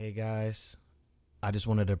Hey guys, I just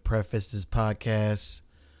wanted to preface this podcast.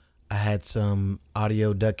 I had some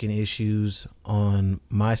audio ducking issues on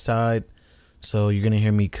my side, so you're going to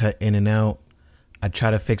hear me cut in and out. I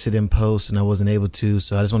tried to fix it in post and I wasn't able to,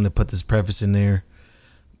 so I just wanted to put this preface in there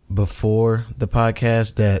before the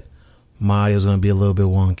podcast that my audio is going to be a little bit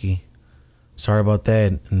wonky. Sorry about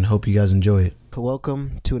that and hope you guys enjoy it.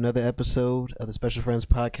 Welcome to another episode of the Special Friends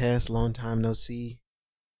Podcast. Long time no see.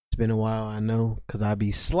 It's been a while, I know, because I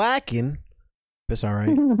be slacking. But it's all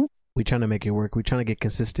right. We trying to make it work. We trying to get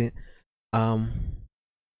consistent. Hope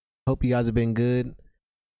you guys have been good.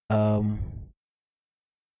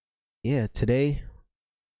 Yeah, today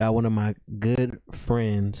got one of my good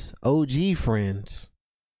friends, OG friends.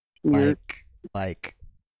 Like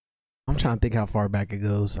I'm trying to think how far back it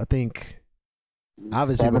goes. I think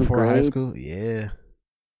obviously before high school. Yeah.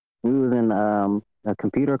 We was in a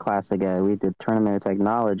computer class together. We did tournament of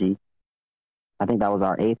technology. I think that was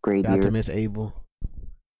our 8th grade year. Shout out to Miss Abel.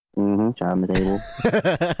 Shout out Miss Abel.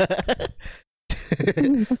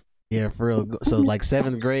 Yeah, for real. So like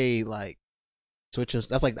 7th grade, like switching.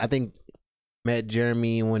 That's like I think met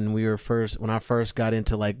Jeremy when I first got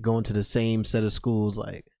into like going to the same set of schools.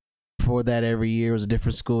 Like before that, every year was a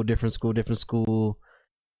different school.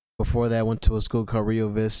 Before that, went to a school called Rio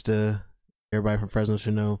Vista. Everybody from Fresno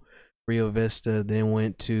should know Rio Vista. Then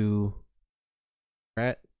went to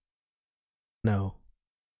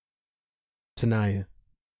Tenaya.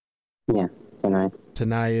 Yeah,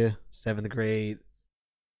 Tenaya, 7th grade.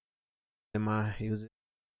 He was in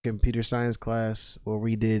computer science class where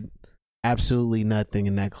we did absolutely nothing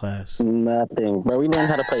in that class. Nothing. Bro, we learned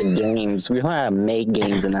how to play games. We learned how to make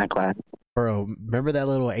games in that class. Bro, remember that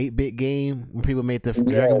little 8-bit game when people made the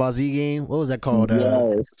Dragon Ball Z game? What was that called?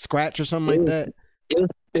 Yes. Scratch or something like that? It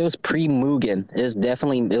was pre-Mugen. It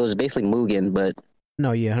was basically Mugen, but...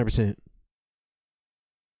 No, yeah, 100%.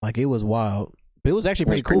 Like, it was wild. But it was actually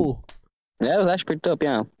pretty cool. Yeah, it was actually pretty dope,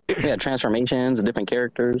 yeah. We had transformations, different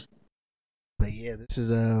characters. But yeah, this is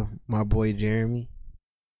my boy Jeremy.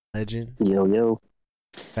 Legend. Yo.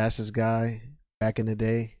 Fastest guy back in the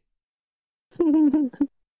day.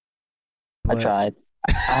 I tried.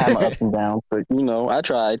 I have my ups and downs, but I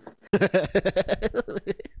tried.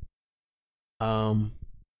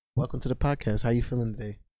 Welcome to the podcast. How you feeling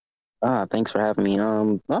today? Thanks for having me.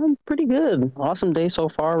 I'm pretty good. Awesome day so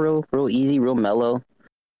far. Real easy, real mellow.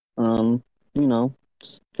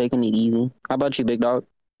 Just taking it easy. How about you, big dog?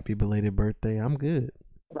 Happy belated birthday. I'm good.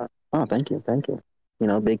 Oh, thank you. Big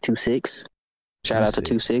 2-6. Shout out to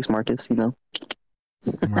 2-6, Marcus.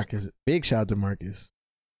 Marcus, big shout out to Marcus.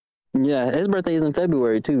 Yeah, his birthday is in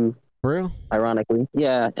February too. For real? Ironically,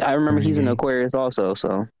 yeah. I remember he's an Aquarius also.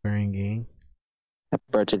 So. Bearing game. Happy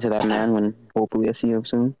birthday to that man. When hopefully I see him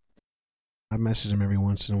soon. I message him every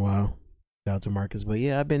once in a while. Shout out to Marcus. But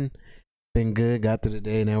yeah, I've been good. Got through the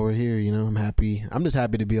day. Now we're here. I'm happy. I'm just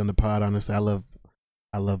happy to be on the pod. Honestly, I love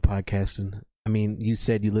podcasting. I mean, you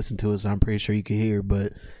said you listened to it, so I'm pretty sure you could hear.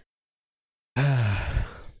 But I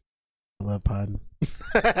love podding.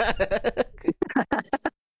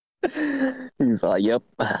 He's like, "Yep,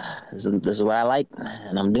 this is what I like,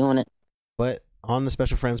 and I'm doing it." But on the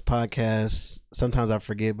Special Friends Podcast, sometimes I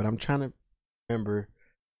forget, but I'm trying to remember.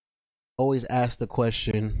 Always ask the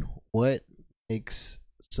question, what makes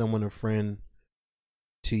someone a friend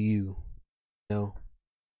to you?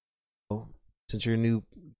 Since you're a new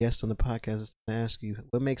guest on the podcast, I was going to ask you,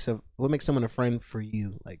 what makes someone a friend for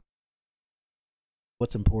you? Like,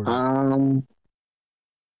 what's important?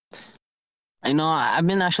 I've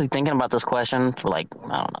been actually thinking about this question for I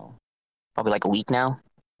don't know, probably like a week now.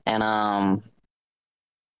 And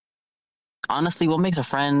honestly, what makes a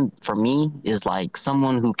friend for me is like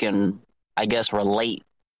someone who can, I guess, relate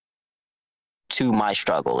to my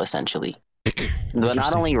struggle, essentially. But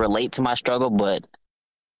not only relate to my struggle, but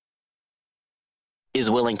is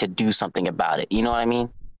willing to do something about it. You know what I mean?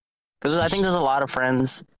 Because I think there's a lot of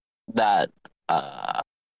friends that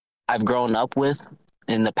I've grown up with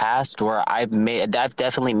in the past where I've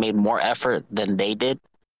definitely made more effort than they did,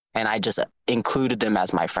 and I just included them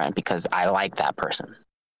as my friend because I like that person.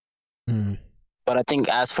 But I think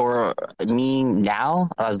as for me now,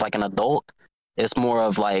 as like an adult, it's more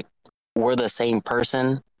of like we're the same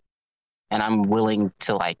person, and I'm willing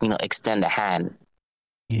to extend a hand.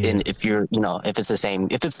 Yeah. And if you're, if it's the same,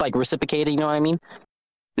 if it's like reciprocated, you know what I mean?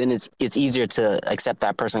 Then it's easier to accept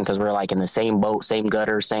that person because we're like in the same boat, same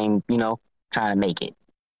gutter, same, trying to make it.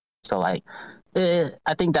 So I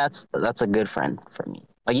think that's a good friend for me.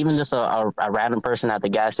 Like even just a random person at the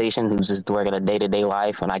gas station who's just working a day-to-day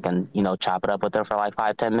life, and I can, chop it up with her for like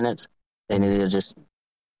 5-10 minutes, and it just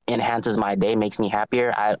enhances my day, makes me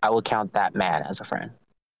happier. I would count that man as a friend.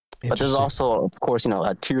 But there's Interesting. also, of course,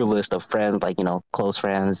 a tier list of friends, like, close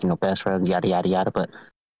friends, best friends, yada, yada, yada. But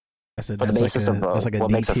for the That's like basis of a what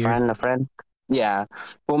D makes tier. a friend, yeah,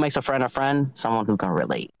 what makes a friend, someone who can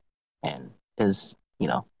relate and is,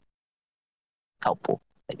 helpful,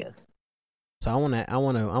 I guess. So I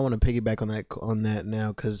wanna piggyback on that now,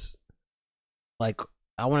 because like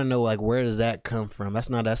I want to know, like, where does that come from? That's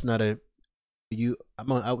not a you.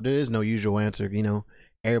 There is no usual answer.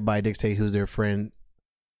 Everybody dictate who's their friend,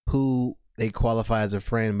 who they qualify as a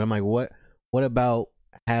friend. But I'm like, what about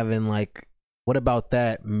having like, what about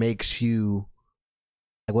that makes you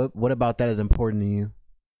like, what about that is important to you?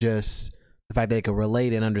 Just the fact they can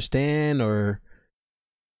relate and understand, or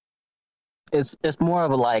It's more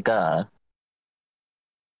of a like a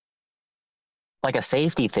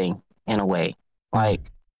safety thing in a way. Like,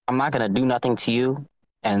 I'm not gonna do nothing to you,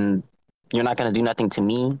 and you're not gonna do nothing to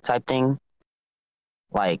me, type thing.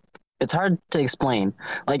 Like, it's hard to explain.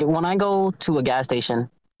 Like, when I go to a gas station,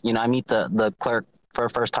 I meet the clerk for the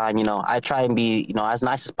first time. I try and be as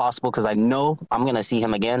nice as possible because I know I'm gonna see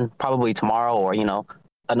him again, probably tomorrow or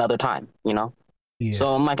another time. yeah,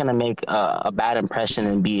 So I'm not gonna make a bad impression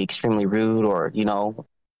and be extremely rude or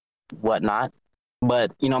whatnot.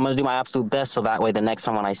 But I'm gonna do my absolute best so that way the next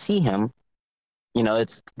time when I see him,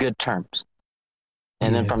 it's good terms.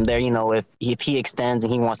 And then yeah, from there, if he extends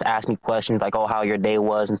and he wants to ask me questions like, "Oh, how your day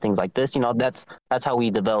was," and things like this, that's how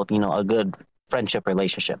we develop, a good friendship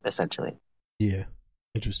relationship essentially. yeah.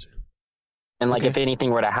 Interesting. And like Okay. if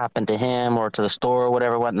anything were to happen to him or to the store or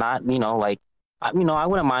whatever, whatnot, like, I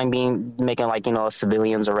wouldn't mind making like a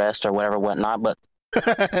civilian's arrest or whatever, whatnot. But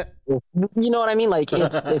you know what I mean? Like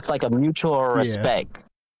it's like a mutual Yeah. respect.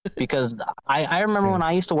 Because I remember Yeah. when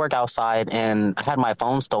I used to work outside and I had my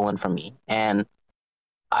phone stolen from me, and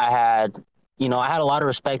I had, I had a lot of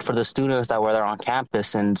respect for the students that were there on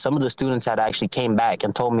campus, and some of the students had actually came back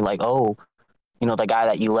and told me like, "Oh, the guy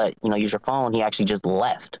that you let, use your phone, he actually just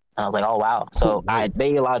left." And I was like, "Oh wow!" Oh, So whoa.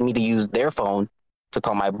 they allowed me to use their phone to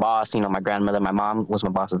call my boss. My grandmother, my mom was my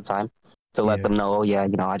boss at the time, to let Yeah. them know, "Oh yeah,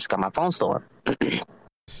 I just got my phone stolen." But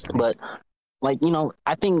Snake. like,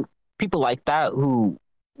 I think people like that who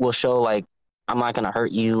will show like, I'm not gonna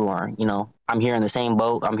hurt you, or I'm here in the same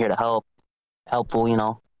boat, I'm here to help,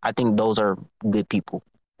 helpful. I think those are good people,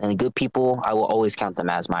 and good people, I will always count them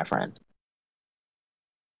as my friends.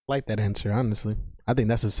 Like that answer, honestly. I think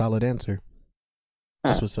that's a solid answer.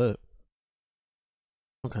 That's Yeah. what's up.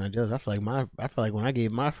 I'm kind of jealous. I feel like when I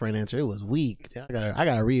gave my friend answer, it was weak. I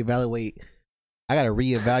gotta reevaluate. I gotta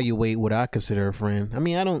reevaluate what I consider a friend.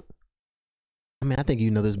 I think you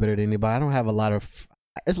know this better than anybody. I don't have a lot of.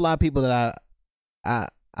 It's a lot of people that I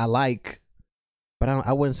like, but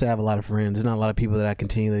I wouldn't say I have a lot of friends. There's not a lot of people that I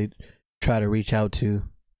continually try to reach out to.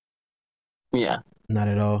 Yeah, Not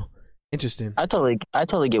at all. Interesting. I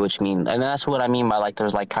totally get what you mean, and that's what I mean by like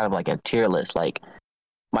there's like kind of like a tier list. Like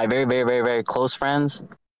my very very very very close friends,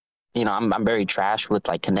 I'm very trash with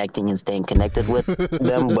like connecting and staying connected with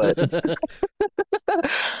them, but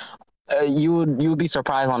you would be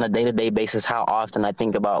surprised on a day-to-day basis how often I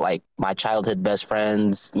think about like my childhood best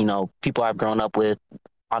friends, people I've grown up with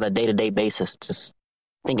on a day-to-day basis, just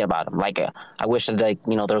thinking about them. Like, I wish that like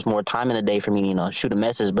there was more time in the day for me to shoot a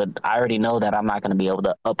message, but I already know that I'm not going to be able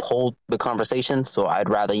to uphold the conversation, so I'd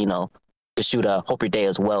rather just shoot a "hope your day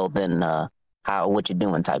as well" than how what you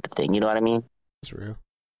doing type of thing. You know what I mean? That's real.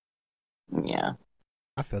 Yeah,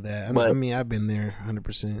 I feel that. but I've been there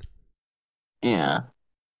 100%. yeah,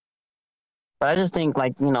 but I just think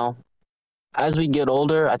like as we get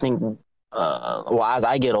older, I think, well, as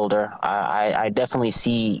I get older, I definitely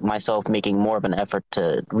see myself making more of an effort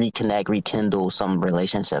to reconnect, rekindle some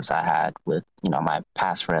relationships I had with, my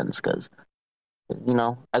past friends. Because,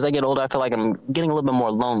 as I get older, I feel like I'm getting a little bit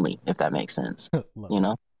more lonely, if that makes sense. You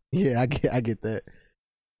know? Yeah, I get that.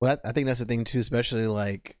 Well, I think that's the thing too, especially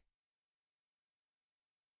like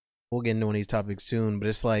we'll get into one of these topics soon, but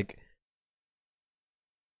it's like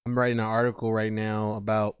I'm writing an article right now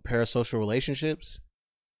about parasocial relationships.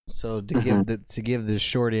 So Mm-hmm. to give the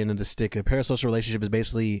short end of the stick, a parasocial relationship is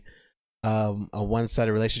basically a one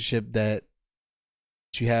sided relationship that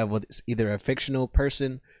you have with either a fictional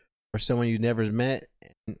person or someone you've never met.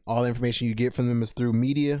 And all the information you get from them is through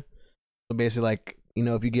media. So basically, like,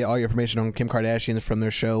 if you get all your information on Kim Kardashian from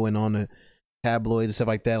their show and on the tabloids and stuff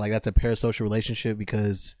like that, like that's a parasocial relationship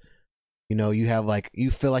because you have like you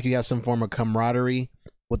feel like you have some form of camaraderie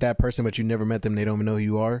with that person, but you never met them. They don't even know who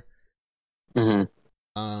you are.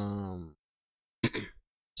 Mm-hmm. Um,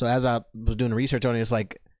 so as I was doing the research on it, it's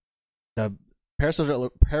like the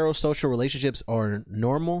parasocial relationships are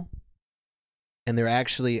normal, and they're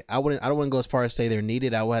actually I don't want to go as far as say they're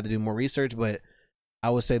needed. I will have to do more research, but I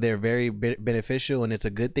would say they're very beneficial, and it's a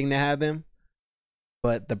good thing to have them.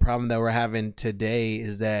 But the problem that we're having today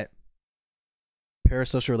is that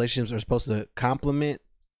parasocial relationships are supposed to complement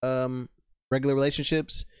regular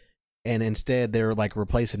relationships, and instead they're like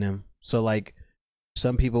replacing them. So like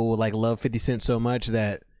some people will like love 50 Cent so much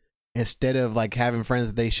that instead of like having friends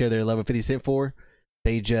that they share their love of 50 Cent for,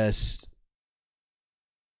 they just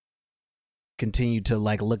continue to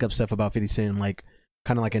like look up stuff about 50 Cent and like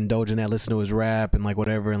kind of like indulge in that, listen to his rap and like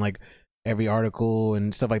whatever, and like every article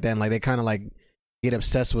and stuff like that, and like they kind of like get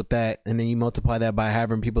obsessed with that, and then you multiply that by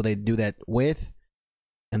having people they do that with,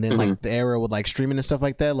 and then like the era with like streaming and stuff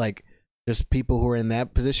like that, like there's people who are in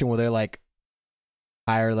that position where they're like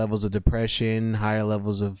higher levels of depression, higher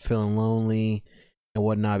levels of feeling lonely and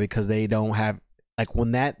whatnot, because they don't have, like,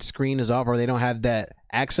 when that screen is off or they don't have that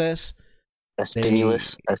access, a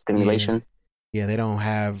stimulation. Yeah, they don't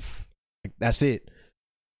have, like, that's it.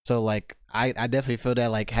 So like I definitely feel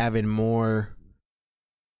that like having more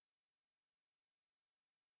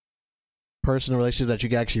personal relationships that you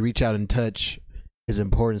can actually reach out and touch is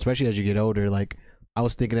important, especially as you get older. Like I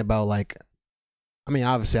was thinking about, like, I mean,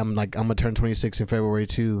 obviously I'm gonna turn 26 in February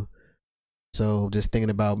too, so just thinking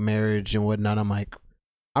about marriage and whatnot, I'm like,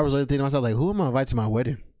 I was really thinking to myself, like, who am I inviting to my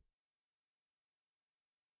wedding?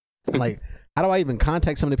 Like, how do I even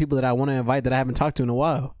contact some of the people that I want to invite that I haven't talked to in a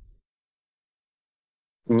while?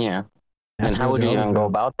 Yeah. And how would you even go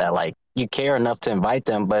about that? Like, you care enough to invite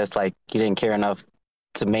them, but it's like you didn't care enough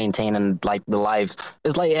to maintain and like the lives.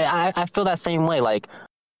 It's like I feel that same way. Like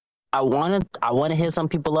I want to hit some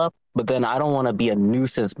people up, but then I don't want to be a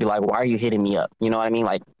nuisance. Be like, why are you hitting me up? You know what I mean?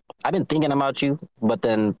 Like I've been thinking about you, but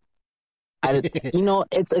then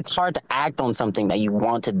it's hard to act on something that you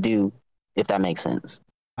want to do, if that makes sense.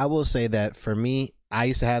 I will say that for me, I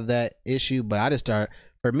used to have that issue, but I just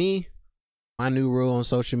for me, my new rule on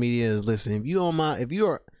social media is, listen, if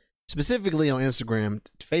you're specifically on Instagram,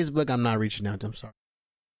 Facebook, I'm not reaching out to. I'm sorry.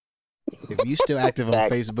 If you still active on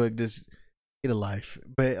Facebook, just get a life.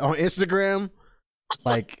 But on Instagram,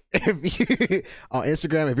 like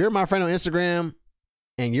if you're my friend on Instagram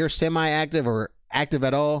and you're semi-active or active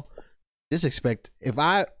at all, just expect, if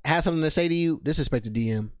I have something to say to you, just expect a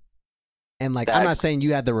DM. And like, I'm not saying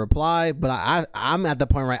you have to reply, but I'm at the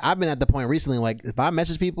point, right? I've been at the point recently, like if I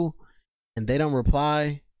message people and they don't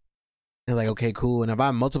reply, they're like, okay, cool. And if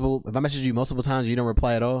I message you multiple times and you don't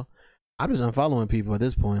reply at all, I'm just unfollowing people at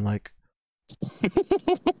this point. Like,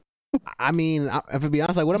 I mean, if I be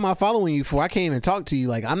honest, like, what am I following you for? I can't even talk to you.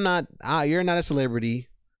 Like, you're not a celebrity.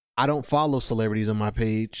 I don't follow celebrities on my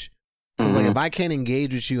page. So it's like, if I can't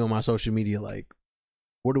engage with you on my social media, like,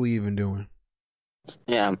 what are we even doing?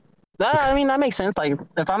 Yeah. I mean, that makes sense. Like,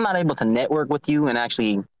 if I'm not able to network with you and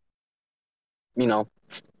actually,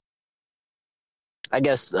 I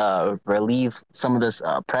guess, relieve some of this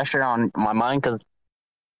pressure on my mind, because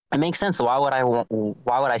it makes sense. So why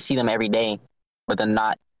would I see them every day, but then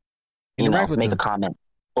not, make a comment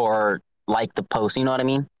or like the post? You know what I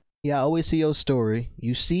mean? Yeah, I always see your story.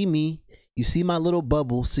 You see me. You see my little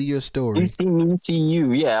bubble. See your story. You see me. See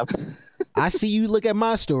you. Yeah. I see you look at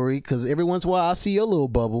my story, because every once in a while I see your little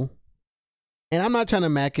bubble. And I'm not trying to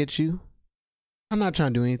mac at you. I'm not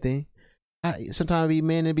trying to do anything. Sometimes it be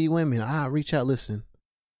men and be women. I reach out. Listen,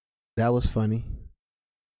 that was funny.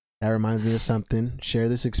 That reminds me of something. Share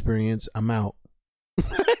this experience. I'm out.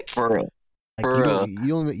 For real.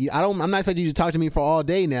 Like, I'm not expecting you to talk to me for all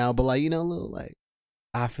day now, but like, little, like,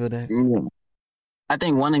 I feel that. I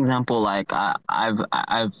think one example, like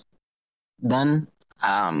I've done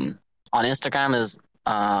on Instagram is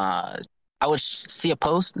I would see a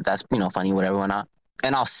post that's funny, whatever, whatnot,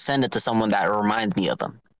 and I'll send it to someone that reminds me of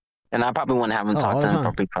them, and I probably wouldn't have them talk to them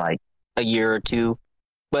probably for like a year or two,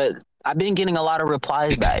 but I've been getting a lot of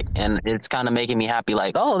replies back, and it's kind of making me happy.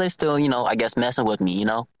 Like, oh, they're still, I guess messing with me,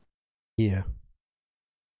 Yeah.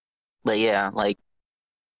 But yeah, like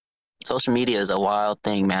social media is a wild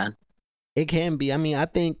thing, man. It can be. I mean, I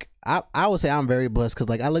think I would say I'm very blessed, because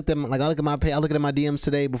like I looked at my page, I looked at my DMs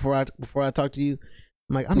today before I talked to you.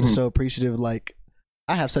 I'm like, I'm just so appreciative. Like,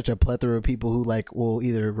 I have such a plethora of people who like will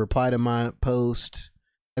either reply to my post,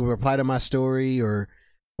 like reply to my story, or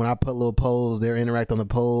when I put little polls, they'll interact on the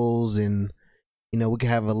polls, and we can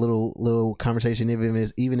have a little conversation,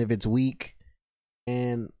 even if it's weak.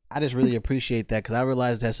 And I just really appreciate that, because I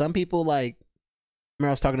realized that some people, like, I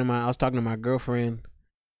was talking to my girlfriend.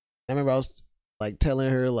 I remember I was like telling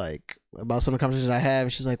her like about some of the conversations I have,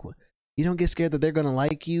 and she's like, well, you don't get scared that they're gonna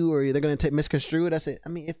like you or they're gonna misconstrue it. I said, I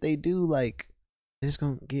mean, if they do, like, they're just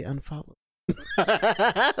gonna get unfollowed.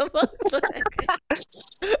 That's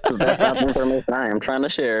not the information I am trying to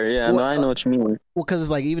share. Yeah, no, I know what you mean. Well, because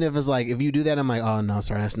it's like, even if it's like, if you do that, I'm like, oh no,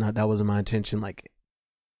 sorry, that wasn't my intention. Like,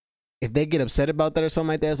 if they get upset about that or something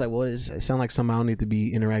like that, it's like, well, it sounds like something I don't need to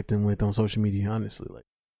be interacting with on social media, honestly. Like,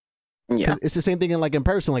 yeah, it's the same thing in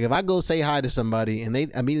person. Like, if I go say hi to somebody and they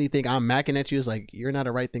immediately think I'm macking at you, it's like, you're not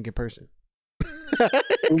a right thinking person.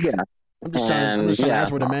 Yeah, I'm just trying to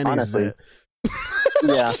ask where the mayonnaise is at.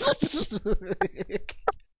 Yeah.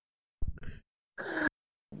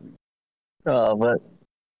 But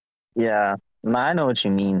yeah, no, I know what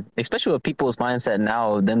you mean. Especially with people's mindset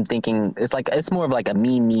now, them thinking it's more of like a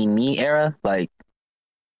me era, like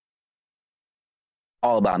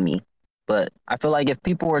all about me. But I feel like if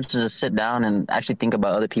people were to just sit down and actually think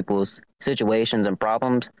about other people's situations and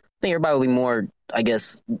problems, I think everybody would be more, I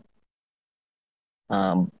guess,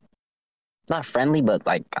 not friendly, but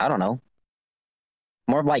like, I don't know,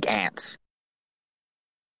 more like ants.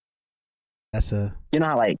 You know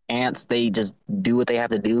how like ants, they just do what they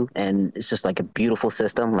have to do, and it's just like a beautiful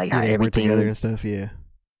system, like how they work everything together and stuff. Yeah,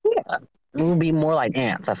 it would be more like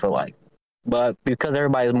ants, I feel like. But because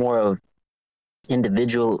everybody's more of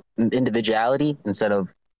individuality instead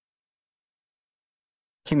of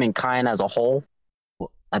humankind as a whole,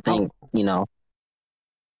 I think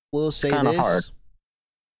we'll say kind of hard.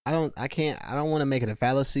 I don't want to make it a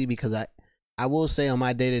fallacy, because I will say on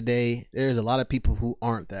my day to day, there's a lot of people who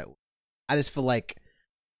aren't that way. I just feel like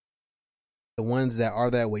the ones that are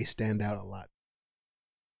that way stand out a lot.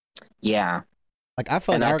 Yeah. Like, I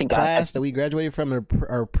feel like our class that we graduated from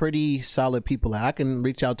are pretty solid people. Like, I can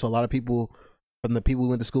reach out to a lot of people from the people we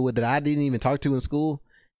went to school with that I didn't even talk to in school,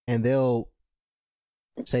 and they'll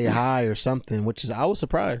say hi or something, which is, I was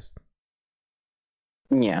surprised.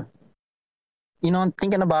 Yeah. I'm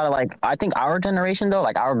thinking about it, like, I think our generation, though,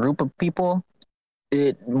 like our group of people,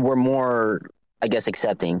 we're more, I guess,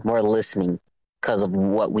 accepting, more listening because of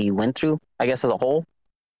what we went through, I guess, as a whole.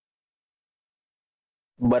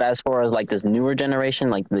 But as far as like this newer generation,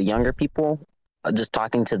 like the younger people, just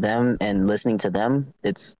talking to them and listening to them,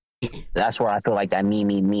 that's where I feel like that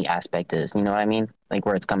me aspect is. You know what I mean? Like,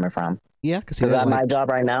 where it's coming from. Yeah, because at my job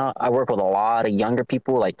right now, I work with a lot of younger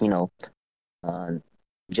people, like,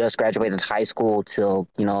 just graduated high school till,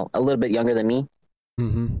 a little bit younger than me.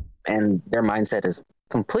 Mm-hmm. And their mindset is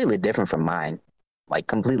completely different from mine, like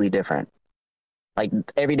completely different. Like,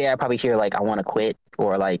 every day I probably hear like, I want to quit,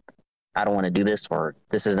 or like, I don't want to do this, or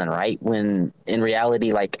this isn't right. When in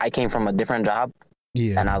reality, like, I came from a different job.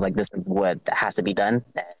 Yeah. And I was like, this is what has to be done.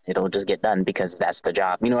 And it'll just get done because that's the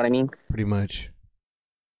job. You know what I mean? Pretty much.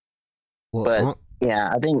 Well, but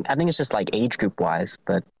yeah, I think it's just like age group wise,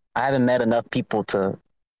 but I haven't met enough people to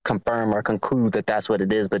confirm or conclude that that's what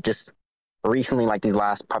it is. But just recently, like these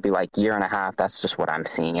last probably like year and a half, that's just what I'm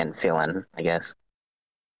seeing and feeling, I guess.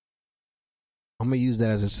 I'm gonna use that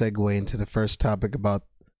as a segue into the first topic about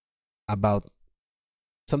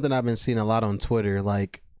something I've been seeing a lot on Twitter.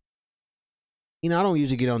 Like, I don't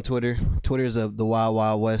usually get on Twitter. Twitter is the wild,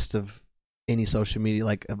 wild west of any social media.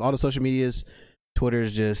 Like, of all the social medias, Twitter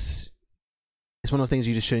is just, it's one of those things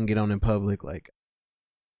you just shouldn't get on in public. Like,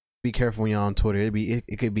 be careful when you're on Twitter.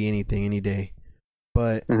 It could be anything, any day.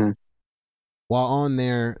 But while on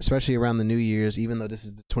there, especially around the New Year's, even though this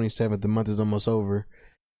is the 27th, the month is almost over.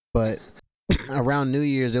 But around New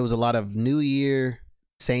Year's, there was a lot of New Year,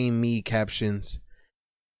 same me captions.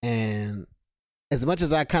 And as much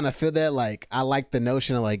as I kind of feel that, like, I like the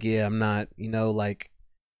notion of like, yeah, I'm not, like,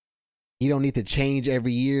 you don't need to change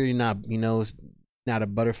every year. You're not, not a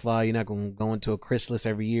butterfly. You're not going to go into a chrysalis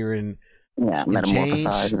every year and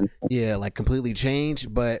metamorphosize. Yeah, like completely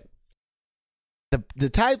change. But the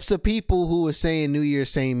types of people who are saying New Year,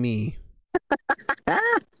 same me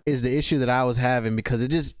is the issue that I was having, because it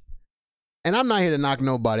just, and I'm not here to knock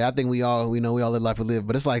nobody. I think we all live life we live,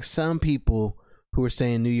 but it's like some people who are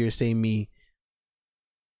saying New Year, same me.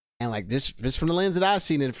 And like this from the lens that I've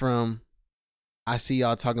seen it from, I see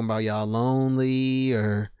y'all talking about y'all lonely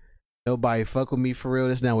or nobody fuck with me for real,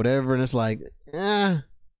 this, now, whatever. And it's like, if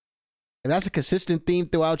that's a consistent theme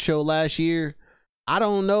throughout your last year, I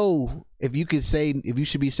don't know if you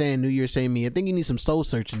should be saying New Year, same me. I think you need some soul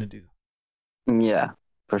searching to do. Yeah,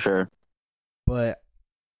 for sure. But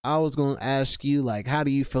I was going to ask you, like, how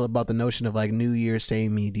do you feel about the notion of like New Year,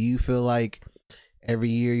 same me? Do you feel like every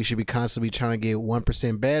year you should be constantly trying to get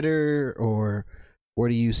 1% better, or where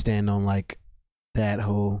do you stand on like that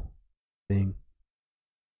whole thing?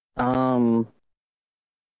 I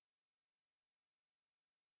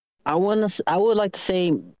would like to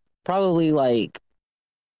say probably like,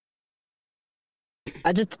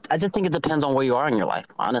 I just think it depends on where you are in your life,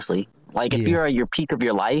 honestly. Like, if you're at your peak of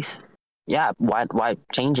your life, yeah, why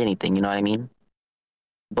change anything? You know what I mean?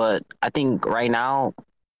 But I think right now,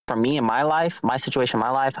 for me in my life, my situation, in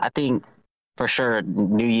my life, I think for sure,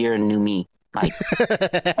 new year, new me. Like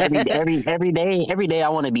every day, I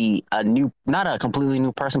want to be a new, not a completely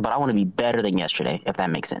new person, but I want to be better than yesterday, if that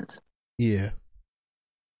makes sense. Yeah,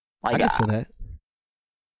 I Like can feel that.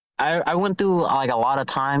 I went through like a lot of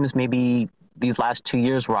times, maybe these last 2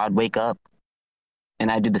 years, where I'd wake up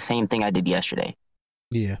and I do the same thing I did yesterday,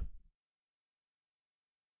 Yeah,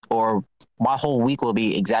 or my whole week will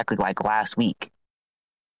be exactly like last week,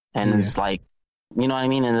 and yeah, it's like, you know what I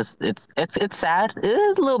mean? And it's sad. It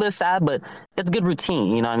is a little bit sad, but it's good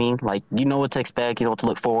routine. You know what I mean? Like, you know what to expect, you know what to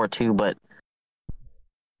look forward to. But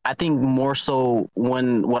I think more so,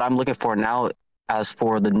 when what I'm looking for now, as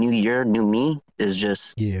for the new year, new me, is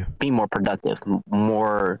just yeah. be more productive,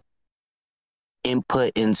 more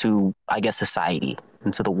input into, I guess, society,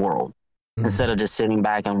 into the world, instead of just sitting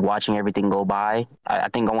back and watching everything go by. I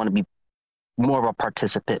think I want to be more of a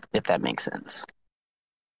participant, if that makes sense.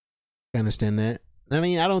 I understand that. I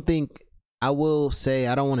mean, I don't think, I will say,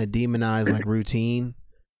 I don't want to demonize like routine,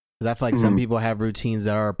 because I feel like some people have routines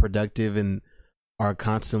that are productive and are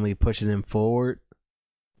constantly pushing them forward.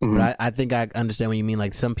 But I think I understand what you mean.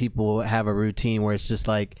 Like, some people have a routine where it's just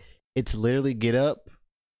like, it's literally get up,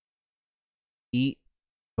 eat,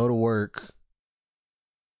 go to work,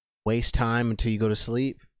 waste time until you go to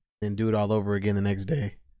sleep, and do it all over again the next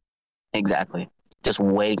day. Exactly. Just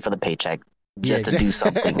waiting for the paycheck just to do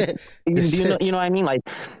something. You know what I mean? Like,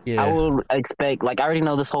 Yeah. I will expect, like, I already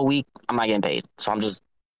know this whole week I'm not getting paid, so I'm just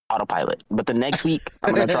autopilot. But the next week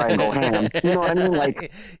I'm gonna try and go ham. You know what I mean?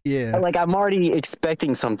 Like, yeah. like I'm already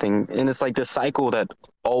expecting something, and it's like this cycle that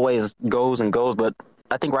always goes and goes. But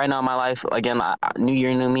I think right now in my life, again, new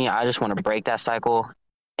year, new me, I just want to break that cycle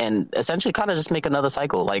and essentially kind of just make another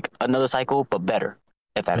cycle, like another cycle, but better,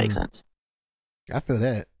 if that makes sense. I feel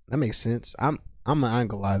that. That makes sense. I ain't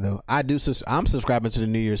gonna lie though. I'm subscribing to the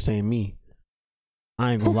New Year Same Me.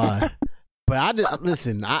 I ain't gonna lie. But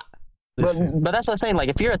listen. But that's what I'm saying. Like,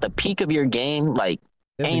 if you're at the peak of your game, like,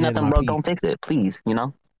 Definitely ain't at nothing my broke, peak. don't fix it, please. You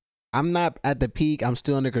know. I'm not at the peak. I'm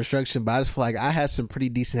still under construction, but I just feel like I had some pretty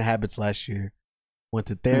decent habits last year. Went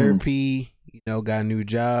to therapy. You know, got a new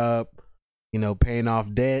job. You know, paying off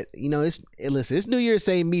debt. You know, listen. It's New Year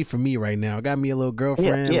Same Me for me right now. I got me a little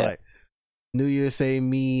girlfriend. Yeah. Like, New Year Same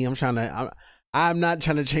Me. I'm not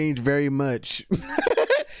trying to change very much,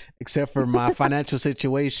 except for my financial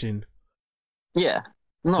situation. Yeah.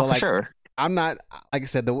 No, So, for like, sure. I'm not, like I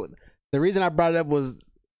said, the reason I brought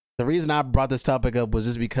this topic up was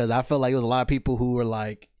just because I felt like it was a lot of people who were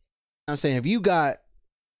like, I'm saying, if you got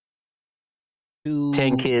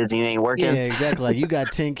 10 kids, you ain't working. Yeah, exactly. Like, you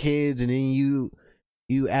got 10 kids and then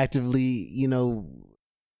you actively, you know,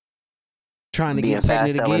 trying to get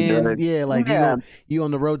pregnant again. Yeah, like, you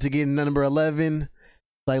on the road to getting number 11.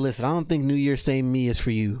 Like, listen, I don't think New Year Same Me is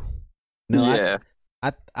for you. No, yeah.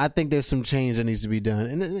 I think there's some change that needs to be done,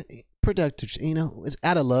 and productive. You know, it's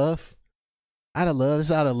out of love.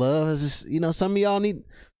 It's out of love. It's just, you know, some of y'all need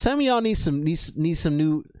some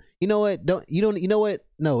new. You know what? You know what?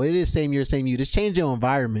 No, it is same year, same you. Just change your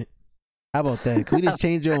environment. How about that? Can we just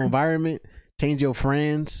change your environment? Change your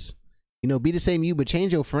friends. You know, be the same you, but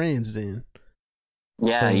change your friends then.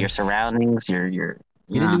 Yeah, your surroundings, your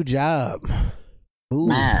get a new job. Move.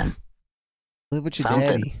 Man, live with your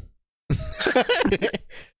daddy.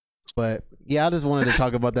 But yeah, I just wanted to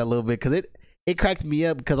talk about that a little bit because it cracked me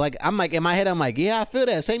up, because like I'm like, in my head I'm like, yeah, I feel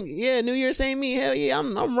that same. Yeah, New Year Same Me. Hell yeah,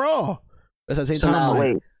 I'm raw. But at the same time,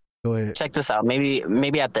 wait, go ahead. Check this out. Maybe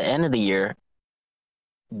at the end of the year,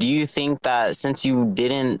 do you think that since you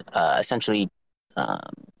didn't essentially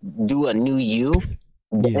do a new you,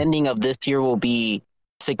 the ending of this year will be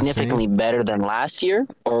significantly better than last year,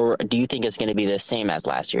 or do you think it's going to be the same as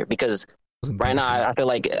last year? Because right now I feel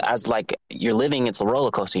like, as like you're living, it's a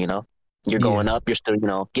roller coaster. You know, you're going up, you're still, you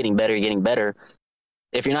know, getting better.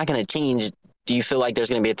 If you're not going to change, do you feel like there's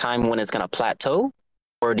going to be a time when it's going to plateau,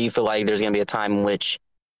 or do you feel like there's going to be a time in which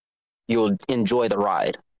you'll enjoy the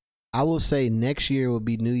ride? I will say next year will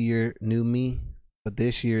be New Year, new me, but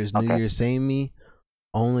this year is New Year Same Me,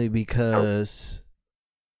 only because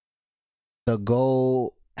the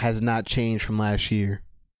goal has not changed from last year.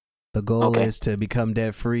 The goal is to become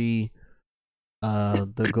debt free.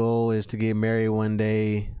 The goal is to get married one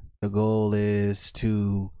day. The goal is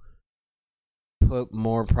to put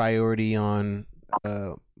more priority on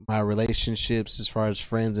my relationships as far as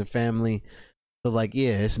friends and family. So, like,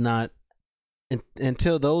 yeah, it's not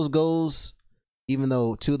until those goals, even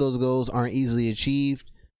though 2 of those goals aren't easily achieved.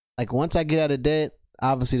 Like, once I get out of debt,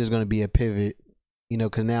 obviously there's going to be a pivot, you know,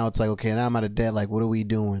 because now it's like, okay, now I'm out of debt. Like, what are we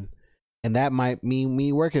doing? and that might mean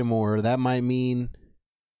me working more. That might mean,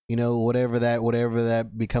 whatever that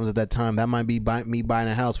becomes at that time. That might be me buying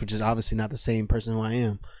a house, which is obviously not the same person who I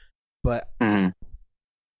am. But but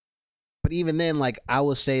even then, like, I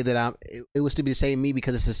will say that it would still be the same me,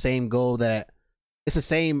 because it's the same goal, that it's the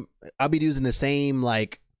same. I'll be using the same,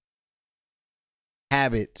 like,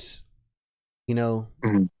 habits.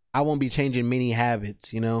 I won't be changing many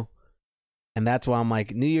habits. And that's why I'm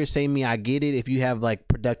like, New Year's, same me. I get it if you have like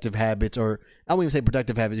productive habits, or I won't even say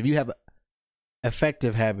productive habits. If you have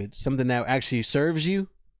effective habits, something that actually serves you.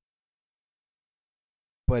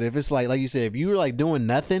 But if it's like you said, if you're like doing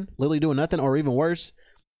nothing, literally doing nothing, or even worse,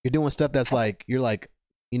 you're doing stuff that's like, you're like,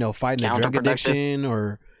 fighting a drug addiction,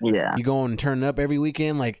 or you go and turn up every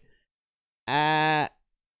weekend. Like,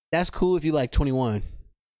 that's cool if you like 21.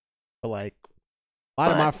 But like, a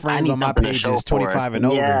lot of my friends on my page is 25 and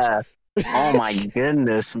older. Oh my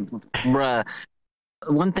goodness, bruh.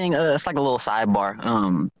 One thing, it's like a little sidebar.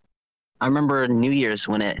 I remember New Year's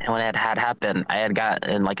when it had happened. I had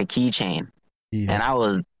gotten like a keychain, and I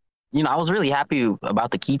was really happy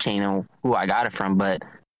about the keychain and who I got it from, but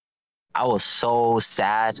I was so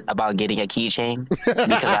sad about getting a keychain because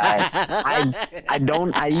at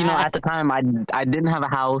the time I didn't have a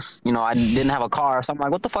house, I didn't have a car, so I'm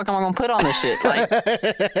like, what the fuck am I gonna put on this shit? Like,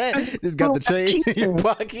 just got the chain in your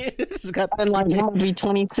pocket. And like, I'm gonna be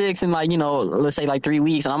 26 in like, let's say like 3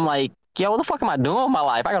 weeks, and I'm like, yo, what the fuck am I doing with my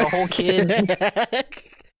life? I got a whole kid.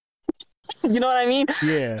 You know what I mean?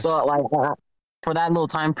 Yeah. So like, for that little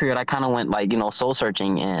time period, I kind of went like, soul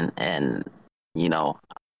searching, and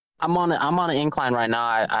I'm on an incline right now.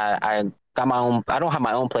 I got my own. I don't have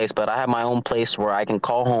my own place, but I have my own place where I can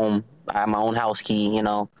call home. I have my own house key.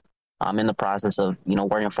 I'm in the process of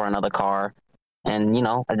working for another car, and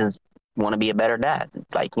I just want to be a better dad.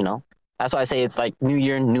 Like, that's why I say it's like New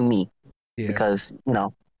Year, new me, because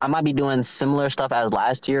I might be doing similar stuff as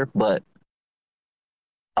last year, but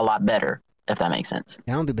a lot better, if that makes sense.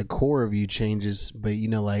 I don't think the core of you changes, but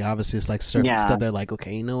like, obviously it's like certain stuff that like,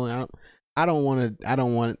 okay, I don't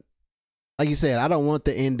want. Like you said, I don't want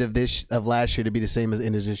the end of last year to be the same as the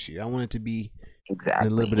end of this year. I want it to be in a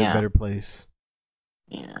little bit of a better place.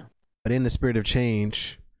 Yeah. But in the spirit of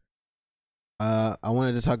change, I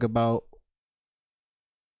wanted to talk about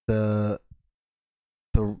the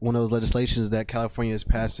one of those legislations that California is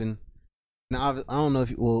passing. Now, I don't know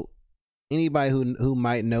if anybody who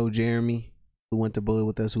might know Jeremy, who went to Bullet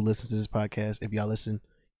with us, who listens to this podcast. If y'all listen,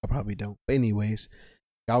 I probably don't. But anyways,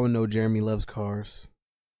 y'all would know Jeremy loves cars.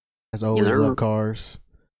 Has always loved cars.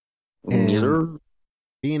 And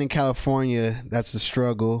being in California, that's a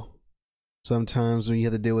struggle sometimes when you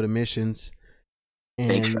have to deal with emissions.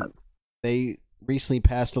 And they recently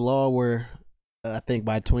passed a law where I think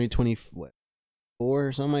by 2024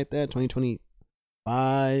 or something like that,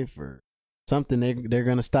 2025 or something, they're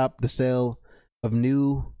going to stop the sale of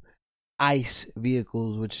new ICE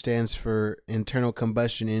vehicles, which stands for internal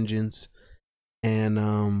combustion engines. And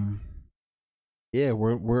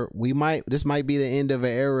this might be the end of an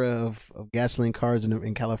era of gasoline cars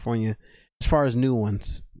in California, as far as new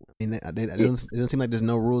ones. I mean, it doesn't seem like there's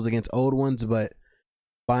no rules against old ones, but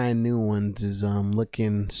buying new ones is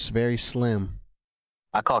looking very slim.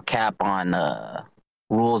 I call cap on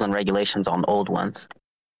rules and regulations on old ones,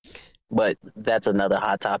 but that's another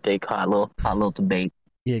hot topic, hot little debate.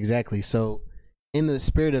 Yeah, exactly. So, in the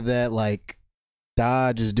spirit of that, like,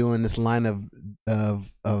 Dodge is doing this line of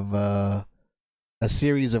a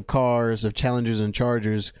series of cars, of Challengers and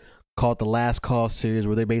Chargers, called the Last Call series,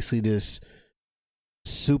 where they basically just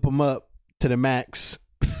soup them up to the max.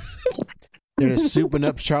 They're just souping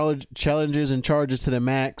up Challengers and Chargers to the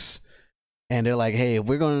max, and they're like, "Hey, if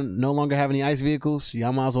we're gonna no longer have any ICE vehicles,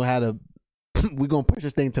 y'all might as well have we're gonna push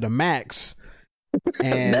this thing to the max."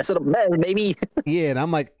 And that's what I'm baby. Yeah, and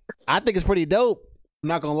I'm like, I think it's pretty dope. I'm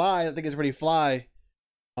not gonna lie, I think it's pretty fly.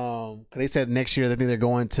 They said next year, I think they're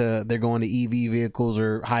going to EV vehicles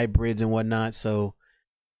or hybrids and whatnot. So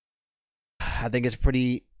I think it's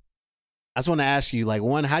pretty. I just want to ask you, like,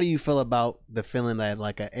 one, how do you feel about the feeling that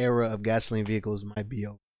like an era of gasoline vehicles might be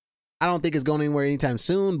over? I don't think it's going anywhere anytime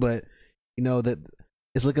soon, but that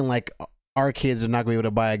it's looking like our kids are not going to be able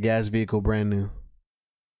to buy a gas vehicle brand new.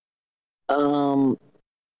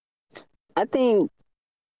 I think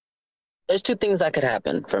there's two things that could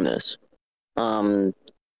happen from this.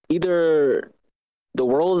 Either the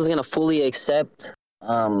world is going to fully accept,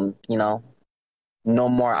 no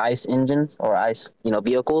more ICE engines or ICE,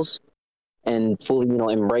 vehicles, and fully,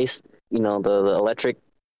 embrace, the electric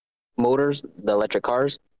motors, the electric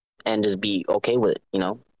cars, and just be okay with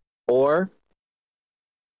it, or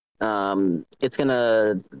it's going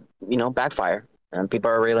to, backfire. and people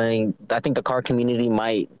are really. I think the car community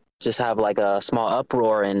might just have like a small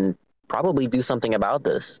uproar and probably do something about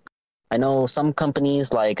this. I know some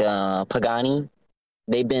companies like Pagani,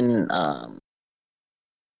 they've been, I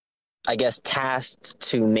guess, tasked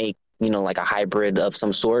to make like a hybrid of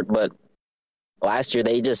some sort, but last year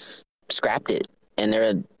they just scrapped it and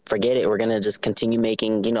they're forget it. We're gonna just continue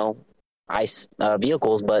making ICE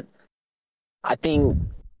vehicles, but I think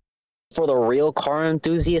for the real car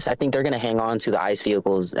enthusiasts, I think they're going to hang on to the ICE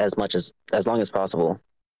vehicles as long as possible.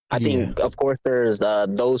 I think, of course, there's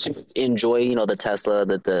those who enjoy, the Tesla,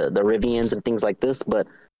 the Rivians and things like this. But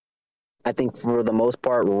I think for the most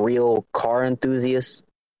part, real car enthusiasts,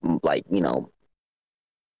 like,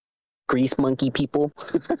 grease monkey people,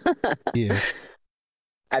 Yeah.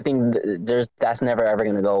 I think that's never ever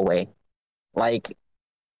going to go away. Like,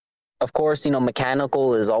 of course,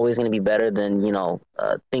 mechanical is always going to be better than,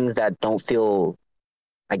 things that don't feel,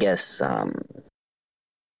 I guess,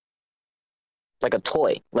 like a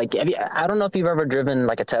toy. Like, I don't know if you've ever driven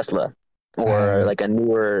like a Tesla or like a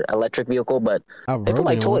newer electric vehicle, but they feel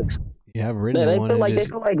like toys. Yeah, I've ridden one. They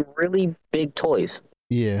feel like really big toys.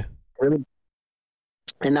 Yeah. Really.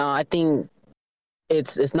 And now I think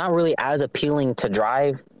it's not really as appealing to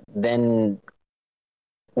drive than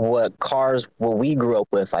what we grew up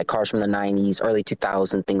with, like cars from the 90s, early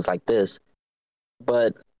 2000s, things like this.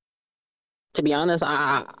 But to be honest,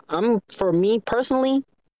 for me personally,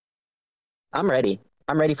 I'm ready.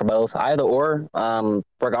 I'm ready for both, either or.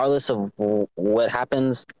 Regardless of what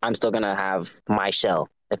happens, I'm still gonna have my shell,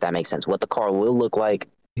 if that makes sense. What the car will look like.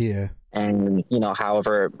 Yeah. And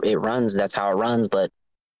however it runs, that's how it runs. But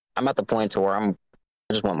I'm at the point to where I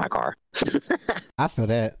just want my car. I feel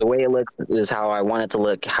that. The way it looks is how I want it to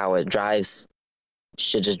look. How it drives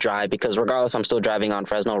should just drive, because regardless, I'm still driving on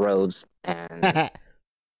Fresno roads, and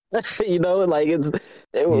like it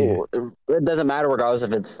doesn't matter regardless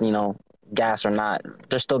if it's gas or not.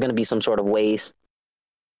 There's still going to be some sort of waste,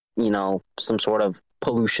 some sort of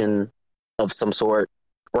pollution of some sort,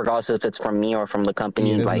 regardless if it's from me or from the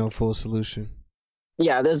company. Yeah, there's no full solution.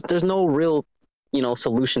 Yeah, there's no real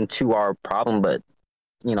solution to our problem, but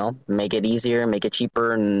make it easier, make it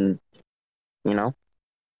cheaper, and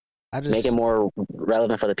make it more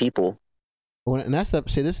relevant for the people. And this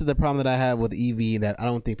is the problem that I have with EV that I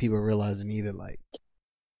don't think people are realizing either. Like,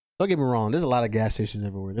 don't get me wrong, there's a lot of gas stations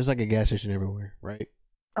everywhere. There's like a gas station everywhere, right?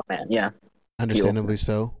 Oh man, yeah. Understandably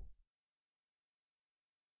so.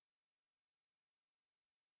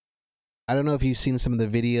 I don't know if you've seen some of the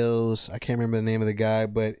videos. I can't remember the name of the guy,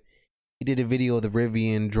 but he did a video of the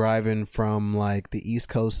Rivian driving from like the East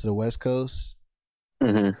Coast to the West Coast,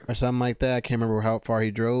 or something like that. I can't remember how far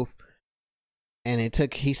he drove. And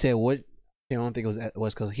he said, I don't think it was at the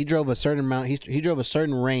West Coast. He drove a certain amount. He drove a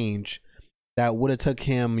certain range that would have took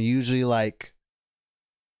him usually like,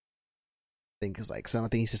 I think it was like something. I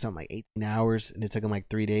think he said something like 18 hours, and it took him like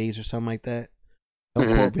 3 days or something like that.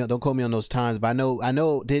 Don't quote me on those times, but I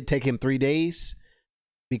know it did take him 3 days,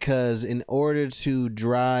 because in order to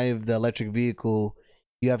drive the electric vehicle,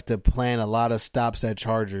 you have to plan a lot of stops at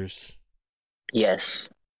chargers. Yes.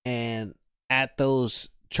 And at those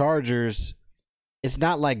chargers, it's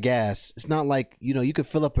not like gas. It's not like, you could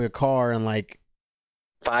fill up your car in like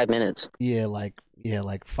 5 minutes. Yeah, like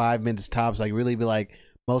 5 minutes tops. Like really be like,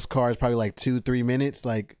 most cars probably like 2-3 minutes,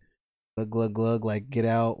 like glug glug, like get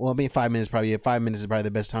out. Well, I mean 5 minutes probably. Yeah, 5 minutes is probably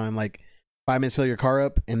the best time. Like 5 minutes, fill your car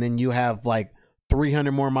up, and then you have like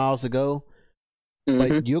 300 more miles to go.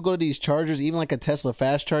 But you'll go to these chargers, even like a Tesla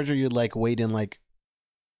fast charger, you're like waiting like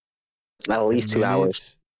at least 2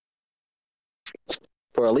 hours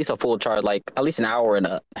for at least a full charge, like at least an hour and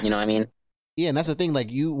up. You know what I mean? Yeah, and that's the thing. Like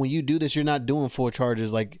when you do this, you're not doing full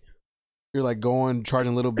charges. Like you're like going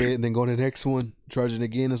charging a little bit and then going to the next one, charging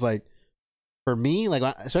again. It's like, for me, like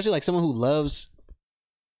especially like someone who loves,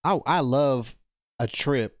 I love a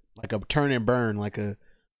trip, like a turn and burn, like a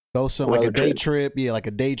like a day trip. Yeah, like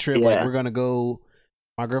a day trip. Yeah. Like we're gonna go.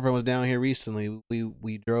 My girlfriend was down here recently.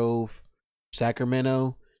 We drove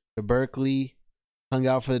Sacramento to Berkeley, hung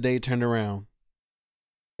out for the day, turned around.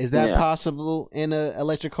 Is that possible in an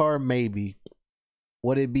electric car? Maybe.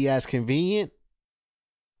 Would it be as convenient?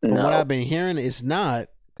 No. From what I've been hearing, it's not,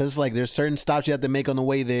 because like there's certain stops you have to make on the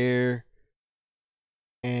way there.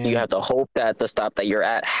 And you have to hope that the stop that you're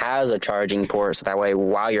at has a charging port, so that way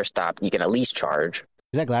while you're stopped, you can at least charge.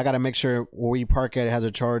 Exactly. I got to make sure where you park at it has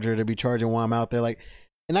a charger to be charging while I'm out there. Like,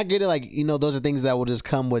 and I get it. Like, those are things that will just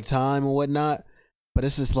come with time and whatnot. But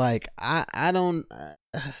it's just like, I don't,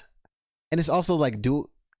 and it's also like,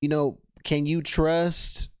 can you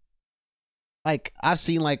trust? Like, I've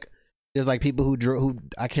seen like there's like people who drove, who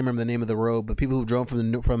I can't remember the name of the road, but people who drove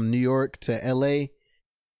from New York to L.A.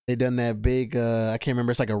 They done that big. I can't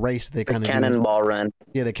remember. It's like a race. They kind of cannonball run.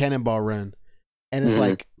 Yeah, the cannonball run. And it's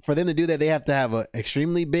like for them to do that, they have to have an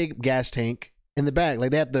extremely big gas tank in the back.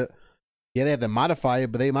 Like they have to modify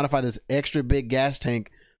it, but they modify this extra big gas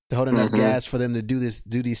tank to hold enough gas for them to do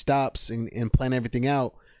these stops and plan everything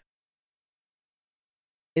out.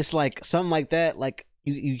 It's like something like that. Like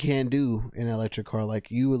you can't do in an electric car. Like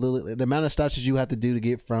the amount of stops that you have to do to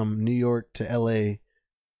get from New York to LA,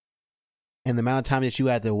 and the amount of time that you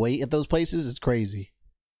have to wait at those places is crazy.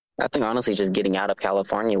 I think honestly, just getting out of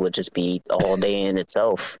California would just be a whole day in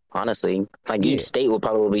itself. Honestly, like each state would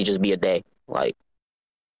probably just be a day. Like,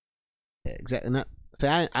 yeah, exactly.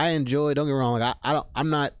 I enjoy. Don't get me wrong. Like I'm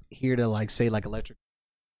not here to like say like electric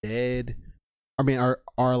dead. I mean,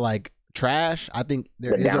 are like trash. I think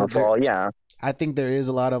there is downfall. I think there is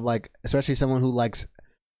a lot of like, especially someone who likes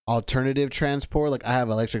alternative transport. Like I have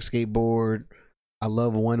electric skateboard. I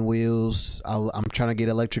love one wheels. I'm trying to get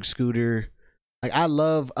electric scooter. Like I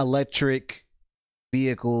love electric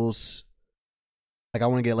vehicles. Like I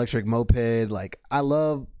want to get electric moped. Like I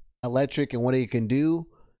love electric and what it can do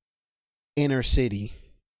inner city.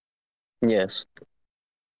 Yes.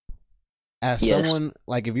 As someone,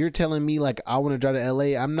 like if you're telling me like I want to drive to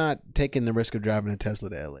LA, I'm not taking the risk of driving a Tesla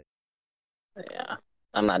to LA. Yeah.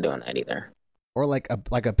 I'm not doing that either. Or like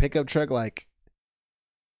a pickup truck. Like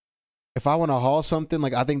if I want to haul something,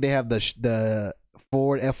 like I think they have the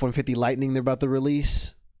Ford F-150 Lightning they're about to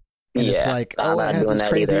release. And it's like, it has this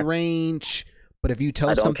crazy range. But if you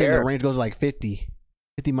tow something, the range goes like 50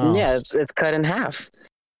 miles. Yeah, it's cut in half.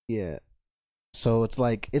 Yeah. So it's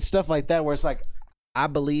like, it's stuff like that where it's like, I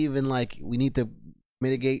believe in like, we need to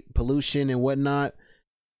mitigate pollution and whatnot.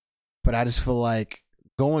 But I just feel like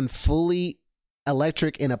going fully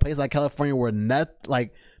electric in a place like California where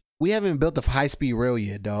we haven't built the high-speed rail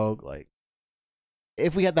yet, dog. Like,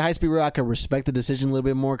 if we had the high-speed rail, I could respect the decision a little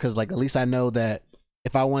bit more because, like, at least I know that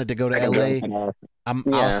if I wanted to go to LA,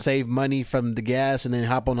 I'll save money from the gas and then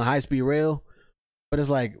hop on the high-speed rail. But it's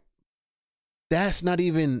like, that's not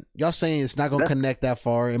even, y'all saying it's not going to connect that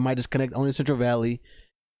far. It might just connect only Central Valley.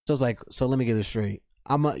 So it's like, so let me get this straight.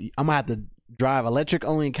 I'm going to have to drive electric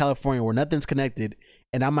only in California where nothing's connected,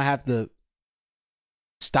 and I'm going to have to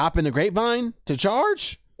stop in the Grapevine to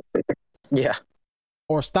charge? Yeah.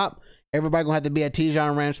 Or stop. Everybody going to have to be at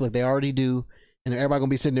Tijon Ranch like they already do, and everybody going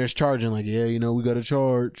to be sitting there charging like, yeah, we got to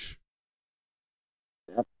charge.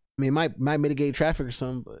 Yep. I mean, it might mitigate traffic or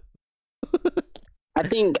something, but... I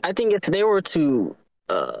think if they were to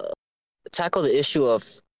tackle the issue of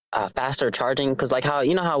faster charging, because like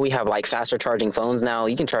how we have like faster charging phones now,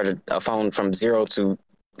 you can charge a phone from 0 to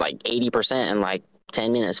like 80% in like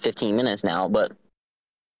 10 minutes, 15 minutes now. But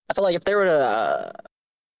I feel like if they were to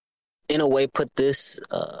in a way put this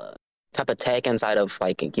type of tech inside of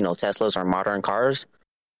like Teslas or modern cars,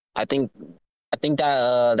 I think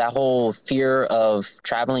that that whole fear of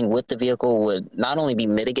traveling with the vehicle would not only be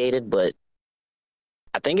mitigated, but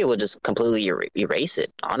I think it would just completely erase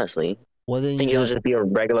it, honestly. Well, then I think it would just be a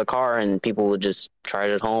regular car and people would just charge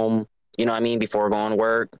it home, you know what I mean, before going to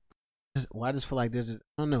work. Well, I just feel like there's, I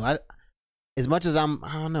don't know. As much as I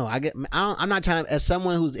don't know. I'm not trying, as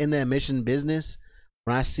someone who's in the emission business,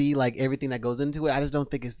 when I see like everything that goes into it, I just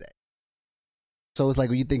don't think it's that. So it's like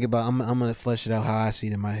when you think about, I'm going to flesh it out how I see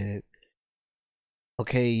it in my head.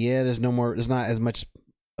 Okay, yeah, there's not as much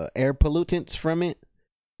air pollutants from it,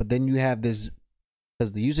 but then you have this,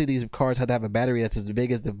 because usually these cars have to have a battery that's as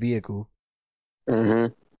big as the vehicle.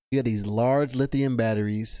 Mm-hmm. You have these large lithium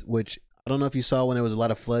batteries, which I don't know if you saw when there was a lot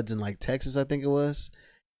of floods in like Texas, I think it was.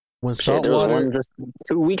 When salt there was water, one just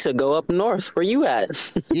 2 weeks ago up north. Where you at?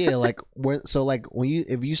 Yeah,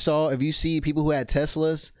 if you see people who had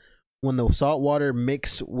Teslas, when the salt water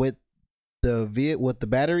mixed with the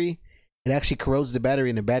battery, it actually corrodes the battery,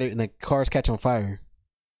 and the cars catch on fire.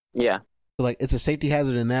 Yeah. So like it's a safety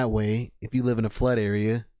hazard in that way. If you live in a flood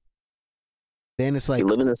area, then it's like you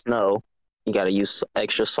live in the snow, you got to use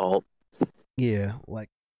extra salt. Yeah, like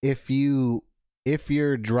if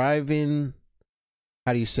you're driving,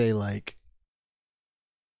 how do you say, like,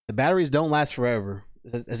 the batteries don't last forever.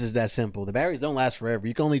 It's just that simple. The batteries don't last forever.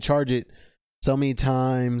 You can only charge it so many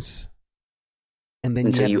times, and then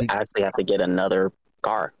until you actually have to get another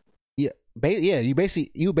car. Yeah, you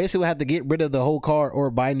basically have to get rid of the whole car or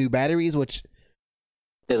buy new batteries, which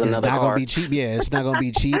is not going to be cheap. Yeah, it's not going to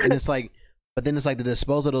be cheap, and it's like, but then it's like the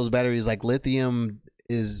disposal of those batteries, like lithium,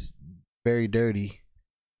 is very dirty.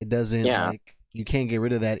 It doesn't like, you can't get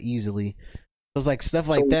rid of that easily. So it's like stuff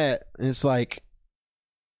like that, and it's like,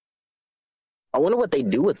 I wonder what they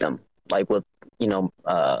do with them, like with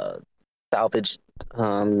salvage,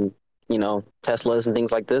 Teslas and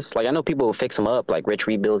things like this. Like I know people will fix them up, like Rich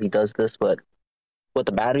Rebuild, he does this, but with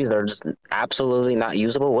the batteries that are just absolutely not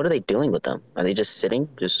usable, what are they doing with them? Are they just sitting,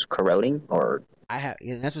 just corroding, or? That's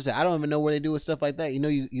what I say. I don't even know where they do with stuff like that.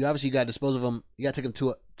 You obviously got to dispose of them. You got to take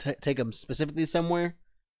them take them specifically somewhere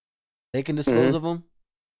they can dispose of them.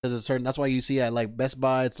 Because it's certain. That's why you see at like Best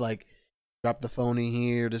Buy, it's like drop the phone in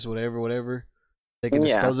here, just whatever. They can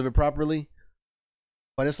dispose of it properly.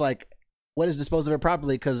 But it's like, what is dispose of it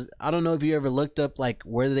properly? Because I don't know if you ever looked up like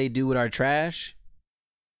where do they do with our trash.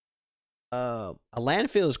 A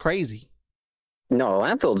landfill is crazy. No, a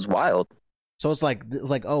landfill is wild. So it's like we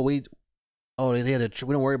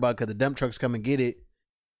don't worry about it because the dump trucks come and get it.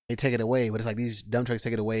 They take it away, but it's like these dump trucks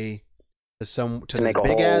take it away to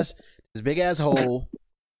this big ass hole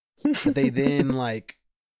that they then like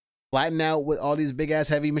flatten out with all these big ass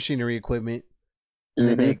heavy machinery equipment, and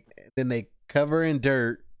then they cover in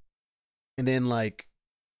dirt, and then like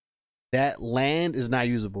that land is not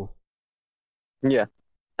usable. Yeah,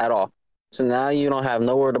 at all. So now you don't have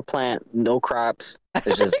nowhere to plant, no crops.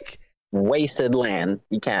 It's just wasted land.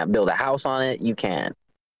 You can't build a house on it. You can't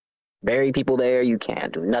bury people there. You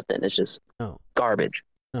can't do nothing. It's just garbage.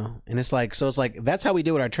 No, and it's like that's how we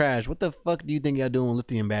deal with our trash. What the fuck do you think y'all doing with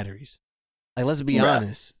lithium batteries? Like, let's be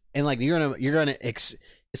honest. And like you're gonna. It's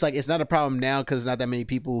like it's not a problem now because there's not that many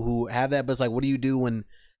people who have that. But it's like, what do you do when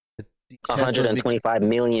 125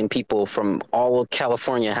 million people from all of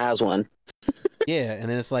California has one? Yeah, and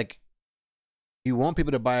then it's like you want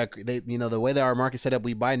people to buy the way that our market's set up,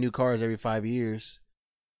 we buy new cars every 5 years.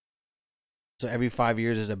 So every 5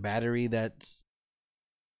 years there's a battery there's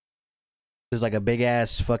like a big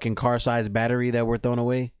ass fucking car size battery that we're throwing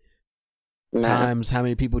away. Man. Times how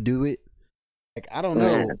many people do it. Like I don't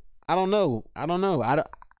know. Man. I don't know.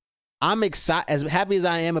 I'm excited. As happy as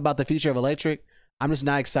I am about the future of electric, I'm just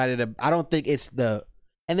not excited. I don't think it's the.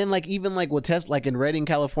 And then like even like with Tesla, like in Redding,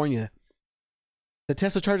 California, the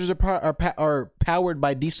Tesla chargers are powered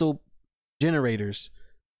by diesel generators.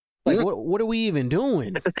 Like what are we even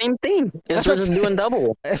doing? It's the same thing. It's just doing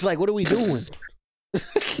double. It's like what are we doing?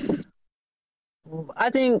 I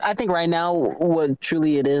think right now what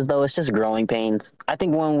truly it is though, it's just growing pains. I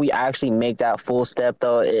think when we actually make that full step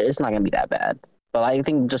though, it's not gonna be that bad. But I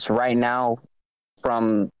think just right now,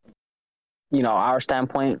 from our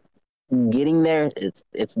standpoint, getting there,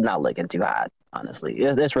 it's not looking too hot. Honestly,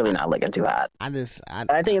 it's really not looking too hot. I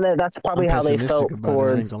think that's probably how they felt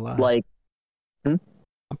towards like.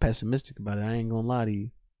 I'm pessimistic about it. I ain't gonna lie to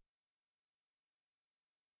you.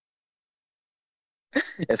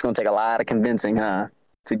 It's gonna take a lot of convincing, to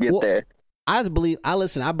get there. I believe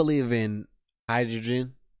in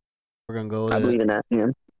hydrogen. We're gonna go. I believe in that. Yeah.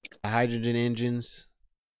 Hydrogen engines.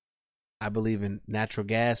 I believe in natural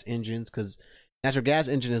gas engines because natural gas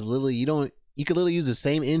engine is literally you could literally use the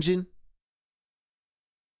same engine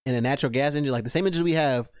in a natural gas engine, like the same engine we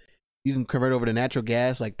have. You can convert over to natural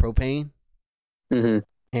gas, like propane. Mm-hmm.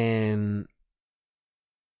 And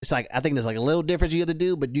it's like I think there's like a little difference you have to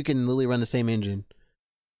do, but you can literally run the same engine.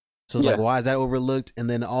 So it's like, why is that overlooked? And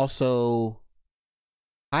then also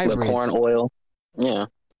hybrids. The corn oil. Yeah.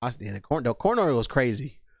 The corn oil is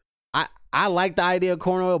crazy. I like the idea of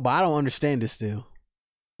corn oil, but I don't understand it still.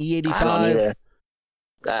 E85. I don't either.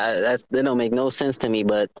 That don't make no sense to me,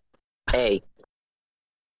 but hey.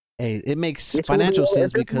 Hey, it makes financial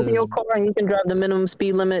sense because your car and you can drive the minimum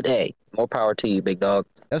speed limit. Hey, more power to you, big dog.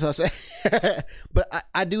 That's what I'm saying. But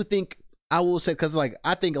I do think I will say because like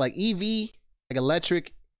I think like EV, like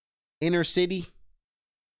electric, inner city,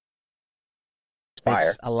 fire.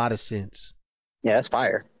 Makes a lot of sense. Yeah, that's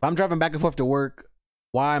fire. If I'm driving back and forth to work,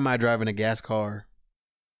 why am I driving a gas car?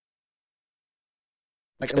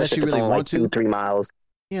 Like unless you really want to, 2-3 miles.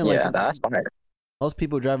 Yeah, that's fire. Most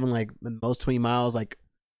people driving like most 20 miles, like.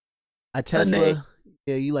 A Tesla,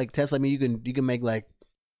 you like Tesla. I mean, you can make like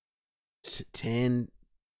 10,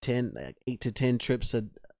 like 8 to 10 trips where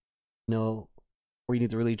you need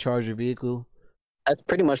to really charge your vehicle. That's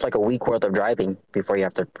pretty much like a week worth of driving before you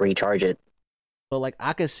have to recharge it. But like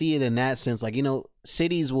I could see it in that sense. Like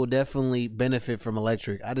cities will definitely benefit from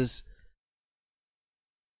electric. I just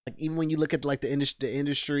like even when you look at like the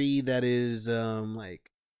industry that is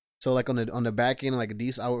like so like on the back end like a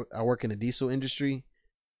diesel. I work in the diesel industry.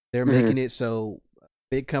 They're making it so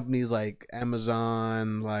big companies like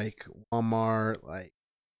Amazon, like Walmart, like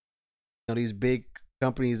these big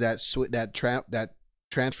companies that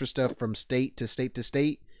transfer stuff from state to state to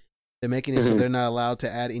state. They're making it so they're not allowed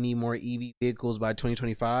to add any more EV vehicles by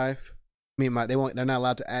 2025. I mean, they're not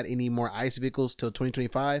allowed to add any more ICE vehicles till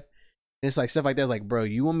 2025. And it's like stuff like that. It's like, bro,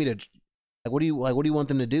 you want me to what do you want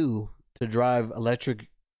them to do to drive electric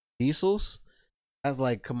diesels. I was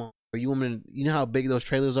like, come on, are you woman? You know how big those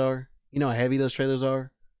trailers are? You know how heavy those trailers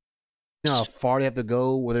are? You know how far they have to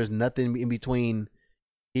go where there's nothing in between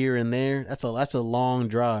here and there? That's a long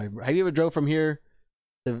drive. Have you ever drove from here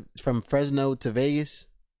from Fresno to Vegas?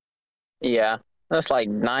 Yeah. That's like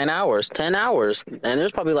 9 hours, 10 hours. And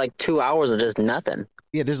there's probably like 2 hours of just nothing.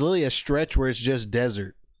 Yeah, there's literally a stretch where it's just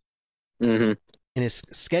desert. Mm-hmm. And it's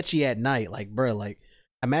sketchy at night. Like, bro, like,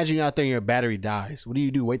 imagine you're out there and your battery dies. What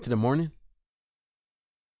do? Wait till the morning?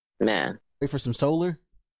 Man. Wait for some solar?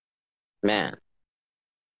 Man.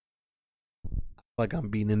 Like I'm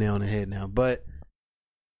beating the nail on the head now. But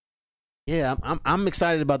yeah, I'm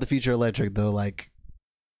excited about the future electric though. Like,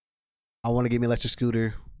 I want to get me an electric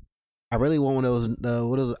scooter. I really want one of those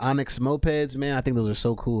what are those Onyx mopeds, man. I think those are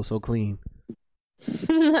so cool, so clean.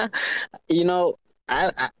 You know,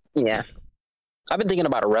 yeah. I've been thinking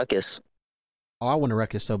about a Ruckus. Oh, I want a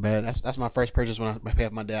Ruckus so bad. That's my first purchase when I pay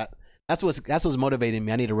off my dad. That's what's motivating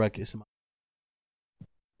me. I need a Ruckus.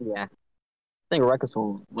 Yeah. I think a Ruckus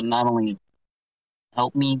would not only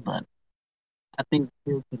help me, but I think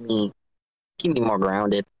it'll keep me more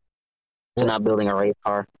grounded to not building a race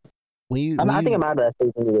car. I think I'm out of that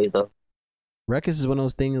space anyways, though. Ruckus is one of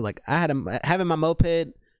those things. Like I had having my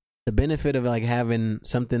moped, the benefit of like having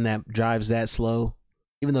something that drives that slow,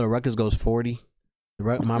 even though the Ruckus goes 40.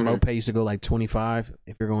 My moped used to go like 25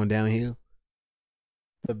 if you're going downhill.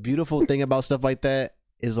 The beautiful thing about stuff like that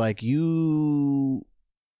is like you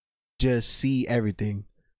just see everything,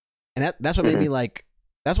 and that's what made me like.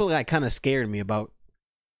 That's what like kind of scared me about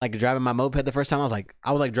like driving my moped the first time. I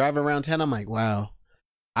was like driving around town. I'm like, wow,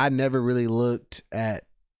 I never really looked at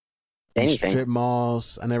strip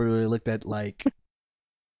malls. I never really looked at like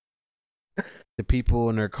the people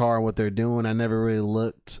in their car and what they're doing. I never really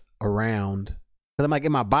looked around because I'm like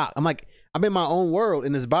in my box. I'm in my own world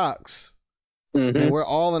in this box, and we're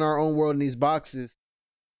all in our own world in these boxes.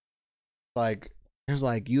 Like there's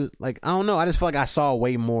like you like I don't know. I just feel like I saw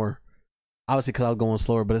way more. Obviously, because I was going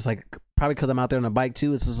slower, but it's like probably because I'm out there on a bike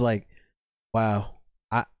too. It's just like, wow,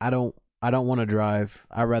 I don't want to drive.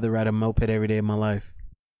 I'd rather ride a moped every day of my life.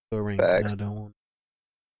 I don't want.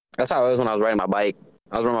 That's how I was when I was riding my bike.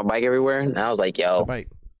 I was riding my bike everywhere, and I was like, yo, I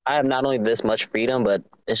have not only this much freedom, but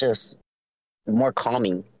it's just more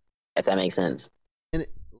calming, if that makes sense. And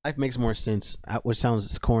life makes more sense, which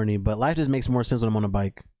sounds corny, but life just makes more sense when I'm on a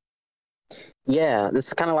bike. Yeah, this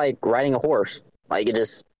is kind of like riding a horse. Like it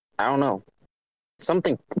just, I don't know,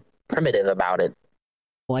 something primitive about it.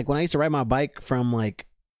 Like when I used to ride my bike from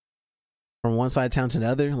one side of town to the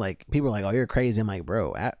other, like people are like, "Oh, you're crazy." I'm like,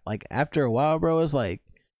 bro, like after a while, bro, it's like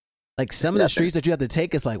some of the streets that you have to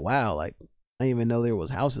take, it's like, wow, like I didn't even know there was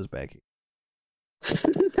houses back here.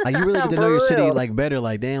 Like you really get to know your city like better.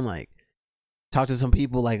 Like damn, like talk to some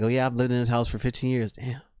people like, oh yeah, I've lived in this house for 15 years.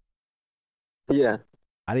 Damn. Yeah.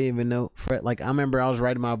 I didn't even know. Like I remember I was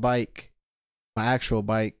riding my bike, my actual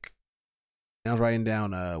bike. And I was riding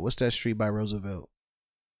down what's that street by Roosevelt?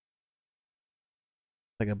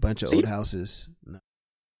 Like a bunch of old houses. No.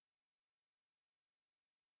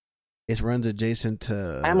 It runs adjacent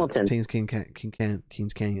to Hamilton. Kings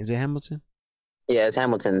Canyon. Is it Hamilton? Yeah, it's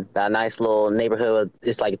Hamilton. That nice little neighborhood.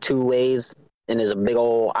 It's like two ways, and there's a big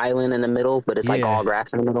old island in the middle, but it's like all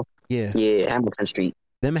grass in the middle. Yeah. Yeah, Hamilton Street.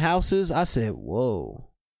 Them houses, I said, whoa.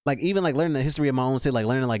 Like even like learning the history of my own city, like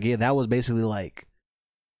learning like that was basically like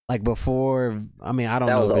before. I mean, I don't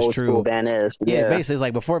know if it's true. School Van Ness. Yeah, basically it's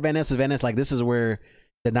like before Van Ness was Van Ness. Like this is where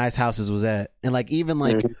the nice houses was at, and like even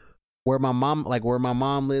like where my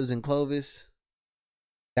mom lives in Clovis,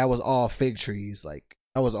 that was all fig trees. Like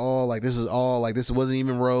that was all like this is all like this wasn't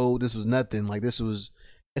even road. This was nothing. Like this was.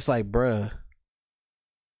 It's like, bruh,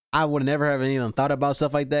 I would never have even thought about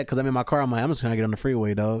stuff like that because I'm in my car. I'm like, I'm just trying to get on the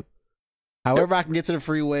freeway, dog. However I can get to the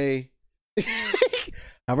freeway.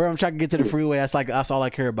 However I'm trying to get to the freeway, that's all I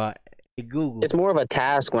care about. Hey, Google. It's more of a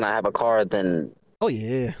task when I have a car than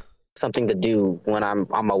something to do when I'm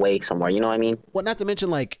away somewhere. You know what I mean? Well, not to mention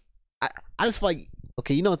like I just feel like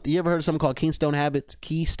okay, you ever heard of something called Keystone Habits?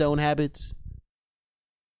 Keystone Habits?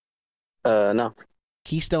 No.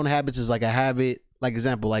 Keystone Habits is like a habit. Like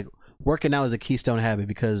example, like working out is a keystone habit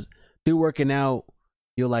because through working out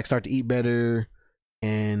you'll like start to eat better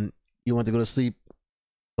and you want to go to sleep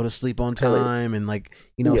on time and like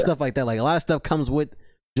stuff like that. Like a lot of stuff comes with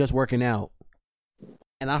just working out.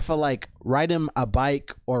 And I feel like riding a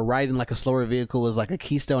bike or riding like a slower vehicle is like a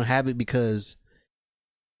keystone habit because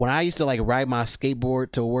when I used to like ride my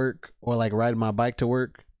skateboard to work or like ride my bike to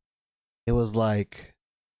work, it was like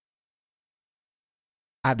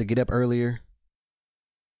I have to get up earlier.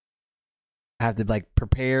 I have to like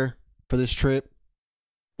prepare for this trip.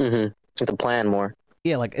 You have to plan more.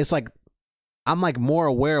 yeah, like it's like I'm like more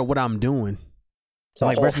aware of what I'm doing. It's a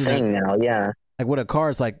like whole versus thing now, yeah. like with a car,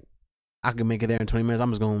 it's like I can make it there in 20 minutes. I'm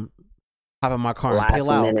just gonna hop in my car and Last peel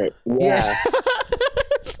out. minute, Yeah.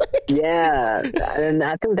 yeah. And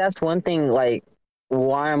I think that's one thing, like,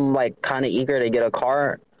 why I'm like kind of eager to get a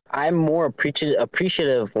car. I'm more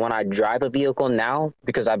appreciative when I drive a vehicle now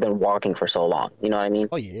because I've been walking for so long. You know what I mean?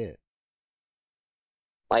 Oh yeah.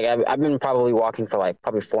 Like I've been probably walking for like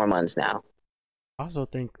probably 4 months now. I also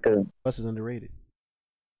think bus is underrated.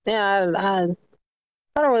 Yeah, I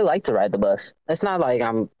don't really like to ride the bus. It's not like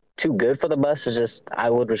I'm too good for the bus. It's just I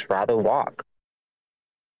would just rather walk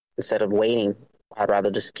instead of waiting. I'd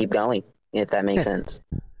rather just keep going, if that makes sense.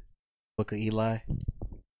 Book of Eli.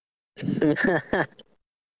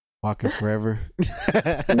 Walking forever.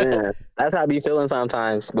 Man, that's how I be feeling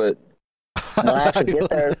sometimes. But when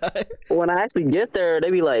I actually get there,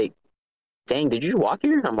 they be like, "Dang, did you walk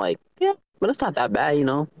here?" I'm like, "Yeah, but it's not that bad, you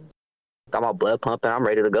know. Got my blood pumping. I'm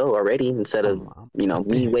ready to go already." Instead of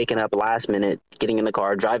me waking up last minute, getting in the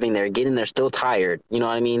car, driving there, getting there still tired. You know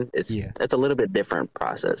what I mean? It's a little bit different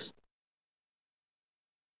process.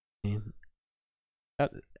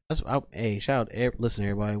 Hey, shout out, listen,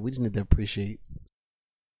 everybody. We just need to appreciate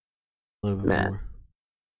a little bit more.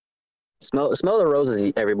 Smell the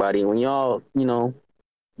roses, everybody. When y'all,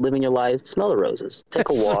 living your life, smell the roses. Take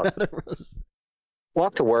a walk.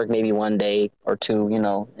 Walk to work maybe one day or two,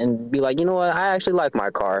 and be like, you know what? I actually like my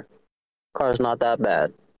car. Car's not that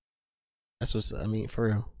bad. That's what's. I mean, for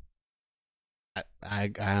real.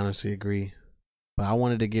 I honestly agree, but I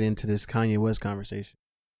wanted to get into this Kanye West conversation.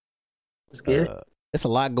 Let's get it. It's a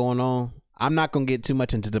lot going on. I'm not gonna get too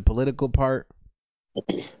much into the political part.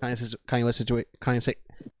 Kanye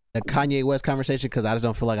West conversation, because I just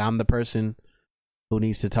don't feel like I'm the person who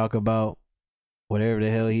needs to talk about whatever the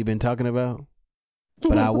hell he been talking about.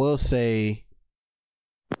 But I will say,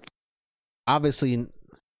 obviously, when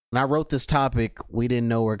I wrote this topic, we didn't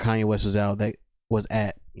know where Kanye West was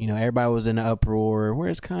at. Everybody was in an uproar.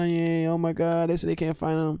 Where's Kanye? Oh my God! They said they can't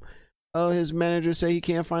find him. Oh, his manager say he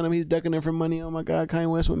can't find him. He's ducking them for money. Oh my God, Kanye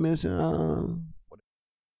West went missing.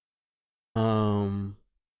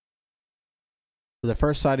 The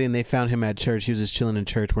first sighting, they found him at church. He was just chilling in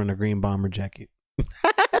church wearing a green bomber jacket.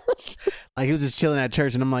 Like he was just chilling at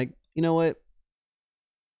church, and I'm like, you know what?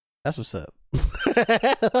 That's what's up.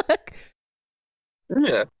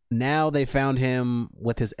 Yeah. Now they found him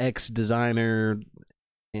with his ex-designer,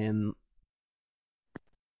 and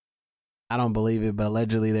I don't believe it, but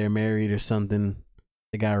allegedly they're married or something.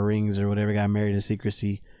 They got rings or whatever, got married in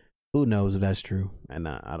secrecy. Who knows if that's true? And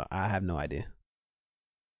I have no idea.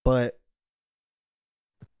 But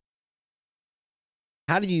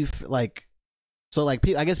how do you like? So like,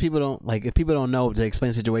 I guess people don't like. If people don't know to explain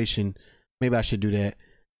the situation, maybe I should do that.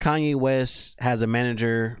 Kanye West has a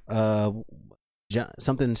manager,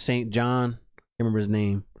 something St. John. I can't remember his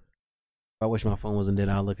name. I wish my phone wasn't dead.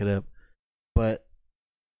 I'll look it up. But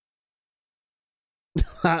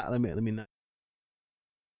let me not.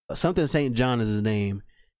 Something St. John is his name,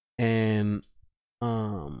 and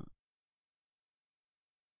I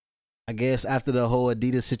guess after the whole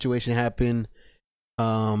Adidas situation happened,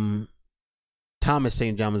 Thomas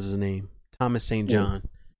St. John was his name. Thomas St. John.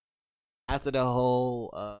 After the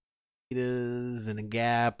whole Adidas and the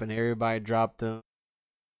Gap and everybody dropped them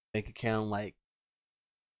bank account, like,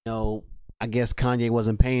 I guess Kanye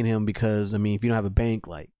wasn't paying him because, I mean, if you don't have a bank,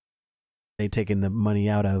 like, they taking the money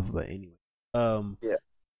out of. But anyway, yeah.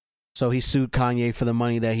 So he sued Kanye for the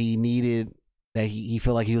money that he needed, that he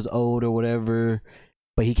felt like he was owed or whatever,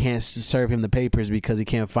 but he can't serve him the papers because he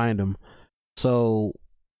can't find them. So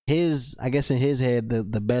I guess in his head, the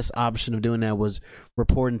best option of doing that was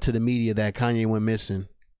reporting to the media that Kanye went missing.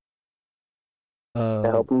 To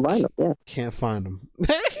help him find him, yeah. Can't find him.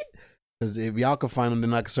 Because if y'all can find him,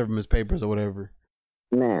 then I can serve him his papers or whatever.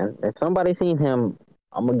 Man, if somebody seen him,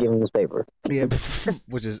 I'm gonna give him his paper. Yeah,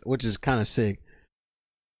 which is kind of sick.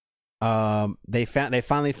 They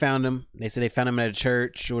finally found him. They said they found him at a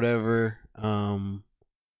church or whatever.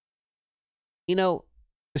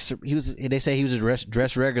 They say he was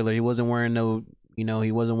dressed regular. He wasn't wearing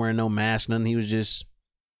no mask, nothing. He was just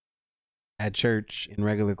at church in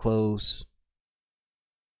regular clothes.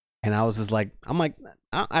 And I was just like,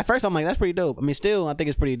 at first I'm like, that's pretty dope. I mean, still, I think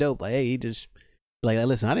it's pretty dope. Like, hey, he just like,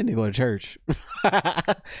 listen, I didn't need to go to church.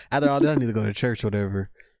 After all this, I need to go to church, or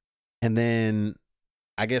whatever. And then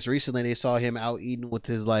I guess recently they saw him out eating with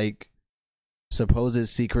his like supposed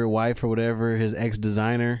secret wife or whatever, his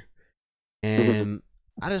ex-designer. And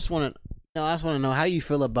I just want to know, how do you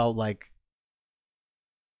feel about like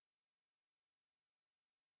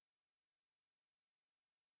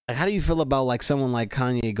Like, how do you feel about like someone like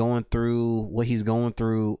Kanye going through what he's going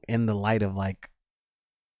through in the light of like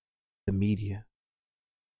the media?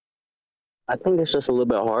 I think it's just a little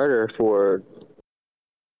bit harder for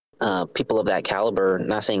people of that caliber.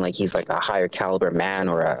 Not saying like he's like a higher caliber man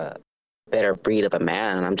or a better breed of a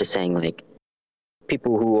man. I'm just saying like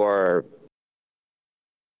people who are,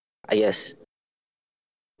 I guess,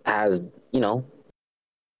 has, you know,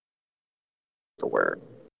 the word.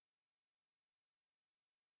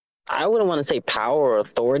 I wouldn't want to say power or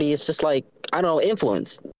authority. It's just like, I don't know,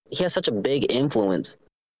 influence. He has such a big influence.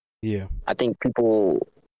 Yeah. I think people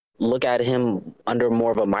look at him under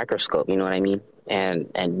more of a microscope, you know what I mean? And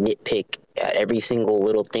nitpick at every single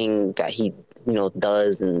little thing that he, you know,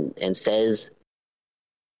 does and says.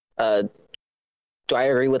 Do I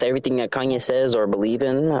agree with everything that Kanye says or believe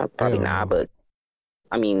in? Probably not, but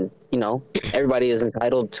I mean, you know, everybody is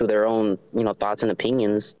entitled to their own, you know, thoughts and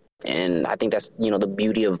opinions. And I think that's, you know, the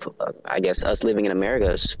beauty of, I guess, us living in America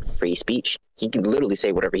is free speech. He can literally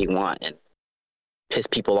say whatever he wants and piss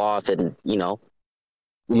people off and, you know,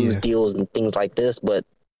 lose deals and things like this. But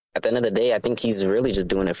at the end of the day, I think he's really just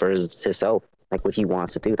doing it for himself, like what he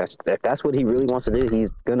wants to do. If that's what he really wants to do,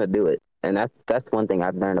 he's going to do it. And that's one thing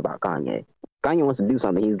I've learned about Kanye. Kanye wants to do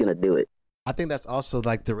something, he's going to do it. I think that's also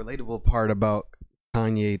like the relatable part about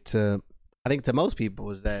Kanye to, I think to most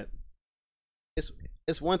people, is that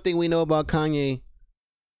it's one thing we know about Kanye.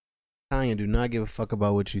 Kanye do not give a fuck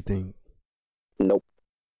about what you think. Nope.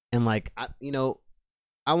 And like, you know,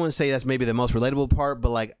 I wouldn't say that's maybe the most relatable part, but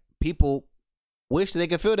like people wish they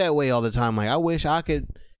could feel that way all the time. Like, I wish I could,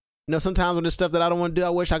 you know, sometimes when there's stuff that I don't want to do, I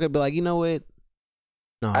wish I could be like, you know what?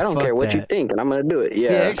 No, I don't care what you think, and I'm gonna do it.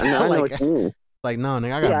 Yeah, exactly. I know what you mean. Like, no,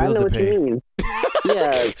 nigga, I got bills to pay. You mean.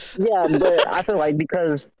 yeah, but I feel like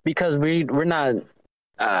because we're not,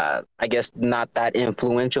 I guess, not that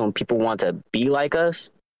influential, and people want to be like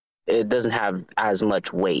us, it doesn't have as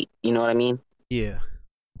much weight. You know what I mean? Yeah.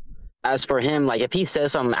 As for him, like if he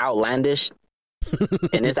says something outlandish,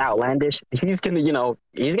 and it's outlandish, he's gonna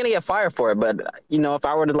get fired for it. But you know, if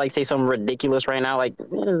I were to like say something ridiculous right now, like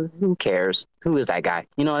who cares? Who is that guy?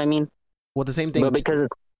 You know what I mean? Well, the same thing. But because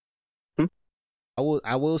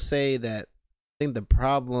I will say that I think the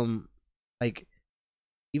problem, like,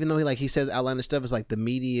 even though he says outlandish stuff, is like the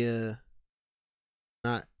media.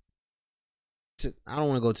 I don't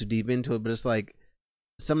want to go too deep into it, but it's like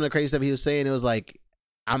some of the crazy stuff he was saying. It was like,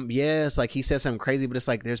 it's like he said something crazy, but it's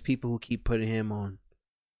like there's people who keep putting him on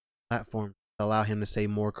platform to allow him to say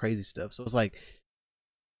more crazy stuff. So it's like,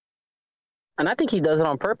 and I think he does it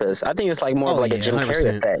on purpose. I think it's like more of like a Jim 100%.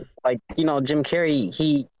 Carrey effect. Like, you know, Jim Carrey,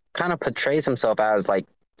 he kind of portrays himself as like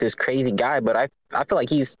this crazy guy, but I feel like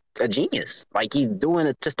he's a genius. Like he's doing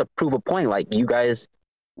it just to prove a point. Like, you guys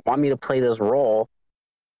want me to play this role.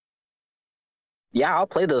 Yeah, I'll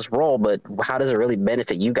play this role, but how does it really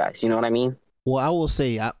benefit you guys? You know what I mean? Well, I will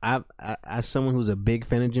say, I as someone who's a big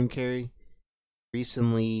fan of Jim Carrey,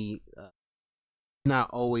 recently,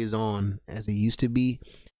 not always on as he used to be.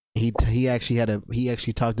 He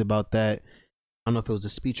actually talked about that. I don't know if it was a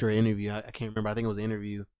speech or an interview. I can't remember. I think it was an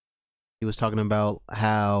interview. He was talking about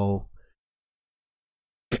how,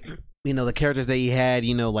 you know, the characters that he had,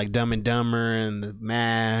 you know, like Dumb and Dumber and The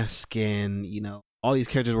Mask, and you know, all these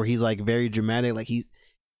characters where he's like very dramatic. Like he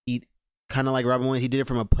kind of like Robin Williams. He did it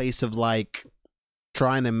from a place of like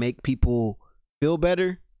trying to make people feel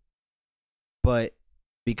better, but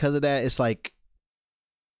because of that, it's like,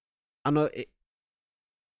 I don't know,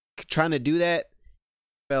 trying to do that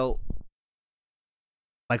felt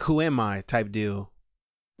like, who am I type deal.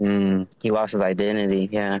 He lost his identity.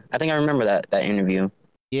 Yeah, I think I remember that interview.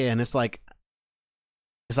 Yeah, and it's like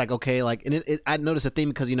okay, like, and I noticed a thing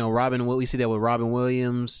because, you know, we see that with Robin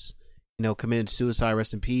Williams, you know, committed suicide,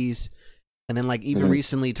 rest in peace. And then like even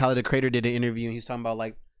recently, Tyler the Creator did an interview and he was talking about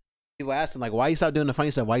like, people asked him like, why you stop doing the funny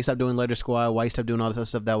stuff? Why you stop doing Letter Squad? Why you stop doing all this other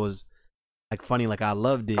stuff that was like funny? Like, I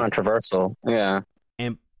loved it. Controversial. Yeah.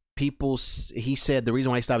 And he said the reason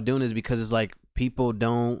why he stopped doing it is because it's like people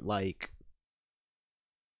don't like,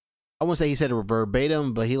 I wouldn't say he said it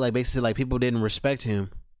verbatim, but he like basically said like people didn't respect him.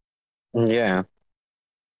 Yeah.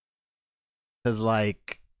 Because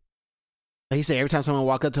like he said, every time someone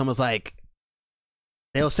walk up to him, it's like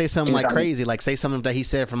they'll say something like crazy, like say something that he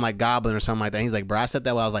said from like Goblin or something like that. He's like, bro, I said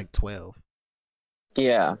that when I was like 12.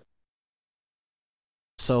 Yeah.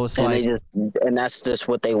 So it's and that's just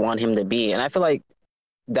what they want him to be. And I feel like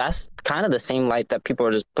that's kind of the same light that people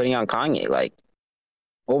are just putting on Kanye. Like,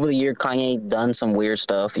 over the year, Kanye done some weird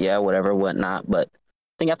stuff, yeah, whatever, whatnot. But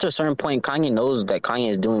I think after a certain point, Kanye knows that Kanye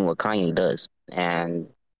is doing what Kanye does. And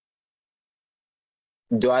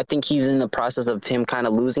do I think he's in the process of him kind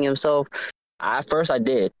of losing himself? At first, I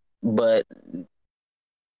did. but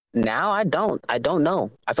now I don't. I don't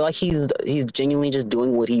know. I feel like he's genuinely just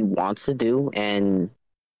doing what he wants to do, and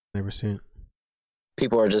Never seen.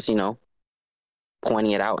 people are just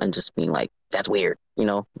pointing it out and just being like, "That's weird,"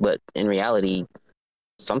 But in reality,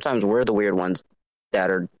 sometimes we're the weird ones that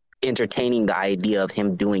are entertaining the idea of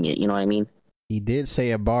him doing it. You know what I mean? He did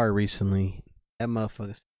say a bar recently. That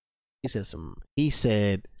motherfucker. He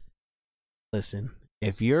said, "Listen,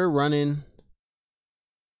 if you're running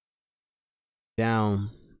down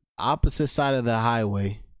opposite side of the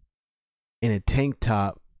highway in a tank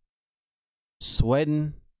top,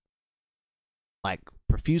 sweating, like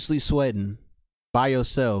profusely sweating by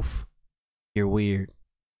yourself, you're weird."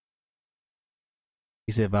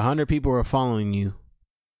 He said, if 100 people are following you,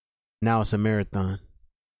 now it's a marathon.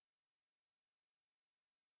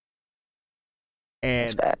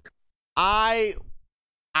 And I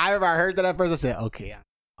heard that at first. I said, okay,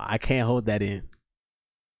 I can't hold that in.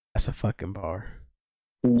 That's a fucking bar.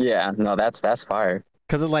 Yeah, no, that's fire.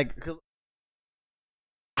 Cause literally,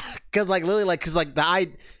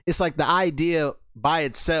 it's like the idea by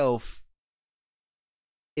itself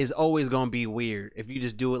is always gonna be weird if you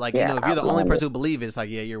just do it. Like, if you're the only person who believes it, it's like,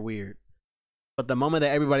 yeah, you're weird. But the moment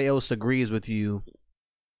that everybody else agrees with you,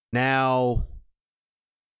 now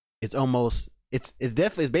it's almost it's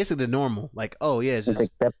basically the normal. Like, oh yeah, it's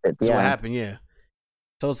accepted. That's what happened. Yeah.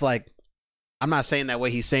 So it's like, I'm not saying that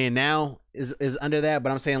what he's saying now is under that,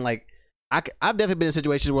 but I'm saying like I've definitely been in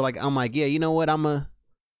situations where like I'm like, yeah, you know what, I'm gonna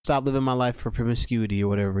stop living my life for promiscuity or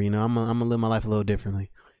whatever. I'm gonna live my life a little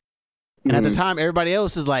differently. And at the time, everybody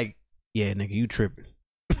else is like, yeah, nigga, you tripping.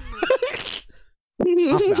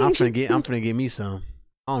 I'm finna get me some.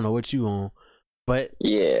 I don't know what you on, but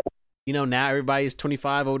yeah, now everybody's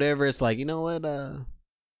 25 or whatever. It's like, you know what,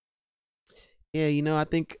 yeah, I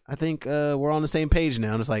think we're on the same page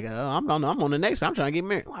now. And it's like, I'm on the next page. I'm trying to get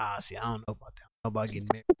married. See, I don't know about that. I don't know about getting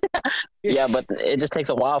married. Yeah, but it just takes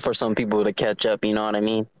a while for some people to catch up. You know what I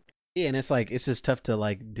mean? Yeah, and it's like, it's just tough to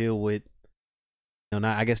like deal with.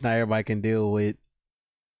 I guess not everybody can deal with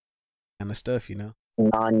kind of stuff.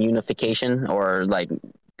 Non-unification, or like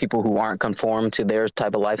people who aren't conformed to their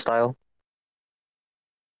type of lifestyle.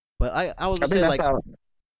 But I was gonna say like, go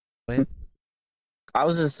ahead. I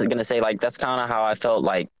was just gonna say like that's kind of how I felt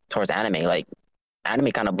like towards anime. Like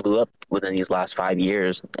anime kind of blew up within these last 5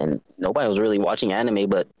 years, and nobody was really watching anime.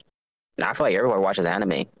 But I feel like everybody watches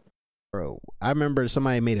anime. Bro, I remember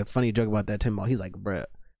somebody made a funny joke about that. Tim, he's like, bro,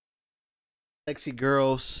 sexy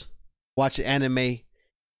girls watching anime. He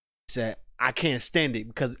said, I can't stand it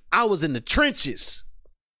because I was in the trenches.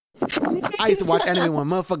 I used to watch anime when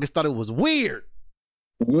motherfuckers thought it was weird.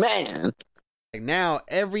 Man. Like now,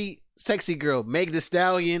 every sexy girl, Meg Thee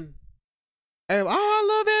Stallion, I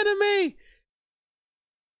love anime.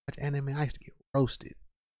 Watch anime, I used to get roasted.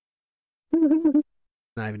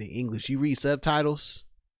 Not even in English. You read subtitles.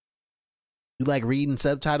 You like reading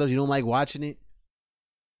subtitles. You don't like watching it.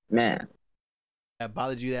 Man. That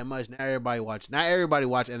bothered you that much. Now everybody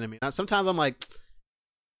watch anime. Now, sometimes I'm like,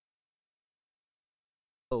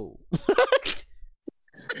 oh.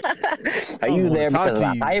 Are you there because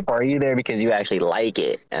of the hype, or are you there because you actually like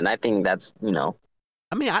it? And I think that's,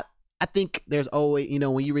 I mean, I think there's always,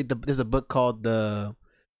 when you read there's a book called The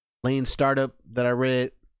Lean Startup that I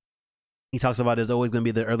read. He talks about there's always going to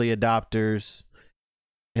be the early adopters.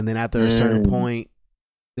 And then after a certain point,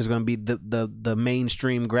 there's going to be the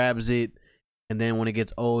mainstream grabs it. And then when it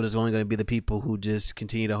gets old, it's only going to be the people who just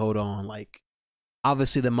continue to hold on. Like,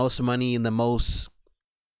 obviously, the most money and the most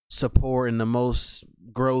support and the most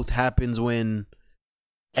growth happens when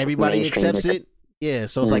everybody accepts it. Yeah,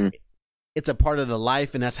 so it's like it's a part of the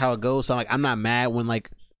life, and that's how it goes. So I'm not mad when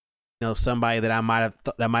somebody that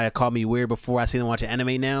might have called me weird before I see them watching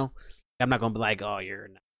anime now. I'm not gonna be like, oh, you're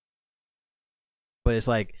not. But it's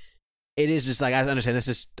like, it is just like, I understand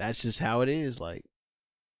that's just how it is. Like,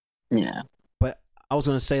 yeah. But I was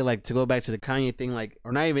gonna say, like, to go back to the Kanye thing, like,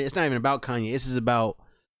 it's not even about Kanye. This is about,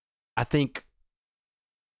 I think,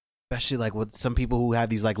 especially like with some people who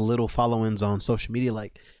have these like little followings on social media,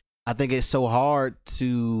 like, I think it's so hard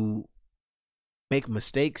to make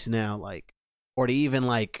mistakes now, like, or to even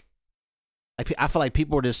like I feel like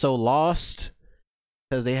people are just so lost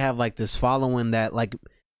because they have like this following that like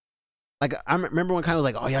I remember when Kanye was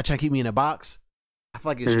like, oh, y'all trying to keep me in a box. I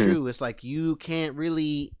feel like it's true. It's like you can't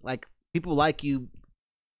really, like, people like you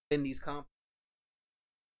in these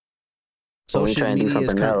social media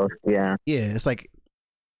is yeah, it's like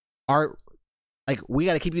art. Like, we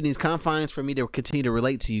got to keep you in these confines for me to continue to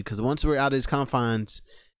relate to you, because once we're out of these confines,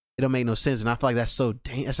 it don't make no sense. And I feel like that's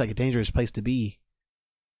that's like a dangerous place to be.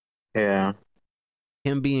 Yeah.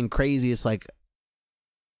 Him being crazy, it's like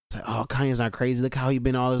It's like, oh, Kanye's not crazy. Look how he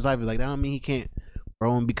been all his life. It's like, that don't mean he can't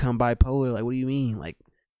grow and become bipolar. Like, what do you mean? Like,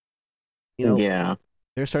 Yeah.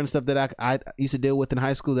 there's certain stuff that I used to deal with in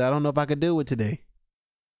high school that I don't know if I could deal with today.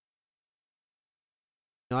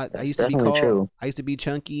 I used to be called. True. I used to be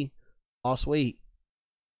chunky, lost weight.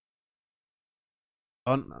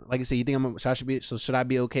 Like I said, you think should I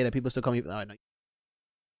be okay that people still call me? Oh, no.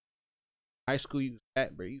 High school, you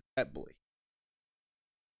fat, bro. You fat boy.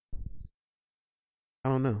 I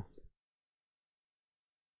don't know.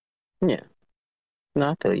 Yeah. No,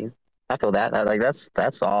 I feel you. I feel that. Like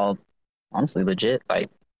that's all honestly legit. Like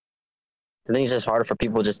I think it's just harder for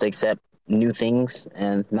people just to accept new things,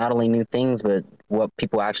 and not only new things, but what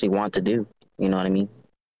people actually want to do. You know what I mean?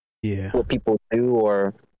 Yeah. What people do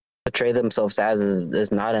or portray themselves as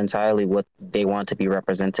is not entirely what they want to be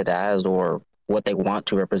represented as or what they want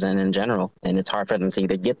to represent in general. And it's hard for them to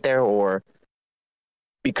either get there, or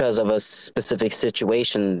because of a specific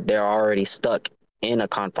situation, they're already stuck in a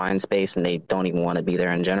confined space and they don't even want to be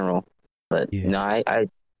there in general. But I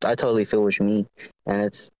totally feel what you mean.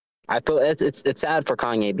 And I feel it's sad for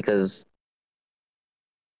Kanye because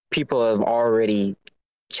people have already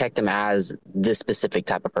checked him as this specific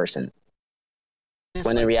type of person.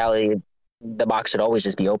 When in reality, the box should always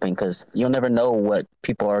just be open, because you'll never know what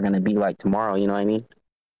people are going to be like tomorrow. You know what I mean?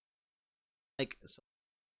 Like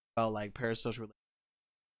about like parasocial relationships.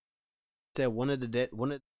 Said one of the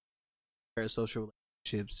parasocial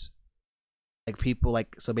relationships, like people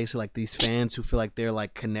like, so basically like these fans who feel like they're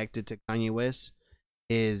like connected to Kanye West,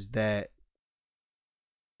 is that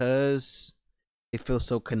because they feel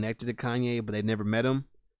so connected to Kanye but they've never met him,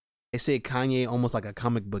 they say Kanye almost like a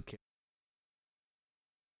comic book character.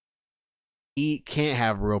 He can't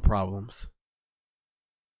have real problems.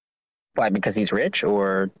 Why? Because he's rich,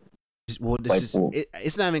 or well,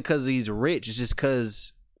 it's not even because he's rich. It's just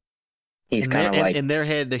because he's kind of like in their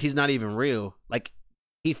head that he's not even real. Like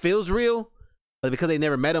he feels real, but because they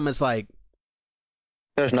never met him, it's like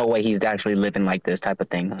there's no way he's actually living like this type of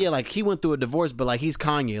thing. Huh? Yeah, like he went through a divorce, but like he's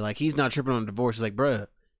Kanye, like he's not tripping on a divorce. It's like, bruh,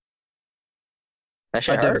 that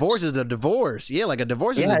shit a hurts. divorce is a divorce. Yeah, like a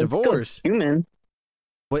divorce is a divorce. Still human.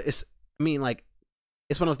 But like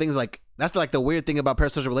it's one of those things. Like that's like the weird thing about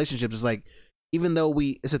parasocial relationships. Is like, even though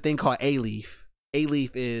it's a thing called A-leaf.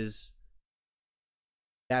 A-leaf is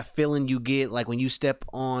that feeling you get like when you step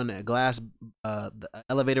on a glass, the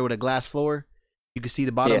elevator with a glass floor. You can see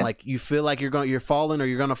the bottom, like you feel like you're falling or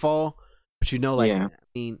you're gonna fall, but you know, like I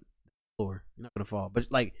mean, floor, you're not gonna fall, but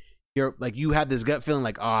like you have this gut feeling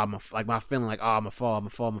like, oh, I'm gonna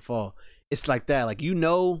fall. It's like that, like you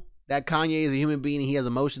know that Kanye is a human being, and he has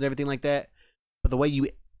emotions, everything like that. But the way you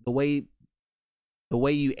A-leaf,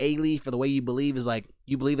 or the way you believe is like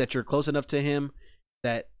you believe that you're close enough to him,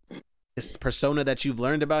 that this persona that you've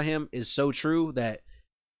learned about him is so true that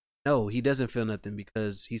no, he doesn't feel nothing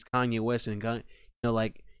because he's Kanye West, and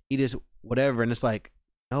like he just whatever. And it's like,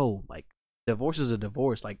 no, like divorce is a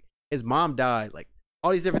divorce. Like his mom died. Like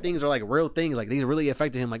all these different things are like real things. Like these really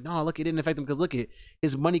affected him. Like, no, look, it didn't affect him because look at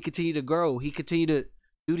his money continued to grow. He continued to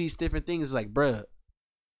do these different things. It's like, bruh,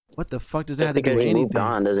 what the fuck does that have to do with anything? Moved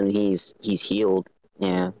on, doesn't he's healed.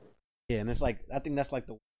 Yeah. Yeah, and it's like, I think that's like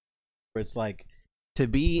where it's like, to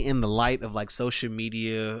be in the light of like social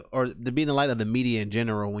media, or to be in the light of the media in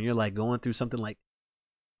general, when you're like going through something like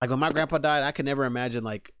when my grandpa died, I could never imagine,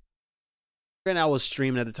 like, granted I was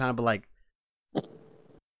streaming at the time, but like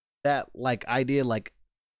that like idea, like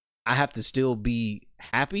I have to still be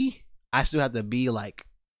happy. I still have to be like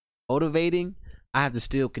motivating. I have to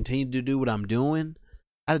still continue to do what I'm doing.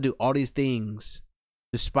 I have to do all these things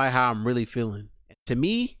despite how I'm really feeling. To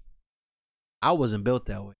me, I wasn't built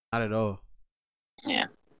that way. Not at all. Yeah.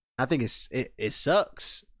 I think it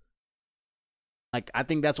sucks. Like, I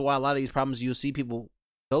think that's why a lot of these problems you'll see people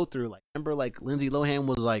go through. Like, remember, like, Lindsay Lohan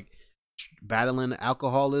was, like, battling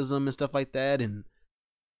alcoholism and stuff like that? And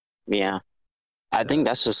yeah. I think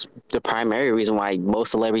that's just the primary reason why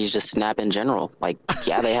most celebrities just snap in general. Like,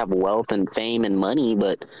 yeah, they have wealth and fame and money,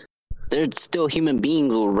 but they're still human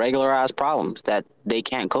beings with regularized problems that they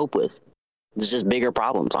can't cope with. It's just bigger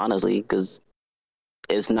problems, honestly, because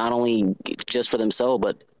it's not only just for themselves,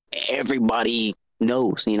 but everybody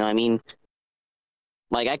knows, you know what I mean?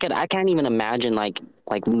 Like, I can't even imagine like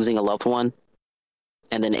losing a loved one,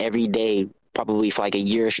 and then every day, probably for like a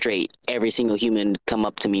year straight, every single human come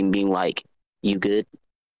up to me and being like, "You good?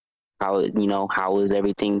 How is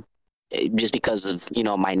everything?" Just because of,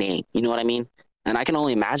 my name, you know what I mean? And I can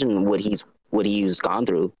only imagine what he's gone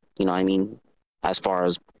through, you know what I mean? As far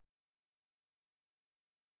as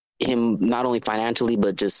him, not only financially,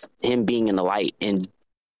 but just him being in the light and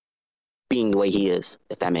being the way he is,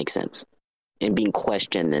 if that makes sense. and being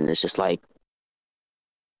questioned, and it's just like,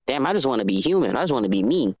 damn, I just want to be human. I just want to be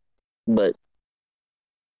me, but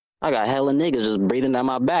I got hella niggas just breathing down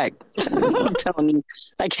my back, telling me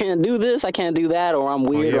I can't do this, I can't do that, or I'm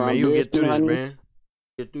weird, or man, I'm you'll this. get through You know this, what I mean? man.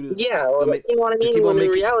 Get through this. Yeah, or Make- you know what I just mean. When in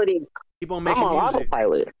reality, keep on I'm making on music.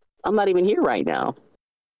 autopilot. I'm not even here right now.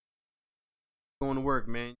 Going to work,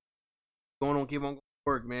 man. Keep on going to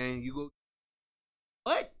work, man. You go.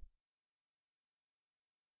 What?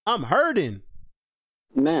 I'm hurting.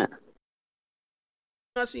 Man,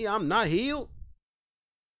 I see. I'm not healed.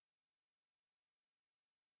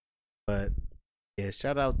 But yeah,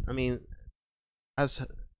 shout out. I mean,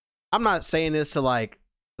 I'm not saying this to like,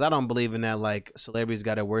 'cause I don't believe in that like celebrities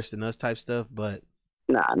got it worse than us type stuff. But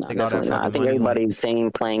nah, they got that definitely not. I fucking think money, everybody's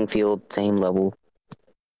same playing field, same level.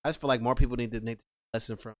 I just feel like more people need to take a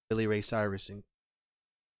lesson from Billy Ray Cyrus. And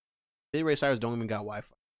Billy Ray Cyrus don't even got Wi-Fi.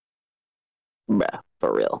 Bruh,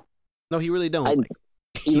 for real. No, he really don't.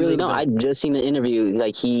 You really don't. I just seen the interview.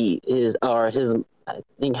 Like I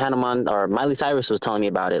think Hannah or Miley Cyrus was telling me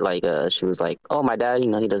about it. Like, she was like, "Oh, my dad, he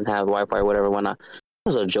doesn't have Wi-Fi or whatever." When it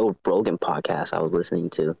was a Joe Rogan podcast I was listening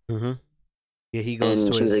to. Mm-hmm. Yeah, he goes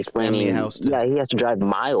and to she was his explaining, family house. Yeah, he has to drive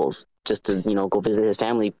miles just to go visit his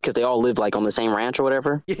family because they all live like on the same ranch or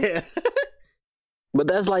whatever. Yeah. But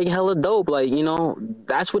that's like hella dope. Like,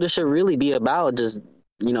 that's what it should really be about. Just,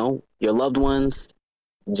 your loved ones,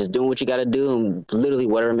 just doing what you got to do, and literally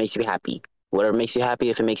whatever makes you happy. Whatever makes you happy,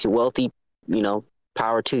 if it makes you wealthy,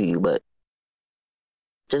 power to you. But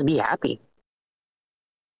just be happy.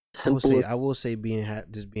 Simple. I will say being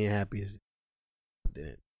happy is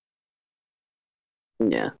it.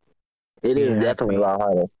 Yeah. It is definitely a lot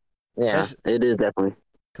harder. Yeah, it is definitely.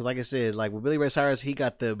 Because like I said, like with Billy Ray Cyrus, he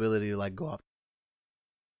got the ability to like go off.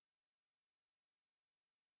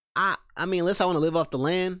 I mean, unless I want to live off the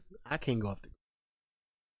land, I can't go off the.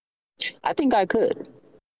 I think I could.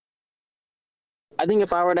 I think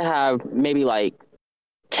if I were to have maybe like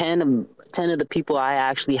 10 of the people I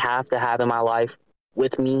actually have to have in my life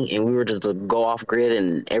with me, and we were just to go off grid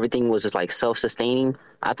and everything was just like self-sustaining,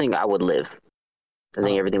 I think I would live. I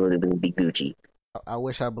think everything would be Gucci. I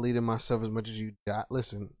wish I believed in myself as much as you.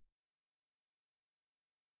 Listen,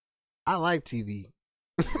 I like TV.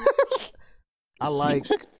 I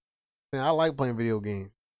like playing video games.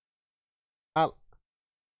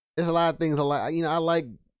 There's a lot of things I like. I like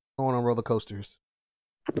going on roller coasters.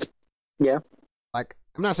 Yeah. Like,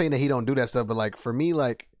 I'm not saying that he don't do that stuff, but like for me,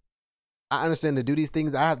 like I understand to do these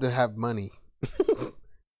things, I have to have money.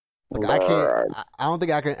 Like I can't. I don't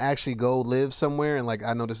think I can actually go live somewhere and like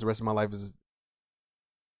I know this the rest of my life is.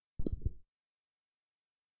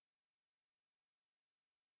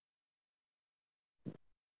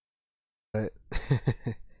 But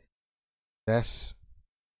that's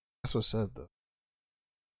what's up though.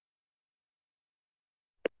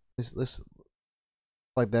 Let's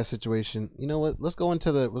like that situation. You know what? Let's go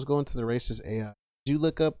into the racist AI. Did you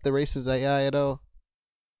look up the racist AI at all?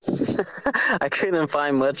 I couldn't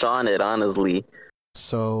find much on it, honestly.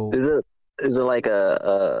 So is it like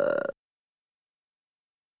how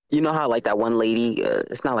like that one lady?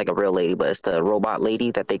 It's not like a real lady, but it's the robot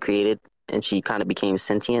lady that they created, and she kind of became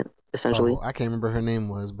sentient. Essentially, I can't remember her name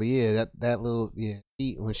was, but yeah, that little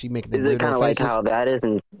when she makes the is it kind of like how that is,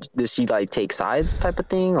 and does she like take sides type of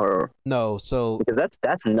thing, or no? So because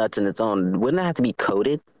that's nuts in its own. Wouldn't it have to be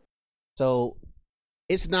coded? So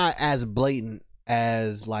it's not as blatant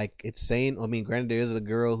as like it's saying. I mean, granted, there is a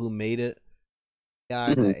girl who made it.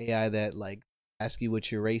 The AI that like asks you what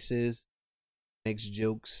your race is, makes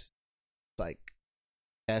jokes,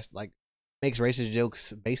 makes racist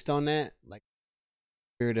jokes based on that, like.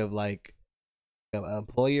 Of like an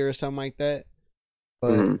employer or something like that,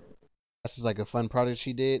 but that's just like a fun project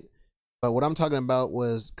she did. But what I'm talking about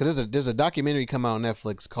was because there's a documentary come out on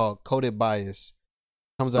Netflix called Coded Bias.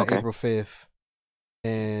 Comes out April 5th,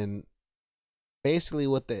 and basically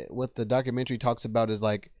what the documentary talks about is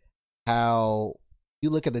like how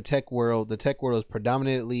you look at the tech world. The tech world is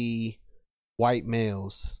predominantly white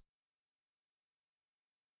males,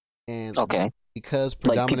 and because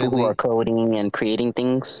predominantly like people who are coding and creating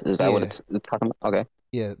things, is that what it's talking about? Okay.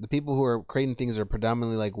 Yeah, the people who are creating things are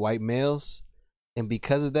predominantly like white males, and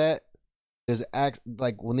because of that, there's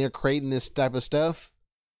like when they're creating this type of stuff,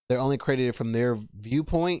 they're only creating it from their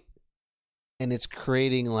viewpoint, and it's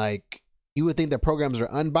creating like you would think that programs are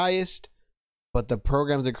unbiased, but the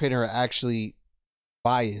programs they're creating are actually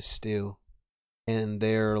biased still, and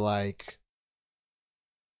they're like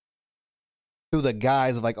through the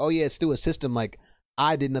guise of like, oh yeah, it's through a system. Like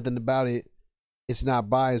I did nothing about it. It's not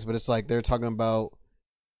biased, but it's like they're talking about,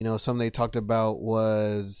 something they talked about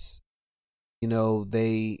was,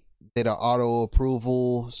 they did an auto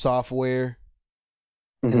approval software.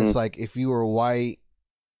 And it's like if you were white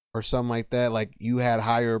or something like that, like you had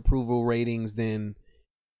higher approval ratings than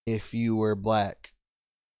if you were black.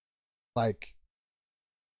 Like,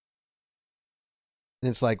 and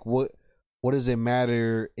it's like what does it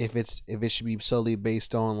matter if it should be solely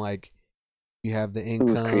based on like you have the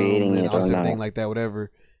income and all this everything like that,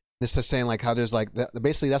 whatever. It's just saying like how there's like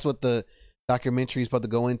basically that's what the documentary is supposed to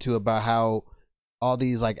go into, about how all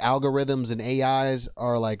these like algorithms and AIs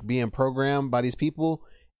are like being programmed by these people,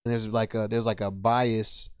 and there's like a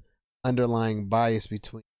bias, underlying bias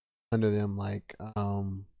between under them. Like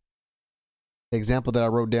the example that I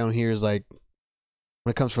wrote down here is like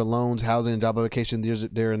when it comes for loans, housing, and job application,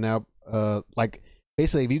 there are now like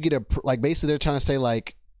basically if you get basically they're trying to say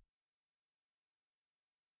like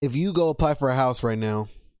if you go apply for a house right now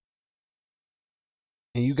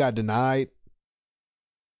and you got denied,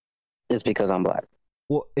 it's because I'm black.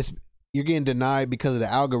 Well, you're getting denied because of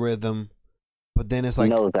the algorithm, but then it's like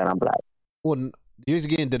knows that I'm black. Well, you're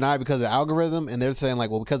getting denied because of the algorithm, and they're saying like,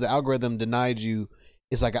 well, because the algorithm denied you,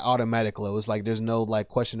 it's like an automatic low. It's like there's no like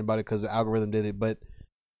question about it because the algorithm did it, but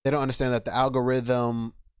they don't understand that the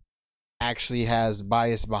algorithm actually has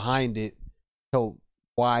bias behind it. So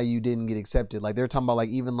why you didn't get accepted? Like they're talking about like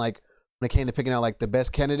even like when it came to picking out like the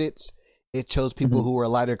best candidates, it chose people who were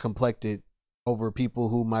lighter complected over people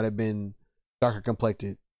who might have been darker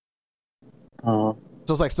complected. So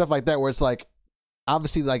it's like stuff like that where it's like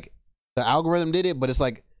obviously like the algorithm did it, but it's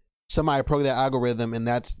like somebody programmed that algorithm, and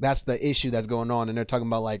that's the issue that's going on. And they're talking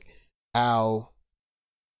about like how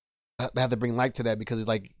they have to bring light to that because it's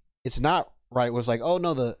like it's not right. Where it's like, oh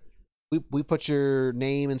no, we put your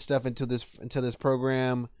name and stuff into this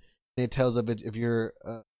program, and it tells if you're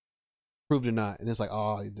approved or not, and it's like,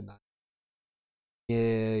 oh, you did not.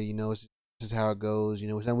 Yeah, you know, this is how it goes. You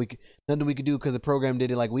know, nothing we could do because the program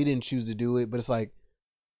did it. Like we didn't choose to do it, but it's like,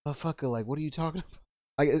 oh fuck, like what are you talking about?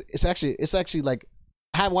 Like it's actually like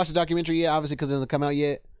I haven't watched the documentary yet, obviously because it hasn't come out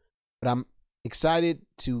yet, but I'm excited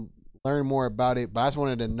to learn more about it. But I just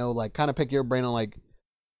wanted to know, like, kind of pick your brain on like,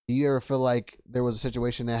 do you ever feel like there was a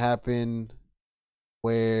situation that happened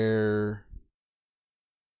where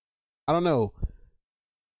I don't know,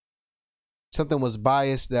 something was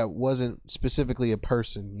biased that wasn't specifically a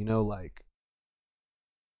person, you know, like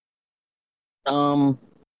in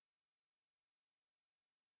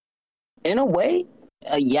a way,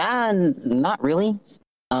 yeah, not really.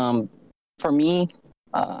 For me,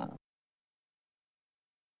 I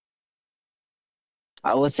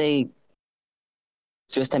would say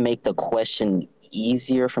just to make the question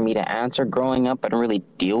easier for me to answer. Growing up, I didn't really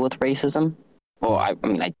deal with racism. Well, I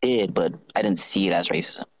mean, I did, but I didn't see it as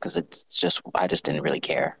racism because I just didn't really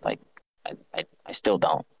care. Like, I still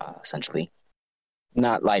don't, essentially.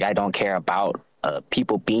 Not like I don't care about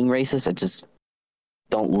people being racist. I just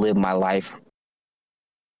don't live my life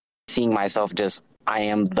seeing myself just, I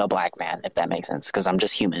am the black man, if that makes sense, because I'm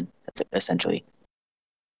just human, essentially.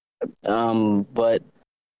 But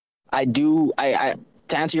I do, to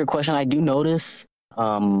answer your question, I do notice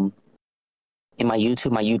in my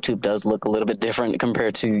YouTube does look a little bit different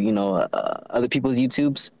compared to, you know, other people's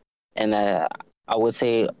YouTubes. And I would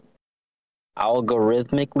say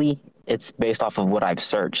algorithmically, it's based off of what I've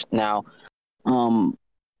searched. Now,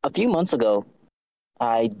 a few months ago,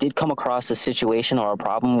 I did come across a situation or a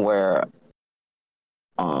problem where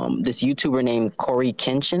this YouTuber named Corey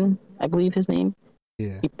Kenshin, I believe his name,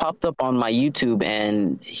 he popped up on my YouTube,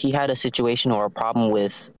 and he had a situation or a problem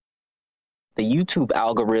with the YouTube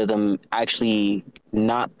algorithm actually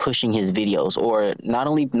not pushing his videos, or not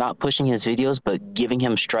only not pushing his videos, but giving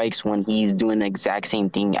him strikes when he's doing the exact same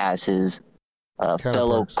thing as his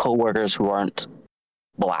fellow coworkers who aren't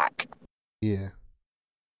black. Yeah.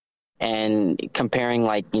 And comparing,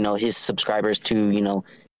 like, you know, his subscribers to, you know,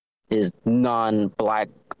 his non-black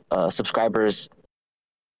subscribers,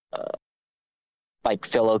 like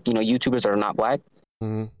fellow, you know, YouTubers that are not black.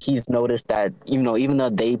 He's noticed that, you know, even though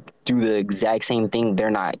they do the exact same thing, they're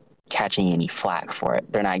not catching any flack for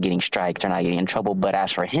it. They're not getting strikes. They're not getting in trouble. But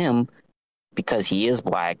as for him, because he is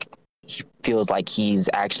black, he feels like he's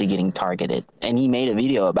actually getting targeted. And he made a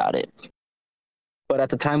video about it. But at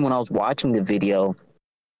the time when I was watching the video,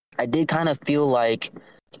 I did kind of feel like,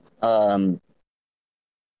 why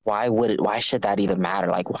should that even matter?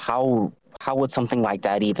 Like, how would something like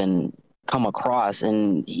that even come across?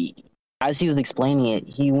 And as he was explaining it,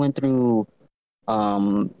 he went through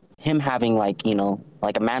him having, like, you know,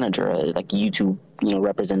 like a manager, like YouTube, you know,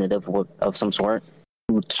 representative of some sort,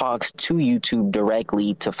 who talks to YouTube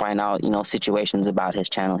directly to find out, you know, situations about his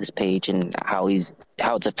channel, his page, and how it's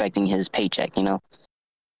affecting his paycheck, you know.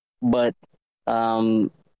 But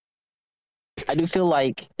I do feel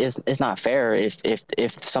like it's not fair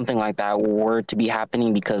if something like that were to be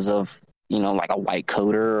happening because of, like a white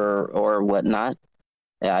coder or whatnot.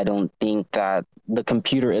 Yeah, I don't think that the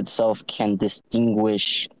computer itself can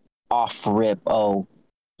distinguish off rip. Oh,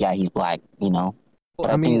 yeah, he's black. Well,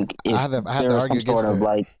 I think if I have there to was argue some sort against of it.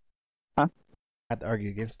 like, huh? I have to argue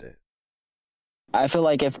against it. I feel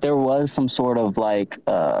like if there was some sort of like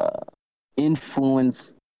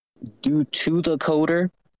influence due to the coder,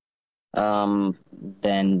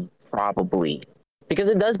 then probably, because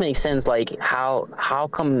it does make sense. Like how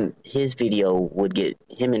come his video would get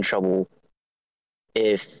him in trouble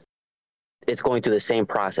if it's going through the same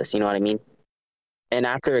process? You know what I mean? And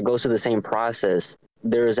after it goes through the same process,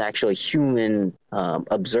 there is actually a human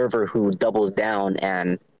observer who doubles down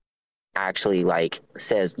and actually like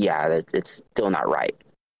says, yeah, it's still not right.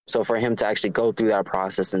 So for him to actually go through that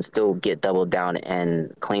process and still get doubled down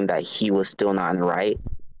and claim that he was still not in the right,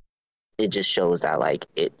 it just shows that like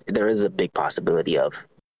there is a big possibility of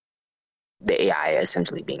the AI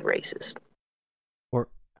essentially being racist. Or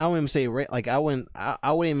I wouldn't even say I wouldn't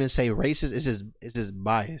even say racist. It's just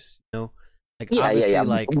bias. Like obviously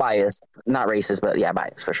like bias, not racist, but yeah,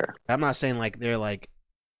 bias for sure. I'm not saying like they're like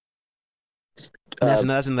that's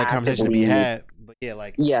another conversation to be had. But yeah,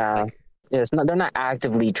 like yeah, it's not. They're not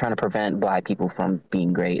actively trying to prevent black people from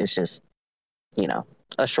being great. It's just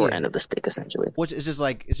a short end of the stick essentially. Which is just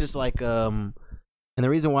like and the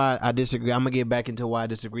reason why I disagree, I'm gonna get back into why I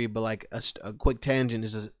disagree. But like a quick tangent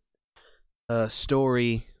is a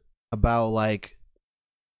story about like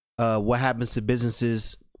what happens to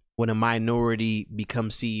businesses when a minority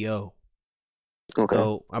becomes CEO. Okay.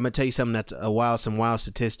 So I'm gonna tell you something that's some wild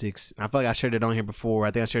statistics. I feel like I shared it on here before.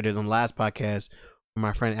 I think I shared it on the last podcast with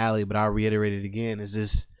my friend Allie, but I'll reiterate it again. Is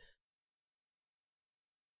this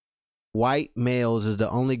white males is the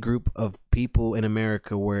only group of people in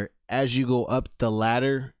America where as you go up the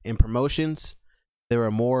ladder in promotions, there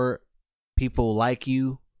are more people like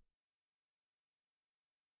you.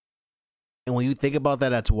 And when you think about that,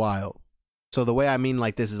 that's wild. So the way I mean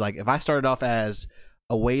like this is like if I started off as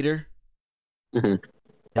a waiter, the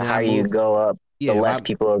higher you go up, the less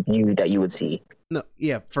people of you that you would see. No,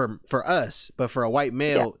 yeah, for us, but for a white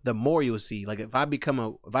male, the more you'll see. Like if I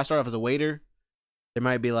start off as a waiter, there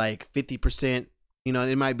might be like 50%.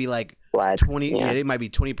 It might be like Blacks, 20. Yeah, it might be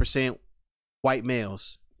 20% white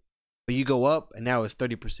males. But you go up, and now it's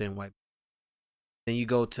 30% white. Then you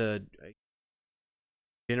go to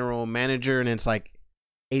general manager, and it's like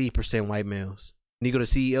 80% white males. And you go to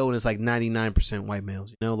CEO, and it's like 99% white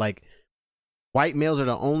males. Like white males are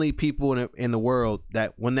the only people in the world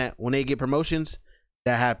that when they get promotions,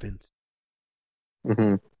 that happens.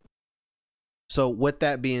 Mm-hmm. So with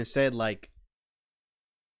that being said, like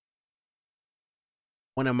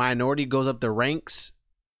when a minority goes up the ranks,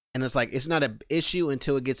 and it's like it's not an issue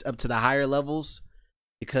until it gets up to the higher levels,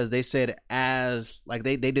 because they said as like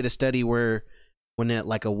they did a study where when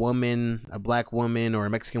like a woman, a black woman, or a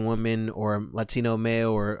Mexican woman, or a Latino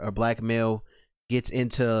male, or a black male gets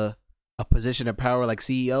into a position of power like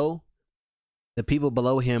CEO, the people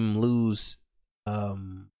below him lose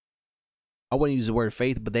I wouldn't use the word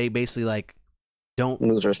faith, but they basically like don't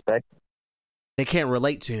lose respect. They can't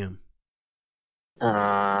relate to him.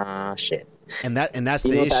 Shit. And that's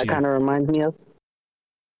the issue. That kind of reminds me of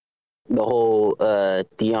the whole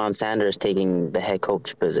Deon Sanders taking the head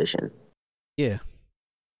coach position. Yeah.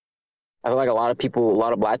 I feel like a lot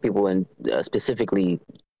of black people, and specifically,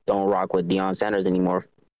 don't rock with Deon Sanders anymore,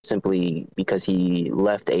 simply because he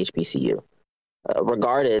left the HBCU.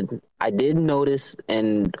 Regarded, I did notice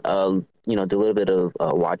and do a little bit of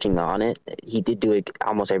watching on it. He did do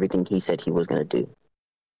almost everything he said he was going to do.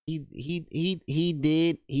 He did. He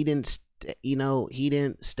didn't. He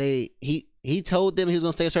didn't stay. He told them he was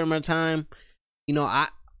going to stay a certain amount of time.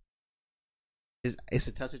 It's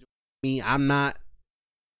a tough situation. Me,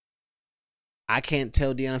 I can't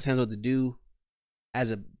tell Deon Sanders what to do. As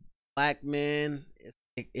a black man,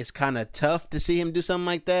 it's kind of tough to see him do something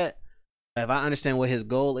like that. But if I understand what his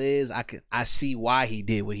goal is, I see why he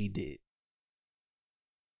did what he did.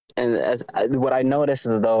 And what I noticed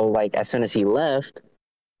is though, like as soon as he left,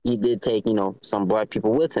 he did take some black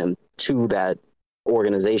people with him to that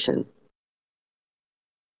organization.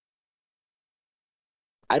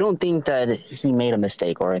 I don't think that he made a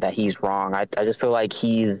mistake or that he's wrong. I just feel like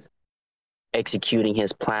he's executing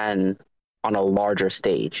his plan on a larger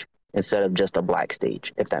stage instead of just a black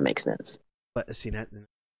stage, if that makes sense. But see,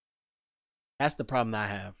 that's the problem that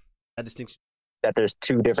I have. That distinction. That there's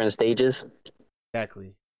two different stages?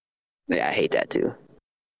 Exactly. Yeah, I hate that too.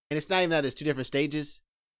 And it's not even that there's two different stages.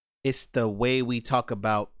 It's the way we talk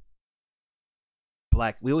about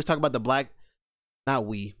black. We always talk about the black. not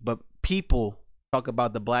we, but people talk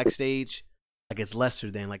about the black stage like it's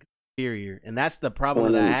lesser than, like inferior, and that's the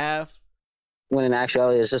problem that I have. When in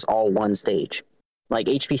actuality, it's just all one stage. Like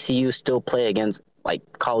HBCUs still play against like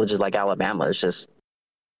colleges like Alabama. It's just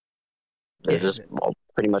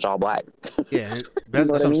pretty much all black. Yeah, that's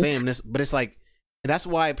what I'm saying. But it's like, that's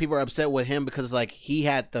why people are upset with him, because it's like he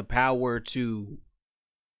had the power to.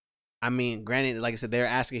 I mean, granted, like I said, they're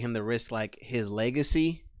asking him to risk like his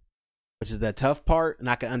legacy, which is the tough part, and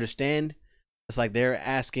I can understand. It's like they're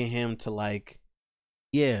asking him to like,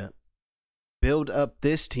 yeah, build up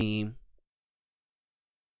this team.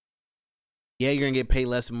 Yeah, you're gonna get paid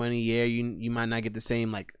less money. Yeah, you might not get the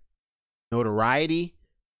same like notoriety,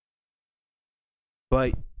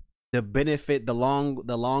 but the benefit, the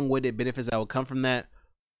long-winded benefits that will come from that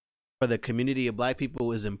for the community of black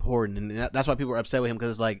people is important, and that's why people are upset with him,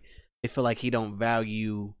 because it's like they feel like he don't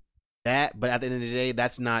value that. But at the end of the day,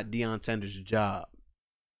 that's not Deon Sanders' job.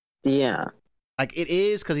 Yeah, like it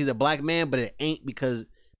is because he's a black man, but it ain't because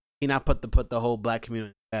he not put the whole black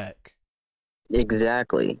community back.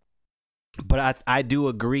 Exactly. But I do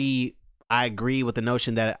agree. I agree with the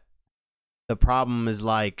notion that the problem is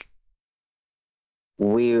like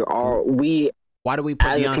why do we put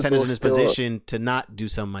Deon Sanders in this position to not do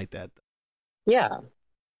something like that? Yeah,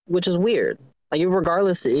 which is weird. Like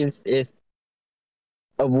regardless if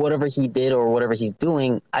of whatever he did or whatever he's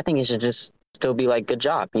doing, I think he should just still be like, good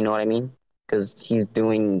job. You know what I mean? Because he's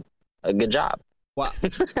doing a good job. Well, I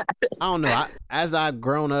don't know. As I've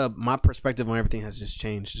grown up, my perspective on everything has just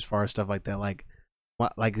changed as far as stuff like that. Like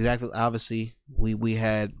exactly. Obviously, we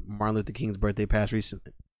had Martin Luther King's birthday pass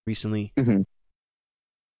recently. Mm-hmm.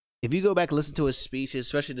 If you go back and listen to his speech,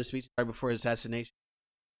 especially the speech right before his assassination,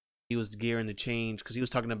 he was gearing to change, because he was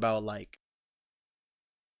talking about like,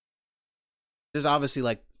 there's obviously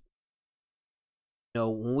like,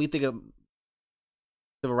 when we think of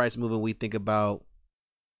civil rights movement, we think about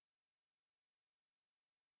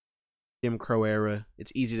Jim Crow era.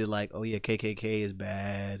 It's easy to like, oh yeah, KKK is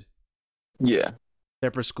bad. Yeah.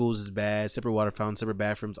 Separate schools is bad. Separate water fountains, separate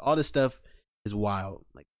bathrooms. All this stuff is wild.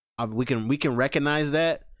 Like we can recognize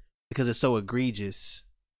that because it's so egregious.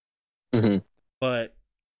 Mm-hmm. But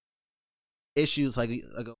issues like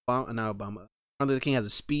Obama, not Obama. Martin Luther King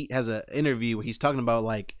has an interview where he's talking about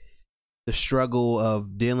like the struggle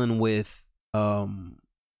of dealing with I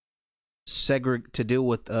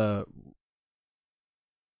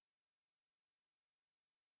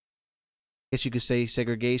guess you could say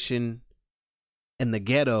segregation in the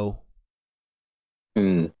ghetto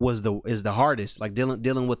is the hardest. Like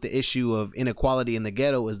dealing with the issue of inequality in the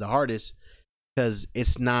ghetto is the hardest, because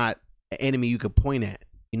it's not an enemy you could point at.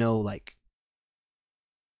 Like,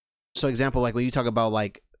 so example, like when you talk about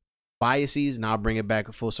like biases, and I'll bring it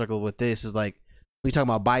back full circle with this, is like when you talk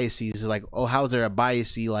about biases, it's like, oh, how is there a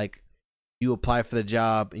bias? Like you apply for the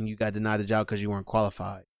job and you got denied the job because you weren't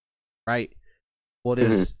qualified, right? Well,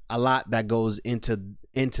 there's a lot that goes into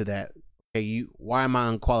that. Okay, why am I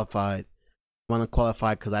unqualified? I'm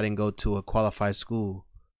unqualified because I didn't go to a qualified school.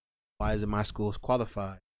 Why isn't my school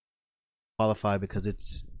qualified? Qualified because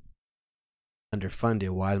it's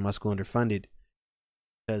underfunded. Why is my school underfunded?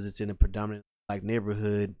 Because it's in a predominant black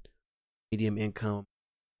neighborhood, medium income,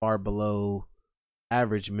 far below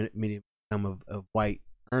average medium income of white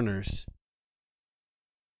earners.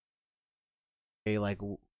 Okay, like,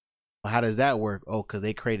 how does that work? Oh, because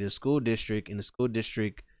they created a school district, and the school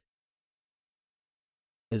district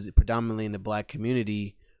is predominantly in the black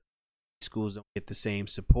community. Schools don't get the same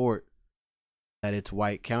support that its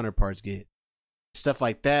white counterparts get. Stuff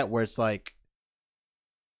like that, where it's like,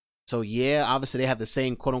 so yeah, obviously they have the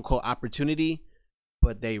same quote unquote opportunity,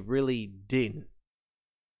 but they really didn't.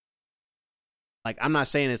 Like, I'm not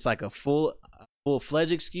saying it's like a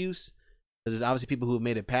full-fledged excuse, because there's obviously people who have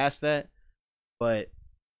made it past that, but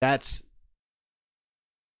that's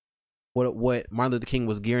what Martin Luther King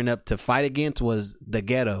was gearing up to fight against, was the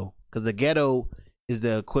ghetto, because the ghetto is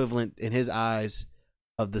the equivalent in his eyes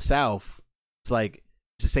of the South. It's like,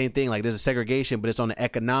 it's the same thing. Like, there's a segregation, but it's on an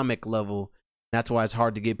economic level. That's why it's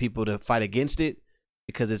hard to get people to fight against it,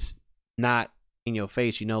 because it's not in your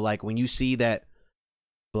face. Like when you see that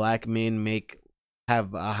black men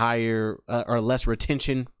have a higher or less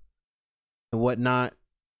retention and whatnot,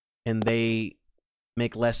 and they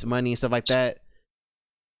make less money and stuff like that,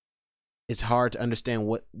 it's hard to understand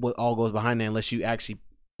what all goes behind that, unless you actually,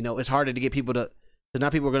 it's harder to get people to, because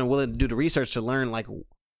not people are going to willing to do the research to learn like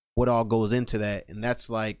what all goes into that. And that's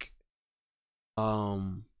like,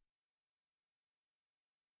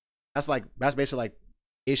 that's basically like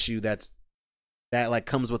issue that like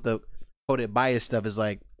comes with the coded bias stuff, is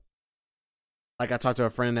like I talked to a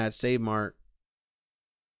friend at Save Mart,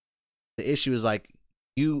 the issue is like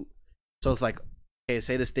you. So it's like, okay,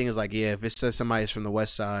 say this thing is like, yeah, if it says somebody's from the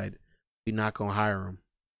West Side, we're not gonna hire him.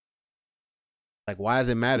 Like, why does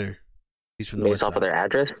it matter? He's from the West Based off Side. of their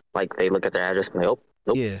address, like they look at their address and like, oh,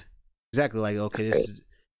 nope. Yeah, exactly. Like, okay, this is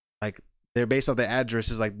like they're based off their address.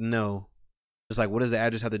 Is like, no, it's like, what does the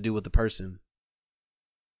address have to do with the person?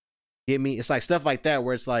 Get me? It's like stuff like that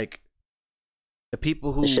where it's like the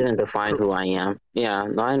people who It shouldn't define who I am. Yeah,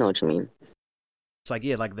 no, I know what you mean. It's like,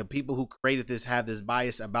 yeah, like the people who created this have this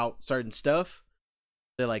bias about certain stuff.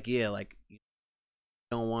 They're like, yeah, like you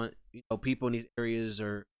don't want people in these areas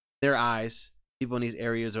or their eyes. People in these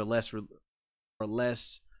areas are less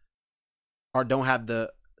or don't have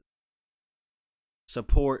the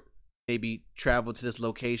support. Maybe travel to this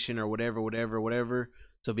location or whatever.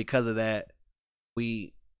 So because of that,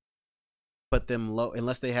 we put them low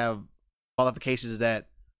unless they have qualifications that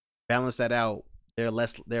balance that out. They're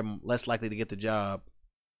less likely to get the job,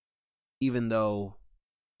 even though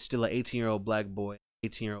it's still an 18-year-old black boy,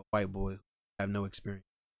 18-year-old white boy who have no experience.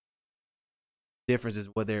 The difference is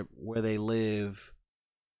where they live,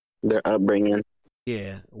 Their upbringing.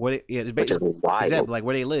 Yeah, which is wild. Exactly, like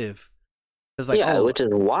where they live. It's like, yeah, which is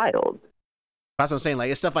wild. That's what I'm saying.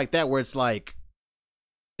 Like, it's stuff like that where it's like,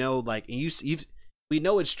 like, and we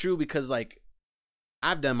know it's true because like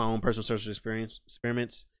I've done my own personal social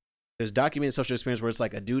experiments. There's documented social experience where it's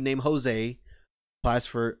like a dude named Jose applies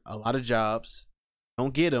for a lot of jobs,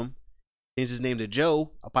 don't get him, changes his name to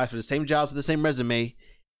Joe, applies for the same jobs with the same resume,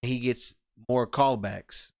 and he gets more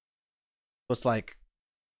callbacks. So it's like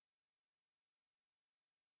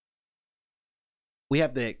we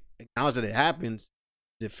have to acknowledge that it happens.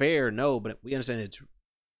 Is it fair? No, but we understand it's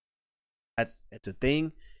a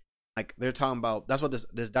thing. Like they're talking about, that's what this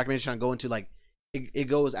documentary is trying to go into. Like it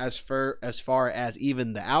goes as far as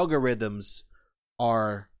even the algorithms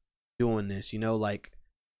are doing this. Like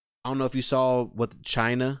I don't know if you saw with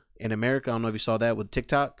China and America. I don't know if you saw that with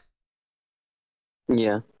TikTok.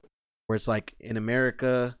 Yeah, where it's like in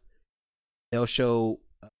America, they'll show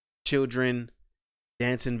children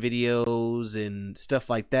dancing videos and stuff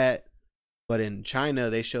like that, but in China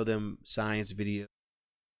they show them science videos.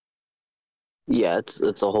 Yeah,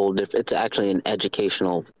 it's a whole different. It's actually an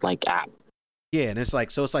educational like app. Yeah, and it's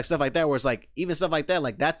like stuff like that where it's like even stuff like that,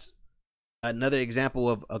 like that's another example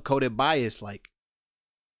of a coded bias. Like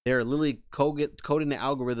they're literally coding the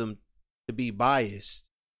algorithm to be biased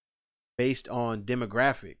based on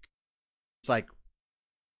demographic. It's like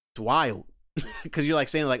it's wild because you're like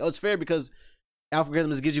saying like, oh, it's fair because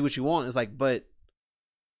algorithms gives you what you want. It's like, but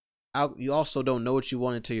you also don't know what you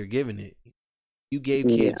want until you're given it. You gave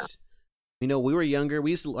kids, we were younger.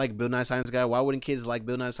 We used to like Bill Nye Science Guy. Why wouldn't kids like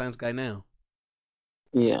Bill Nye Science Guy now?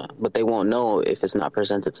 Yeah, but they won't know if it's not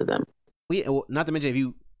presented to them. Not to mention if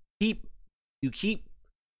you keep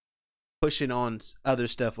pushing on other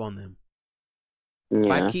stuff on them. Yeah.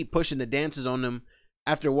 If I keep pushing the dances on them,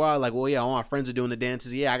 after a while, like, well, yeah, all my friends are doing the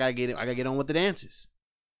dances. Yeah, I gotta get on with the dances.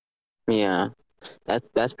 Yeah,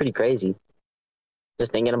 that's pretty crazy.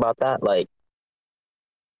 Just thinking about that, like,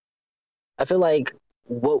 I feel like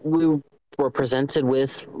what we were presented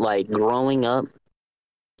with, like, growing up,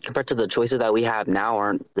 compared to the choices that we have now,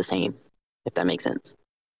 aren't the same. If that makes sense.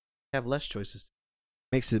 We have less choices.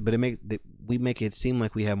 We make it seem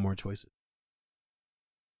like we have more choices.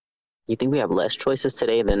 You think we have less choices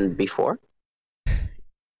today than before?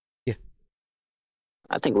 Yeah.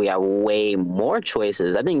 I think we have way more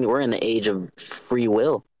choices. I think we're in the age of free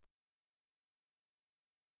will.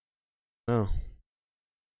 No.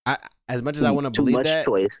 As much as I want to believe that,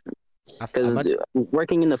 too much choice. Because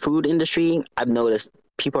working in the food industry, I've noticed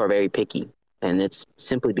people are very picky, and it's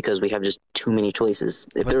simply because we have just too many choices.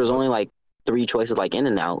 If there was only like 3 choices, like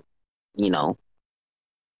In-N-Out,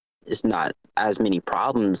 it's not as many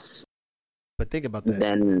problems. But think about that.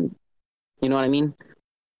 Then, you know what I mean?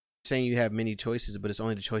 Saying you have many choices, but it's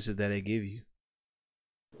only the choices that they give you.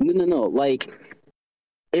 No. Like,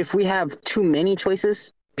 if we have too many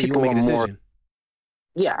choices, people make a decision. More.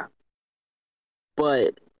 Yeah,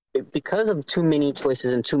 but because of too many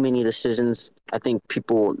choices and too many decisions, I think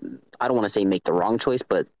people, I don't want to say make the wrong choice,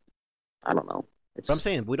 but I don't know. But I'm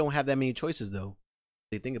saying we don't have that many choices, though.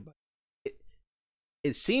 They think about it.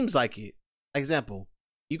 It seems like it. Example,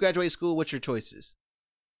 you graduate school, what's your choices?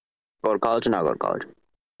 Go to college or not go to college?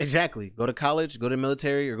 Exactly. Go to college, go to the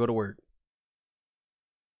military, or go to work.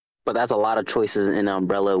 But that's a lot of choices in an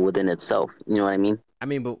umbrella within itself. You know what I mean?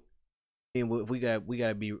 But if we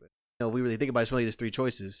gotta be, if we really think about it, it's really just 3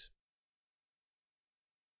 choices.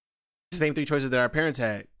 The same 3 choices that our parents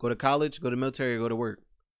had: go to college, go to military, or go to work.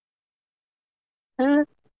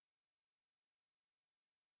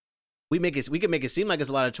 we can make it seem like it's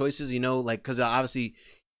a lot of choices, you know, like because obviously you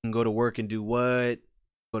can go to work and do what,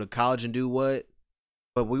 go to college and do what,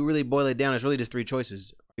 but we really boil it down. It's really just three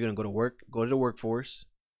choices. Are you gonna go to work, go to the workforce?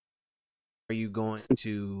 Are you going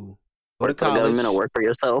to go to Work for the college? government or work for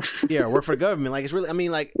yourself? Yeah, work for the government. Like it's really, I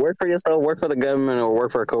mean, like Work for yourself, work for the government, or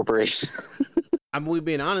work for a corporation. I'm we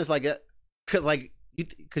being honest, like, like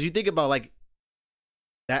because you think about like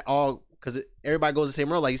that all because everybody goes the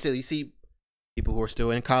same road. Like you said, you see people who are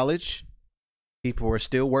still in college, people who are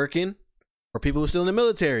still working, or people who are still in the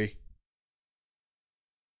military.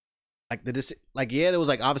 Like there was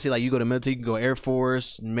like obviously like you go to military, you can go Air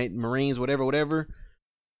Force, Marines, whatever.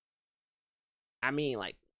 I mean,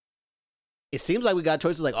 like it seems like we got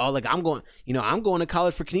choices like, oh, like I'm going to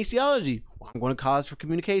college for kinesiology. Well, I'm going to college for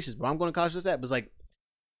communications, but I'm going to college for that. But it's like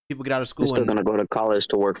people get out of school. You're still going to go to college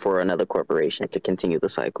to work for another corporation to continue the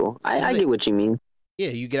cycle. I get what you mean. Yeah,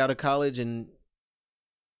 you get out of college and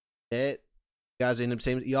that guys end up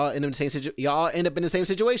y'all end up in the same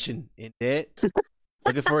situation in debt,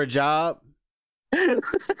 looking for a job,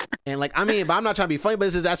 and like I mean, but I'm not trying to be funny,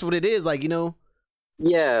 but that's what it is. Like, you know.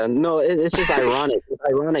 Yeah, no, it's just ironic. It's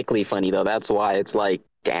ironically funny though. That's why it's like,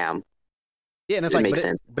 damn. Yeah, and it's it like, makes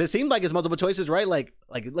sense. But it seems like it's multiple choices, right? Like,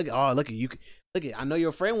 look at you. Look at, I know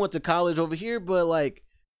your friend went to college over here, but like,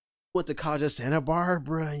 went to college at Santa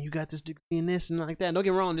Barbara, and you got this degree in this and like that. Don't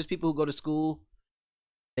get me wrong. There's people who go to school,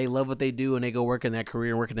 they love what they do, and they go work in that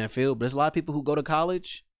career and work in that field. But there's a lot of people who go to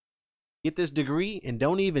college, get this degree, and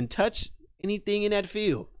don't even touch anything in that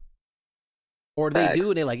field, or they do,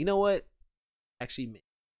 and they're like, you know what? Actually,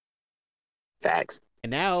 facts. And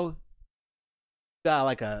now you got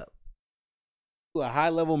like a high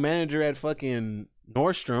level manager at fucking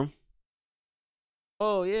Nordstrom.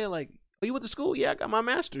 Oh yeah, like, oh, you went to school? Yeah, I got my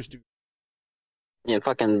master's degree. Yeah,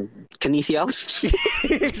 fucking kinesiology.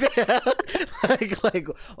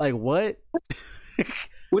 like what?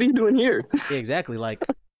 What are you doing here? Yeah, exactly. Like,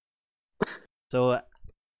 so, like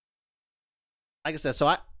I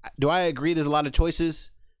said, do I agree? There's a lot of choices.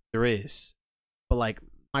 There is. But like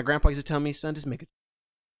my grandpa used to tell me, son, just make it.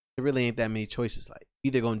 There really ain't that many choices. Like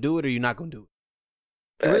either gonna do it or you're not gonna do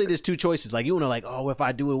it. Really, there's two choices. Like you wanna like, oh, if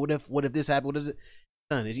I do it, what if this happened? What is it?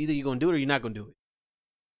 Son, it's either you're gonna do it or you're not gonna do it.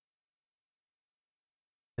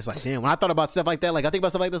 It's like, damn. When I thought about stuff like that, like I think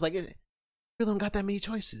about stuff like this, like we don't got that many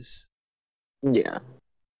choices. Yeah.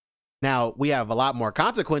 Now we have a lot more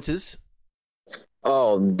consequences.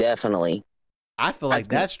 Oh, definitely. I feel like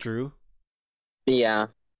that's true. Yeah.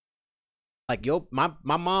 Like my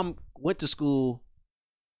mom went to school,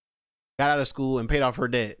 got out of school, and paid off her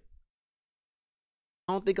debt.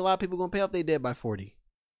 I don't think a lot of people are gonna pay off their debt by 40.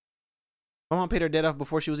 My mom paid her debt off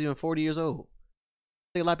before she was even 40 years old.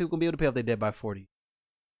 I think a lot of people gonna be able to pay off their debt by 40,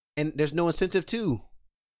 and there's no incentive to.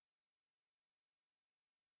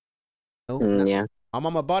 No, yeah. my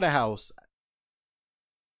mama bought a house.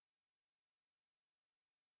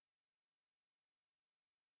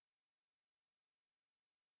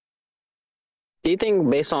 Do you think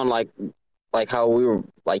based on like how you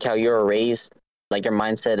were raised, like your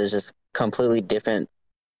mindset is just completely different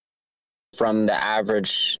from the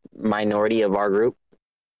average minority of our group?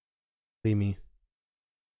 What do you mean?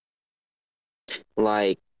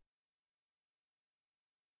 Like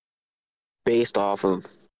based off of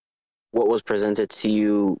what was presented to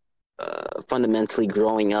you fundamentally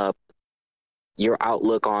growing up, your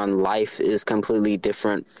outlook on life is completely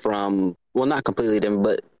different from, well, not completely different,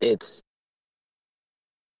 but it's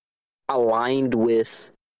aligned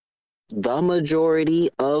with the majority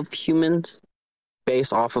of humans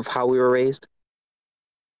based off of how we were raised?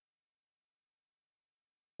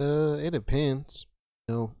 It depends.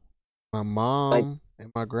 You know, my mom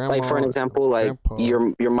and my grandma. Like for an example, like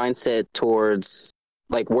your mindset towards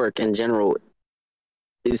like work in general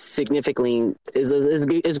is significantly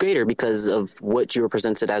is greater because of what you were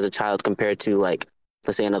presented as a child compared to, like,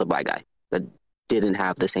 let's say another black guy that didn't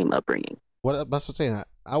have the same upbringing. That's what I'm saying.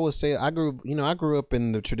 I would say I grew up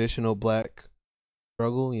in the traditional black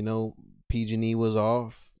struggle. You know, PG&E was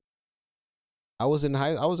off. I was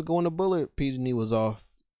going to Bullard. PG&E was off.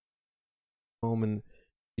 Home and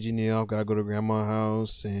PG&E off. Gotta go to grandma's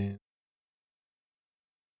house and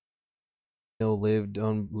lived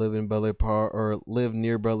in Bel-Air Park, or lived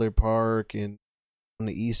near Bel-Air Park, and on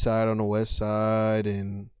the east side, on the west side,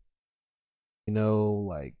 and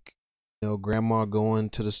grandma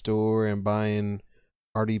going to the store and buying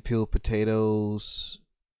already peeled potatoes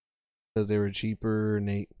because they were cheaper, and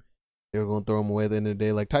they were gonna throw them away at the end of the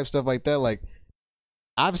day, like type stuff like that. Like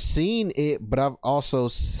I've seen it, but I've also,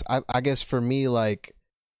 I guess for me, like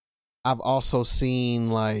I've also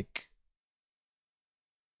seen like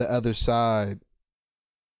the other side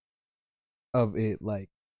of it, like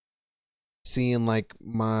seeing like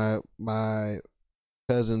my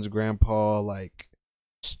cousin's grandpa like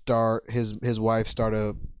start his wife start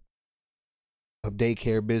a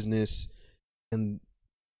daycare business and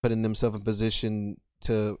putting themselves in position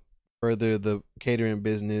to further the catering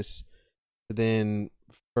business, then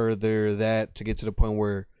further that to get to the point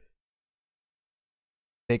where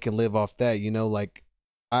they can live off that, like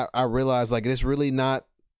I realize like it's really not,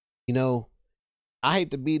 I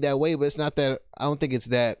hate to be that way, but it's not that. I don't think it's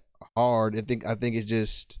that hard. I think it's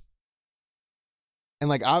just, and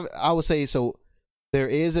like I would say so. There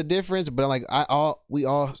is a difference, but like I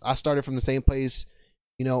started from the same place.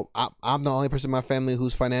 I'm the only person in my family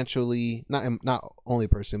who's financially not only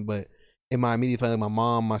person, but in my immediate family, my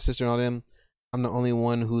mom, my sister, and all them. I'm the only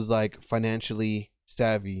one who's like financially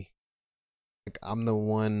savvy. Like I'm the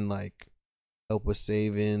one like help with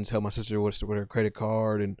savings, help my sister with her credit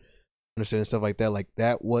card and understand stuff like that. Like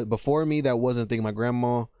that was before me. That wasn't a thing. My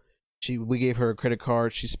grandma, we gave her a credit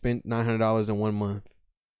card. She spent $900 in 1 month.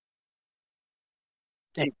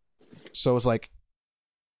 Dang. So it's like,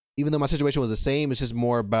 even though my situation was the same, it's just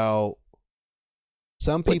more about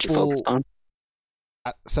some people.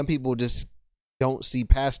 Some people just don't see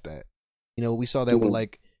past that. We saw that with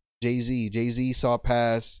like Jay-Z. Jay-Z saw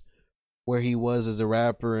past where he was as a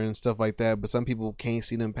rapper and stuff like that, but some people can't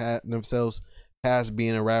see themselves past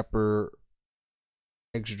being a rapper,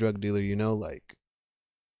 ex-drug dealer. Like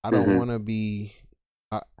I don't want to be.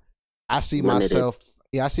 I see limited. myself.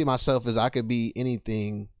 Yeah, I see myself as I could be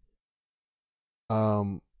anything.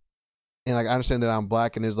 And like I understand that I'm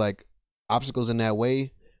black and there's like obstacles in that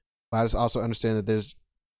way, but I just also understand that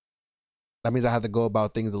that means I have to go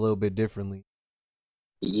about things a little bit differently.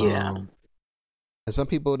 Yeah. And some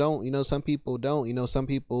people don't, some people don't, some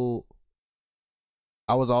people.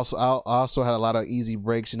 I also had a lot of easy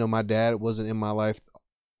breaks. My dad wasn't in my life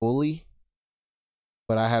fully,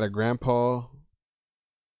 but I had a grandpa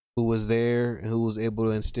who was there and who was able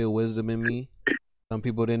to instill wisdom in me. Some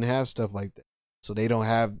people didn't have stuff like that, so they don't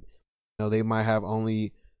have. They might have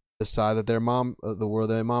only the side that their mom, the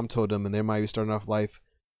world that their mom told them, and they might be starting off life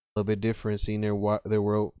a little bit different, seeing their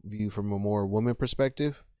world view from a more woman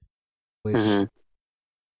perspective, which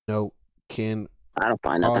can. I don't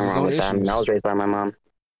find nothing wrong with that. I was raised by my mom.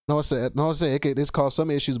 No, I said it's caused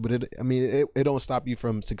some issues, but it don't stop you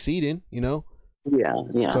from succeeding. Yeah.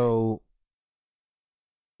 So,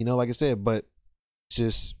 like I said, but it's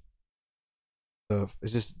just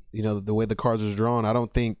the way the cards are drawn. I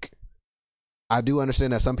don't think. I do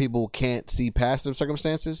understand that some people can't see past their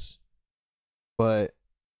circumstances, but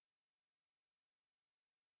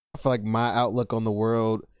I feel like my outlook on the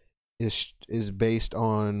world is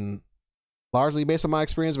largely based on my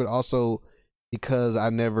experience, but also because I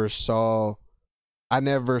never saw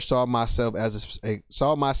myself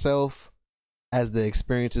as the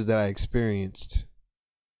experiences that I experienced.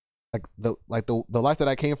 The life that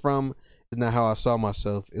I came from is not how I saw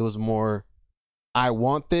myself. It was more, I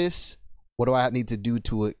want this. What do I need to do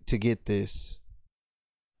to get this?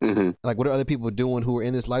 Mm-hmm. Like, what are other people doing who are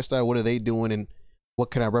in this lifestyle? What are they doing, and what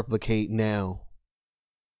can I replicate now?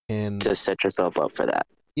 And to set yourself up for that.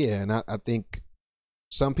 Yeah, and I think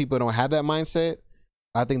some people don't have that mindset.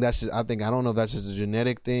 I think that's just. I don't know if that's just a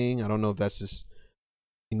genetic thing. I don't know if that's just,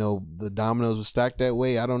 the dominoes were stacked that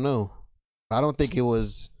way. I don't know. I don't think it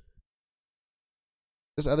was.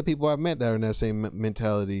 There's other people I've met that are in that same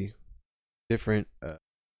mentality, different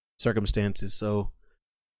circumstances. So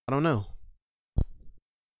I don't know.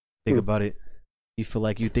 Think about it. You feel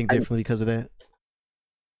like you think differently because of that?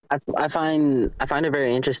 I find it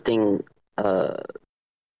very interesting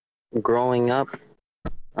growing up,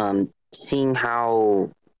 seeing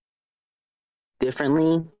how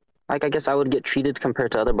differently, like, I guess I would get treated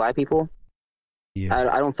compared to other black people. Yeah.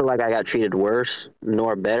 I don't feel like I got treated worse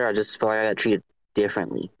nor better. I just feel like I got treated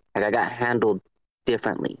differently. Like I got handled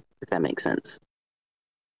differently, if that makes sense.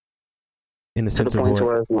 In the sense of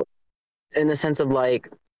what? In the sense of like,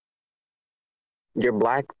 you're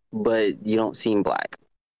black, but you don't seem black,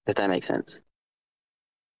 if that makes sense.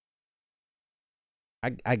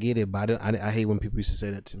 I get it, but I hate when people used to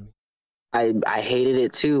say that to me. I hated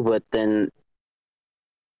it too, but then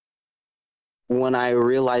when I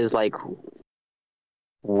realized like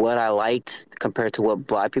what I liked compared to what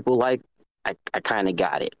black people like, I kind of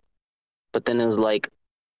got it. But then it was like,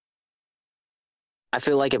 I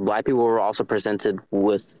feel like if black people were also presented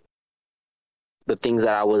with the things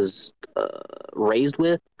that I was raised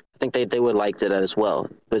with, I think they would like that as well.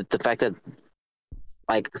 But the fact that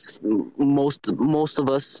like most of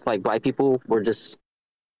us, like black people, we're just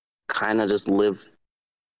kind of just live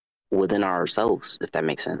within ourselves, if that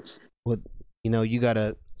makes sense. Well, you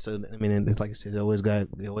gotta. So I mean, it's like I said, they always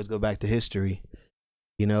go back to history.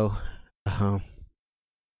 You know, um,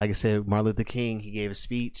 like I said, Martin Luther King, he gave a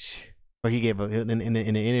speech, or he gave in an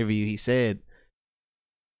interview. He said,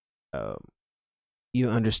 "You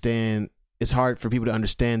understand? It's hard for people to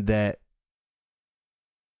understand that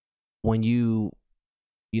when you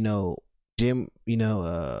know,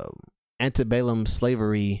 antebellum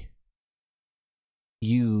slavery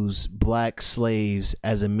use black slaves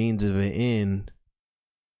as a means of an end,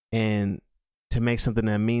 and to make something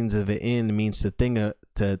that means of an end means to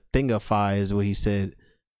thingify is what he said,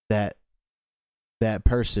 that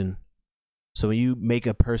person. So when you make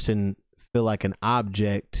a person feel like an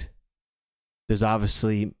object, there's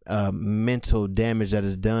obviously mental damage that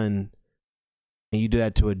is done, and you do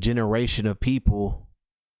that to a generation of people.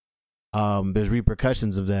 There's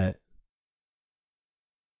repercussions of that.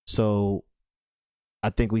 So I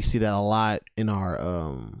think we see that a lot in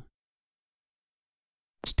our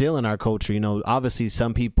still in our culture. Obviously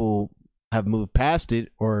some people have moved past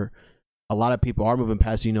it, or a lot of people are moving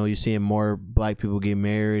past it. You're seeing more black people get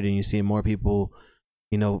married, and you're seeing more people,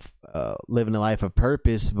 living a life of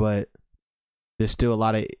purpose, but there's still a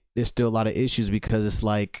lot of issues, because it's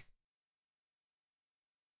like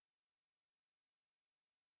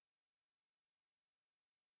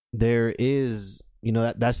there is,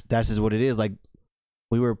 that's just what it is. Like,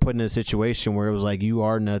 we were put in a situation where it was like, you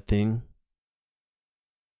are nothing,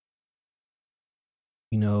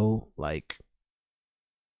 like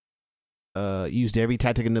used every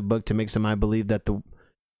tactic in the book to make somebody believe that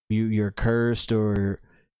you're cursed, or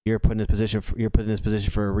you're put in this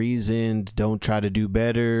position for a reason. Don't try to do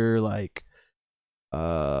better. Like,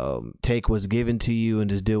 take what's given to you and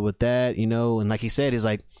just deal with that. And like he said, he's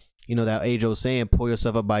like, that age old saying, pull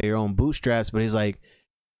yourself up by your own bootstraps. But he's like,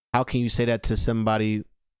 how can you say that to somebody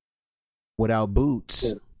without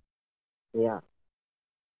boots? Yeah.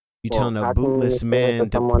 You telling a bootless man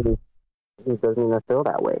to someone who doesn't even feel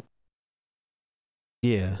that way.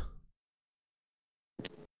 Yeah.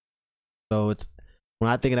 So it's, when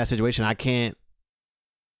I think of that situation, I can't,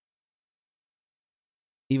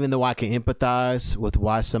 even though I can empathize with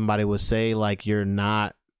why somebody would say like, you're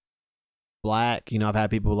not black. I've had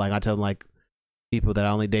people, like, I tell them, like, people that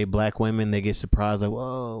only date black women, they get surprised, like,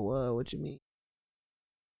 whoa, what you mean?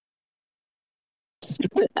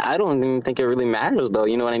 I don't even think it really matters, though.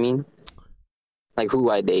 You know what I mean? Like, who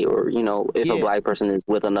I date, or if a black person is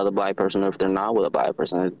with another black person, or if they're not with a black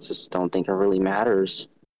person. I just don't think it really matters.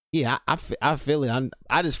 Yeah, I feel it.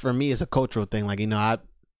 I just, for me, it's a cultural thing. Like,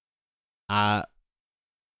 I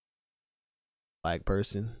black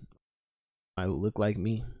person, I who look like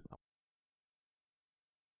me,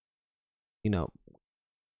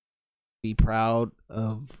 be proud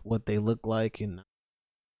of what they look like, and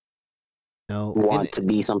want to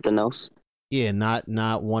be something else. Yeah, not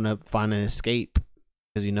want to find an escape,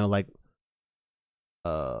 because like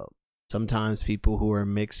sometimes people who are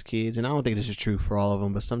mixed kids, and I don't think this is true for all of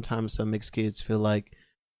them, but sometimes some mixed kids feel like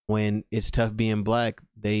when it's tough being black,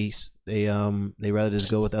 they rather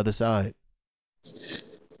just go with the other side.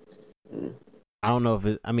 I don't know if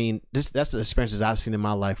it. I mean, that's the experiences I've seen in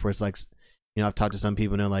my life, where it's like, I've talked to some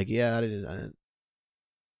people and they're like, yeah,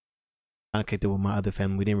 I kicked it with my other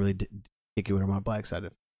family. We didn't really kick it with my black side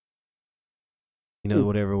of,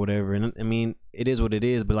 whatever. And I mean, it is what it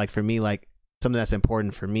is. But like, for me, like, something that's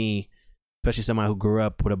important for me, especially somebody who grew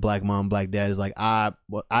up with a black mom, black dad, is like, I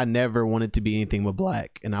never wanted to be anything but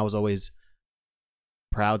black, and I was always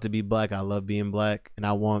proud to be black. I love being black, and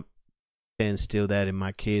I want to instill that in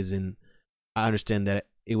my kids. And I understand that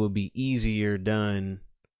it would be easier done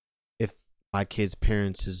if my kid's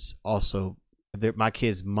parents is also, my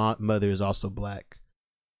kid's mother is also black.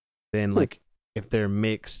 Then, like, if they're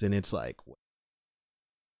mixed, then it's like,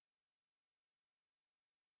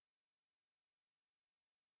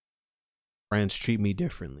 friends treat me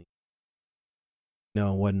differently,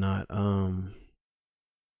 whatnot. But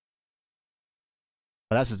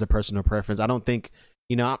that's just a personal preference. I don't think,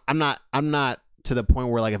 I'm not to the point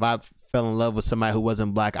where, like, if I fell in love with somebody who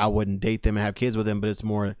wasn't black, I wouldn't date them and have kids with them. But it's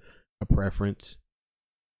more a preference.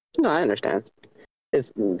 No, I understand.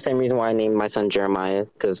 It's the same reason why I named my son Jeremiah,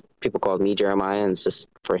 because people called me Jeremiah, and it's just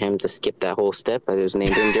for him to skip that whole step, I just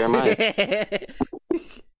named him Jeremiah.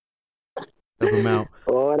 Help him out.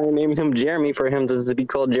 Well, I named him Jeremy for him to be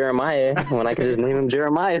called Jeremiah when I could just name him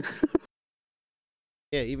Jeremiah.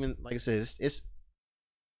 Yeah, even like I said, it's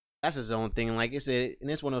that's his own thing. Like I said, and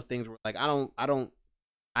it's one of those things where, like,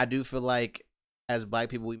 I do feel like as black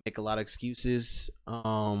people we make a lot of excuses.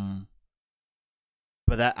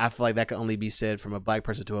 But that, I feel like that can only be said from a black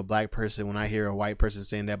person to a black person. When I hear a white person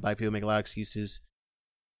saying that black people make a lot of excuses,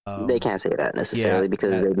 They can't say that necessarily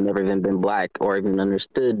because that, they've never even been black or even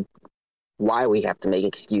understood why we have to make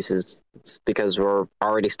excuses. It's because we're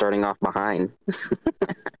already starting off behind.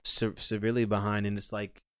 severely behind, and it's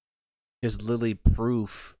like there's literally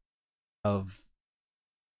proof of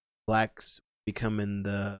blacks becoming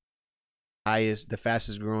the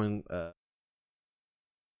fastest growing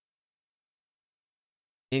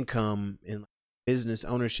income in business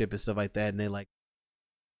ownership and stuff like that, and they like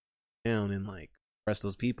down and like oppress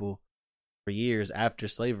those people for years after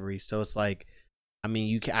slavery. So it's like, I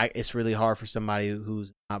mean, it's really hard for somebody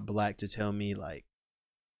who's not black to tell me like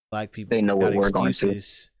black people They know got what we're going through.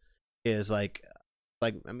 excuses. Yeah, it's like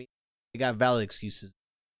I mean, they got valid excuses.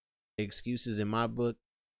 Excuses in my book,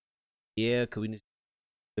 yeah, because we need to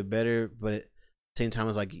do better, but at the same time,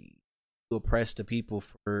 it's like you oppress the people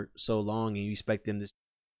for so long and you expect them to stay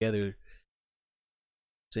together.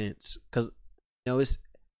 Since, because you know, it's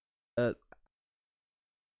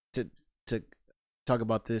to talk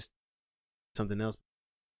about this something else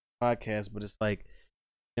podcast, but it's like,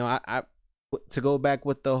 you know, I to go back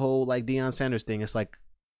with the whole like Deon Sanders thing. It's like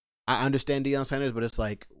I understand Deon Sanders, but it's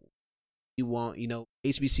like you want, you know,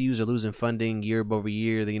 HBCUs are losing funding year over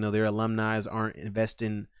year. You know, their alumni aren't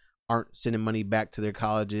sending money back to their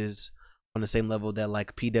colleges on the same level that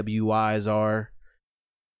like PWIs are.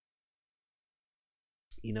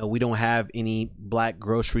 You know, we don't have any black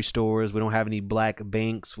grocery stores. We don't have any black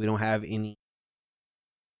banks. We don't have any.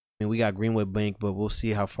 I mean, we got Greenwood Bank, but we'll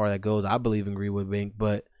see how far that goes. I believe in Greenwood Bank,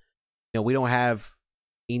 but you know, we don't have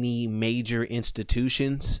any major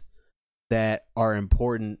institutions that are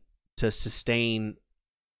important to sustain,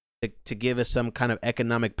 to give us some kind of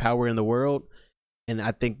economic power in the world. And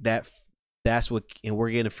I think that's what, and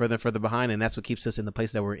we're getting further and further behind, and that's what keeps us in the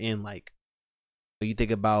place that we're in. Like, you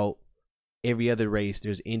think about every other race,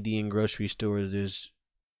 there's Indian grocery stores, there's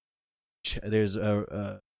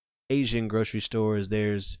Asian grocery stores,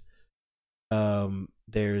 there's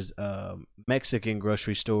Mexican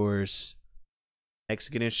grocery stores,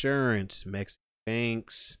 Mexican insurance, Mexican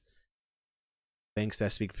banks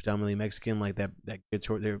that speak predominantly Mexican, like that get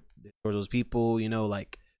toward those people, you know,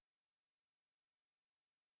 like,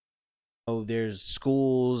 oh, there's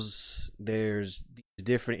schools, there's these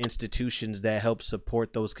different institutions that help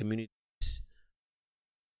support those communities,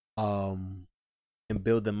 and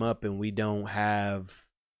build them up, and we don't have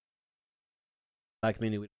black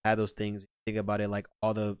community. We don't have those things. Think about it, like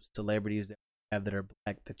all the celebrities that we have that are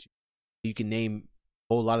black, that you can name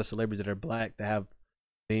a whole lot of celebrities that are black that have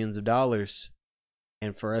billions of dollars,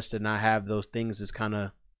 and for us to not have those things is kind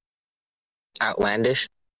of Outlandish,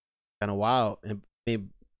 kind of wild. And I mean,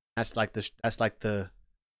 that's like the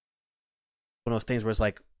one of those things where it's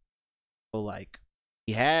like, oh, like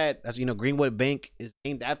he had, as you know, Greenwood Bank is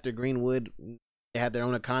named after Greenwood. They had their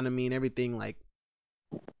own economy and everything. Like,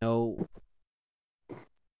 you know,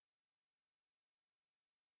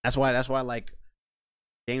 that's why like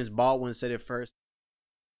James Baldwin said it first.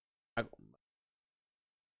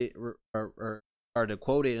 Or to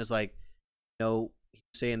quote it, it's like, you know,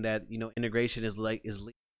 saying that, you know, integration is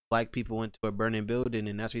black people into a burning building,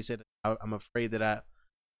 and that's what he said. I'm afraid that I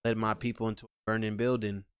led my people into a burning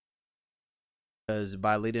building, because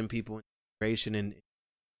by leading people into integration and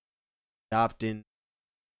adopting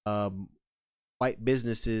white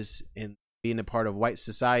businesses and being a part of white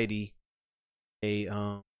society, they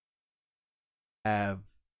have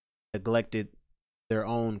neglected their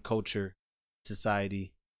own culture,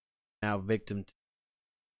 society, now victim to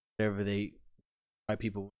whatever white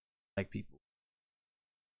people, black people.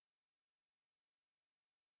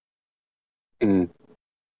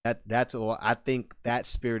 That's all. I think that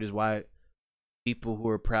spirit is why people who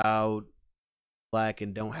are proud black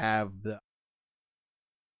and don't have the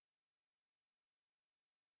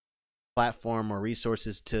platform or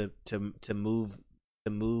resources to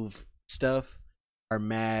move stuff are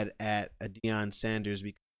mad at a Deon Sanders,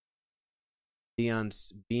 because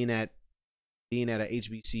Deon's being at a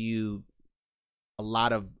HBCU, a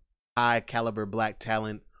lot of high caliber black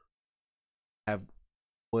talent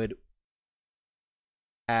would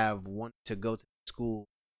have wanted to go to school,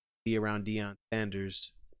 be around Deon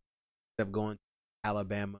Sanders instead of going to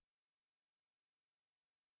Alabama.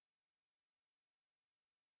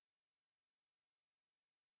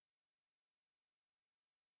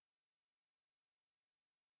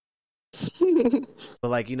 But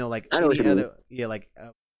like, you know, like I know what any you other, yeah, like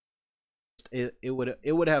it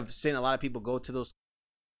would have seen a lot of people go to those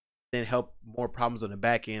and help more problems on the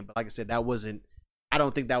back end. But like I said, that wasn't. I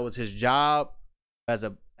don't think that was his job as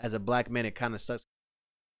a black man. It kind of sucks.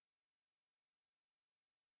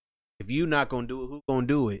 If you not gonna do it, who gonna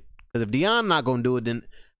do it? Because if Deon not gonna do it, then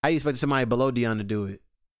how you expect somebody below Deon to do it?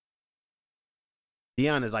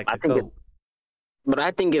 Deon is like I the think, GOAT. but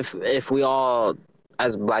I think if we all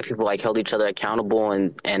as Black people like held each other accountable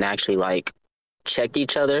and actually like checked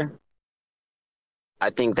each other, I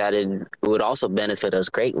think that it would also benefit us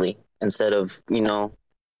greatly instead of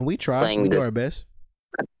We try. playing We do this. our best.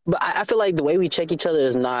 But I feel like the way we check each other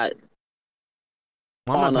is not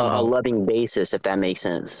Well, I'm on not a talking about. loving basis, if that makes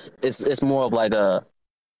sense. It's more of like a,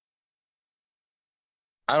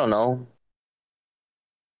 I don't know,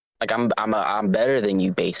 like I'm better than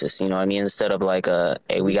you basis. You know what I mean? Instead of like a,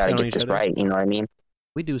 hey, we We got to stand on get each this other. right. You know what I mean?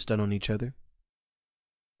 We do stun on each other.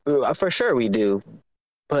 For sure we do.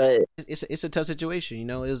 But It's a tough situation. You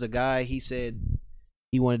know, it was a guy. He said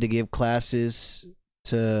he wanted to give classes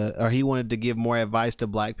or he wanted to give more advice to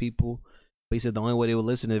Black people. But he said the only way they would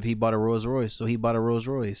listen is if he bought a Rolls Royce. So he bought a Rolls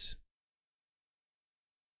Royce,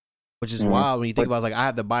 which is wild when you think about it. Like, I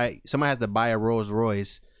have to buy. Somebody has to buy a Rolls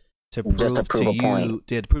Royce to prove just to prove to a you point.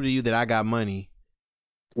 to prove to you that I got money.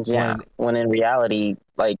 Yeah. When in reality,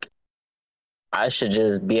 like, I should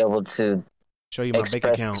just be able to Show you my bank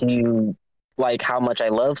express account. to you like how much I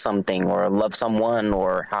love something or love someone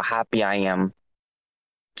or how happy I am,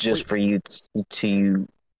 just for you to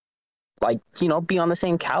like be on the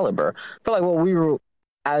same caliber. I feel like what we were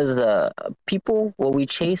as people, what we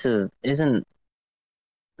chase isn't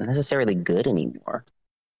necessarily good anymore.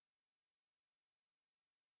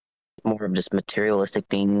 More of just materialistic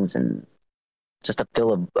things and just to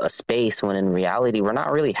fill a space, when in reality we're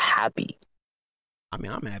not really happy. I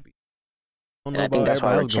mean, I'm happy. And I think that's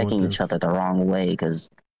why we're checking each other the wrong way,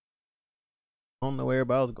 because I don't know where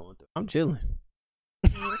everybody else going through. I'm chilling.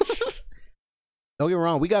 Don't get me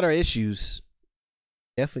wrong, we got our issues.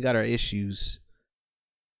 Definitely got our issues.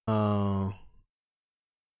 I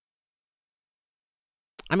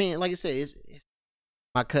mean, like I said, it's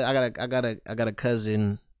I got a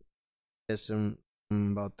cousin that's some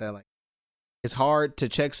about that. Like, it's hard to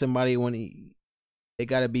check somebody when they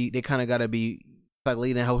kind of gotta be like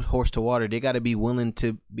leading a horse to water. They gotta be willing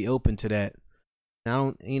to be open to that. And I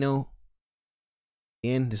don't,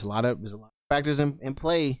 again, there's a lot of factors in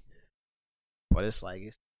play, but it's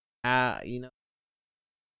like I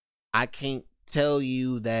can't tell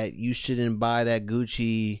you that you shouldn't buy that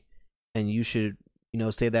Gucci, and you should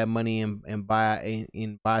save that money and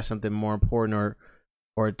buy something more important,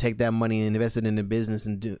 or take that money and invest it in the business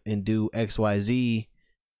and do XYZ.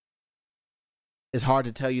 It's hard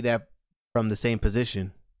to tell you that from the same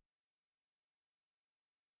position.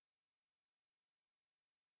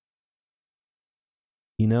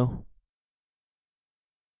 Dang,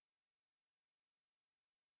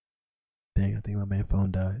 I think my man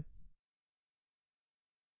phone died.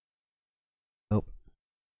 Oh.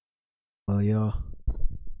 Well, y'all,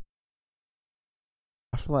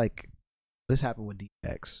 I feel like this happened with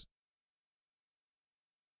DX.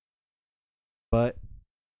 But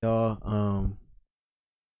y'all,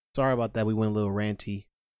 sorry about that. We went a little ranty.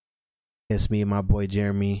 It's me and my boy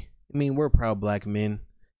Jeremy. I mean, we're proud Black men.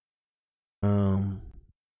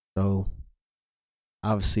 So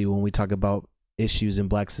obviously when we talk about issues in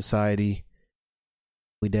Black society,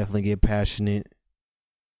 we definitely get passionate.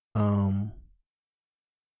 And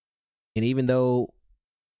even though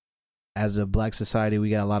as a Black society we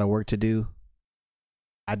got a lot of work to do,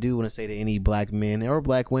 I do want to say to any Black men or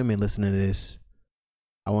Black women listening to this,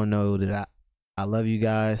 I want to know that I love you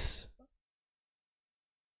guys.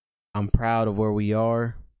 I'm proud of where we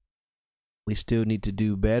are. We still need to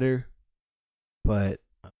do better, but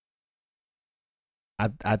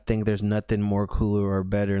I think there's nothing more cooler or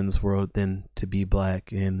better in this world than to be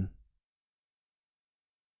Black, and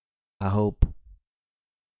I hope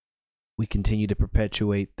we continue to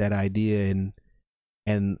perpetuate that idea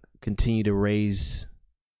and continue to raise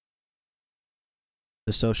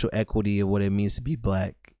the social equity of what it means to be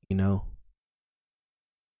Black. Don't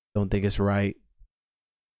think it's right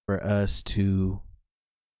for us to,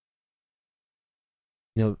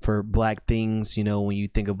 for Black things, when you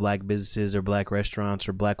think of Black businesses or Black restaurants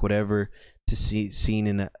or Black whatever, to see seen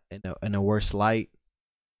in a worse light.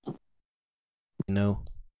 Are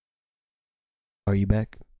you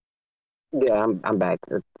back? Yeah, I'm back.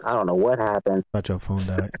 I don't know what happened. I thought your phone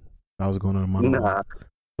died. I was going on a monologue. Nah.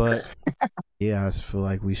 But yeah, I just feel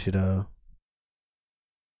like we should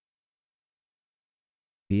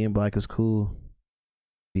being Black is cool.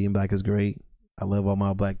 Being Black is great. I love all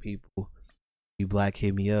my Black people. You Black,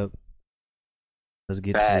 hit me up. Let's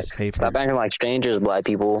get to this paper. Stop acting like strangers, Black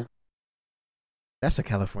people. That's a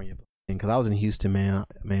California thing, because I was in Houston,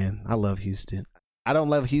 man. I love Houston. I don't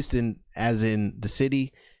love Houston as in the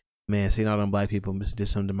city. Man, seeing all them Black people did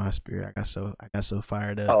something to my spirit. I got so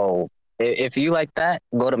fired up. Oh, if you like that,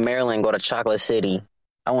 go to Maryland, go to Chocolate City.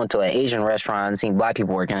 I went to an Asian restaurant and seen black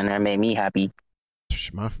people working in there. It made me happy.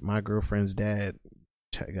 My girlfriend's dad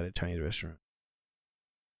got a Chinese restaurant.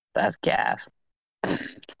 That's gas.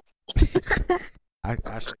 I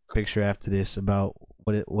should picture after this about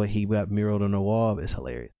what he got muraled on the wall. It's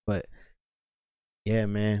hilarious. But yeah,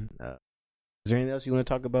 man. Is there anything else you want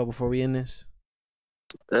to talk about before we end this?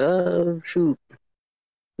 Shoot.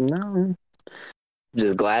 No.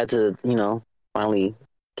 Just glad to, finally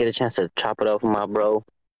get a chance to chop it up with my bro.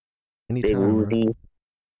 Big Wuzi.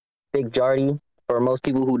 Big Jardy. For most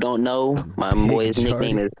people who don't know, my boy's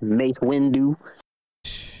nickname is Mace Windu.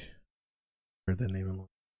 Heard that name. You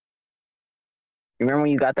remember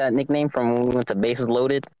when you got that nickname from when we went to Bases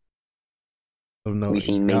Loaded? Oh no, we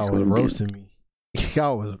seen Mace y'all was Windu. roasting me.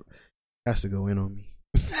 Y'all has to go in on me.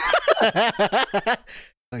 I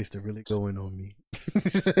used to really go in on me.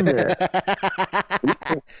 Yeah.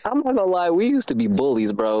 I'm not gonna lie, we used to be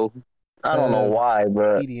bullies, bro. I don't know why,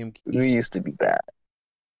 but we used to be bad.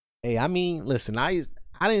 Hey, I mean, listen, I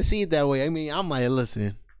didn't see it that way. I mean, I'm like,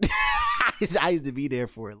 listen, I used to be there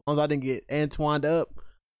for it. As long as I didn't get Antoined up,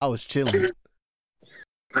 I was chilling.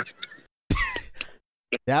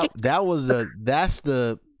 that was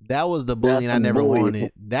the bullying I never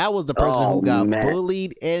wanted. That was the person who got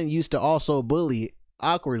bullied and used to also bully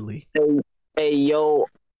awkwardly. Hey, yo,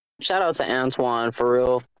 shout out to Antoine for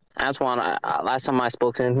real. Antoine, last time I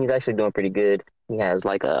spoke to him, he's actually doing pretty good. He has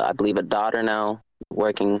I believe a daughter now,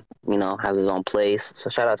 working, has his own place. So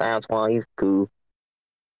shout out to Antoine, he's cool.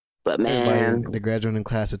 But man, the graduating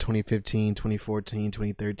class of 2015, 2014,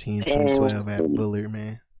 2013, 2012 at Bullard,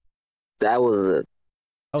 man. That was an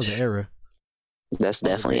era. That's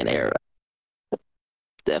definitely an era.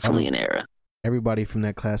 Definitely an era. Everybody from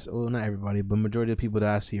that class, well, not everybody, but majority of the people that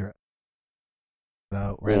I see are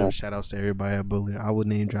random shout outs to everybody at Bullard. I would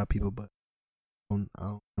name drop people, but I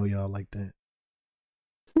don't know y'all like that.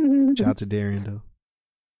 Shout out to Darian though.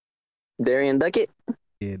 Darian Duckett?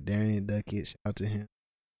 Yeah, Darian Duckett. Shout out to him.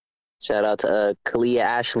 Shout out to Kalia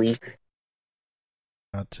Ashley. Shout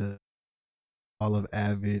out to Olive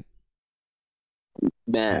Avid.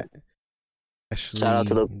 Man. Ashley, shout out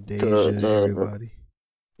to Deja, everybody.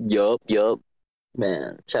 Yup.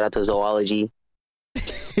 Man. Shout out to Zoology.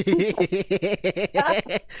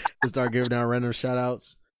 Start giving out random shout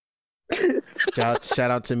outs. Shout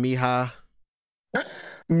out to Miha.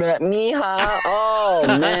 Miha.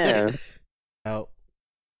 Oh man. Shout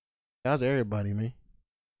out to everybody, man.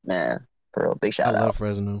 Man, for real, big shout out. I love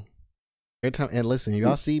Fresno. Every time, and listen,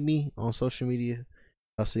 y'all see me on social media,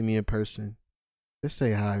 y'all see me in person, just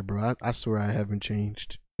say hi, bro. I swear I haven't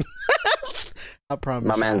changed. I promise.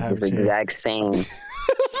 My man's the exact same.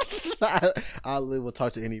 I will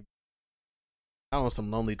talk to anybody. I want some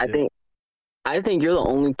lonely tip. I think you're the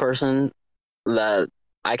only person that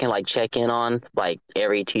I can check in on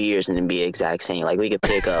every 2 years and then be exact same. We could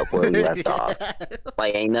pick up where we left off.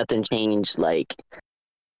 Ain't nothing changed.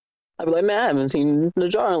 I'd be like, man, I haven't seen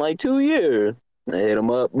Najar in 2 years. I hit him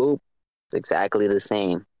up, boop. It's exactly the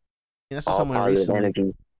same. Yeah, that's what somebody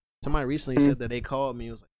recently said that they called me.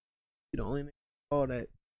 It was like, you the only nigga call that.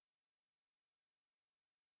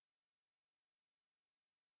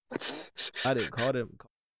 I didn't call them.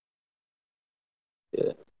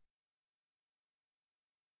 Yeah.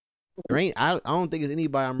 I don't think it's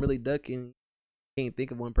anybody I'm really ducking. Can't think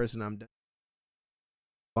of one person I'm ducking.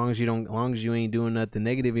 As long as you ain't doing nothing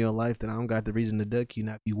negative in your life, then I don't got the reason to duck you.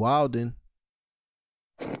 Not be wilding.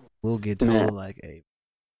 We'll get told hey,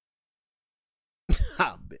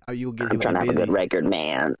 you'll get. I'm trying to have a good record,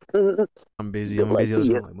 man. I'm busy. I'm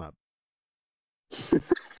busy.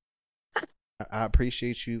 I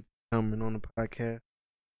appreciate you coming on the podcast.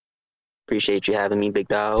 Appreciate you having me, big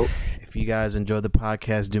dog. If you guys enjoy the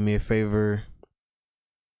podcast, do me a favor.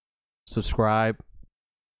 Subscribe.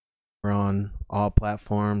 We're on all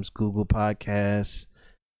platforms: Google Podcasts,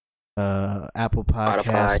 Apple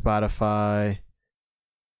Podcasts, Spotify.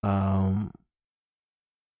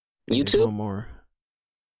 YouTube. One more.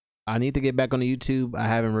 I need to get back on the YouTube. I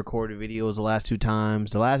haven't recorded videos the last 2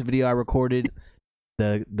 times. The last video I recorded,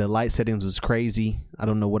 the light settings was crazy. I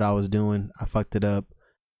don't know what I was doing. I fucked it up.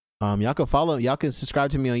 Y'all can follow. Y'all can subscribe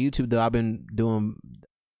to me on YouTube though. I've been doing.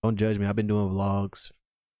 Don't judge me. I've been doing vlogs.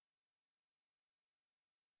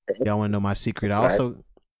 Y'all want to know my secret? I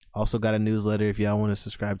also got a newsletter if y'all want to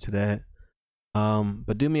subscribe to that.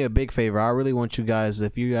 But do me a big favor. I really want you guys,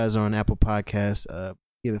 if you guys are on Apple Podcasts,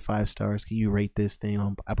 give it 5 stars. Can you rate this thing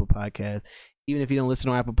on Apple Podcasts? Even if you don't listen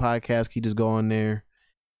on Apple Podcasts, can you just go on there,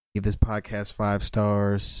 give this podcast 5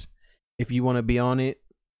 stars. If you want to be on it,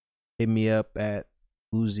 hit me up at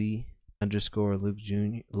Wuzi _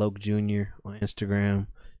 Luke Jr. on Instagram.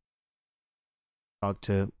 talk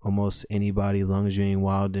to almost anybody as long as you ain't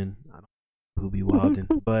wilding. I don't know who be wilding,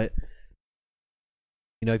 but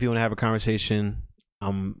you know, if you want to have a conversation,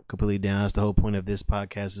 I'm completely down. That's the whole point of this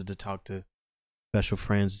podcast, is to talk to special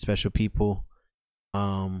friends, special people.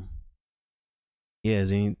 Yeah, is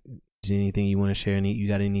there anything you want to share? You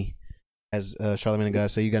got any, as Charlamagne and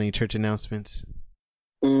God say, you got any church announcements?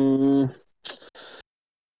 No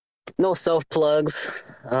self plugs.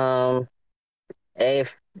 Hey,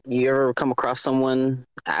 if you ever come across someone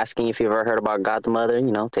asking if you've ever heard about God the Mother,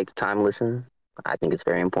 you know, take the time, listen. I think it's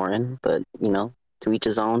very important, but you know, to each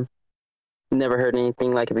his own. Never heard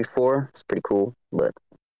anything like it before. It's pretty cool, but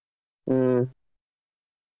I'm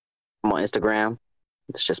on Instagram.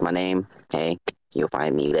 It's just my name. Hey, you'll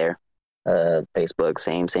find me there. Facebook,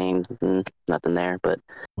 same, nothing there, but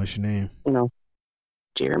What's your name? you know,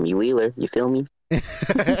 Jeremy Wheeler. You feel me?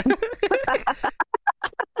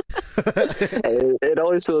 It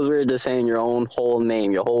always feels weird just saying your own whole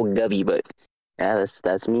name, your whole govy, but yeah,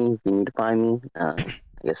 that's me. If you need to find me, I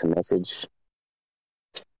guess a message,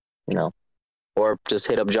 you know, or just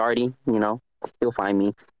hit up Jardy, you know, you'll find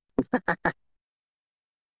me.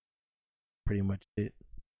 Pretty much it.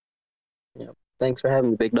 Yeah. Thanks for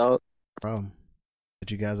having me, big dog. No problem.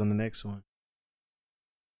 Put you guys on the next one.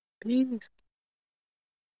 Peace.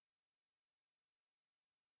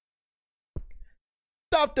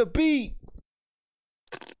 Stop the beat.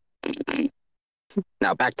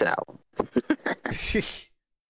 Now back to that one.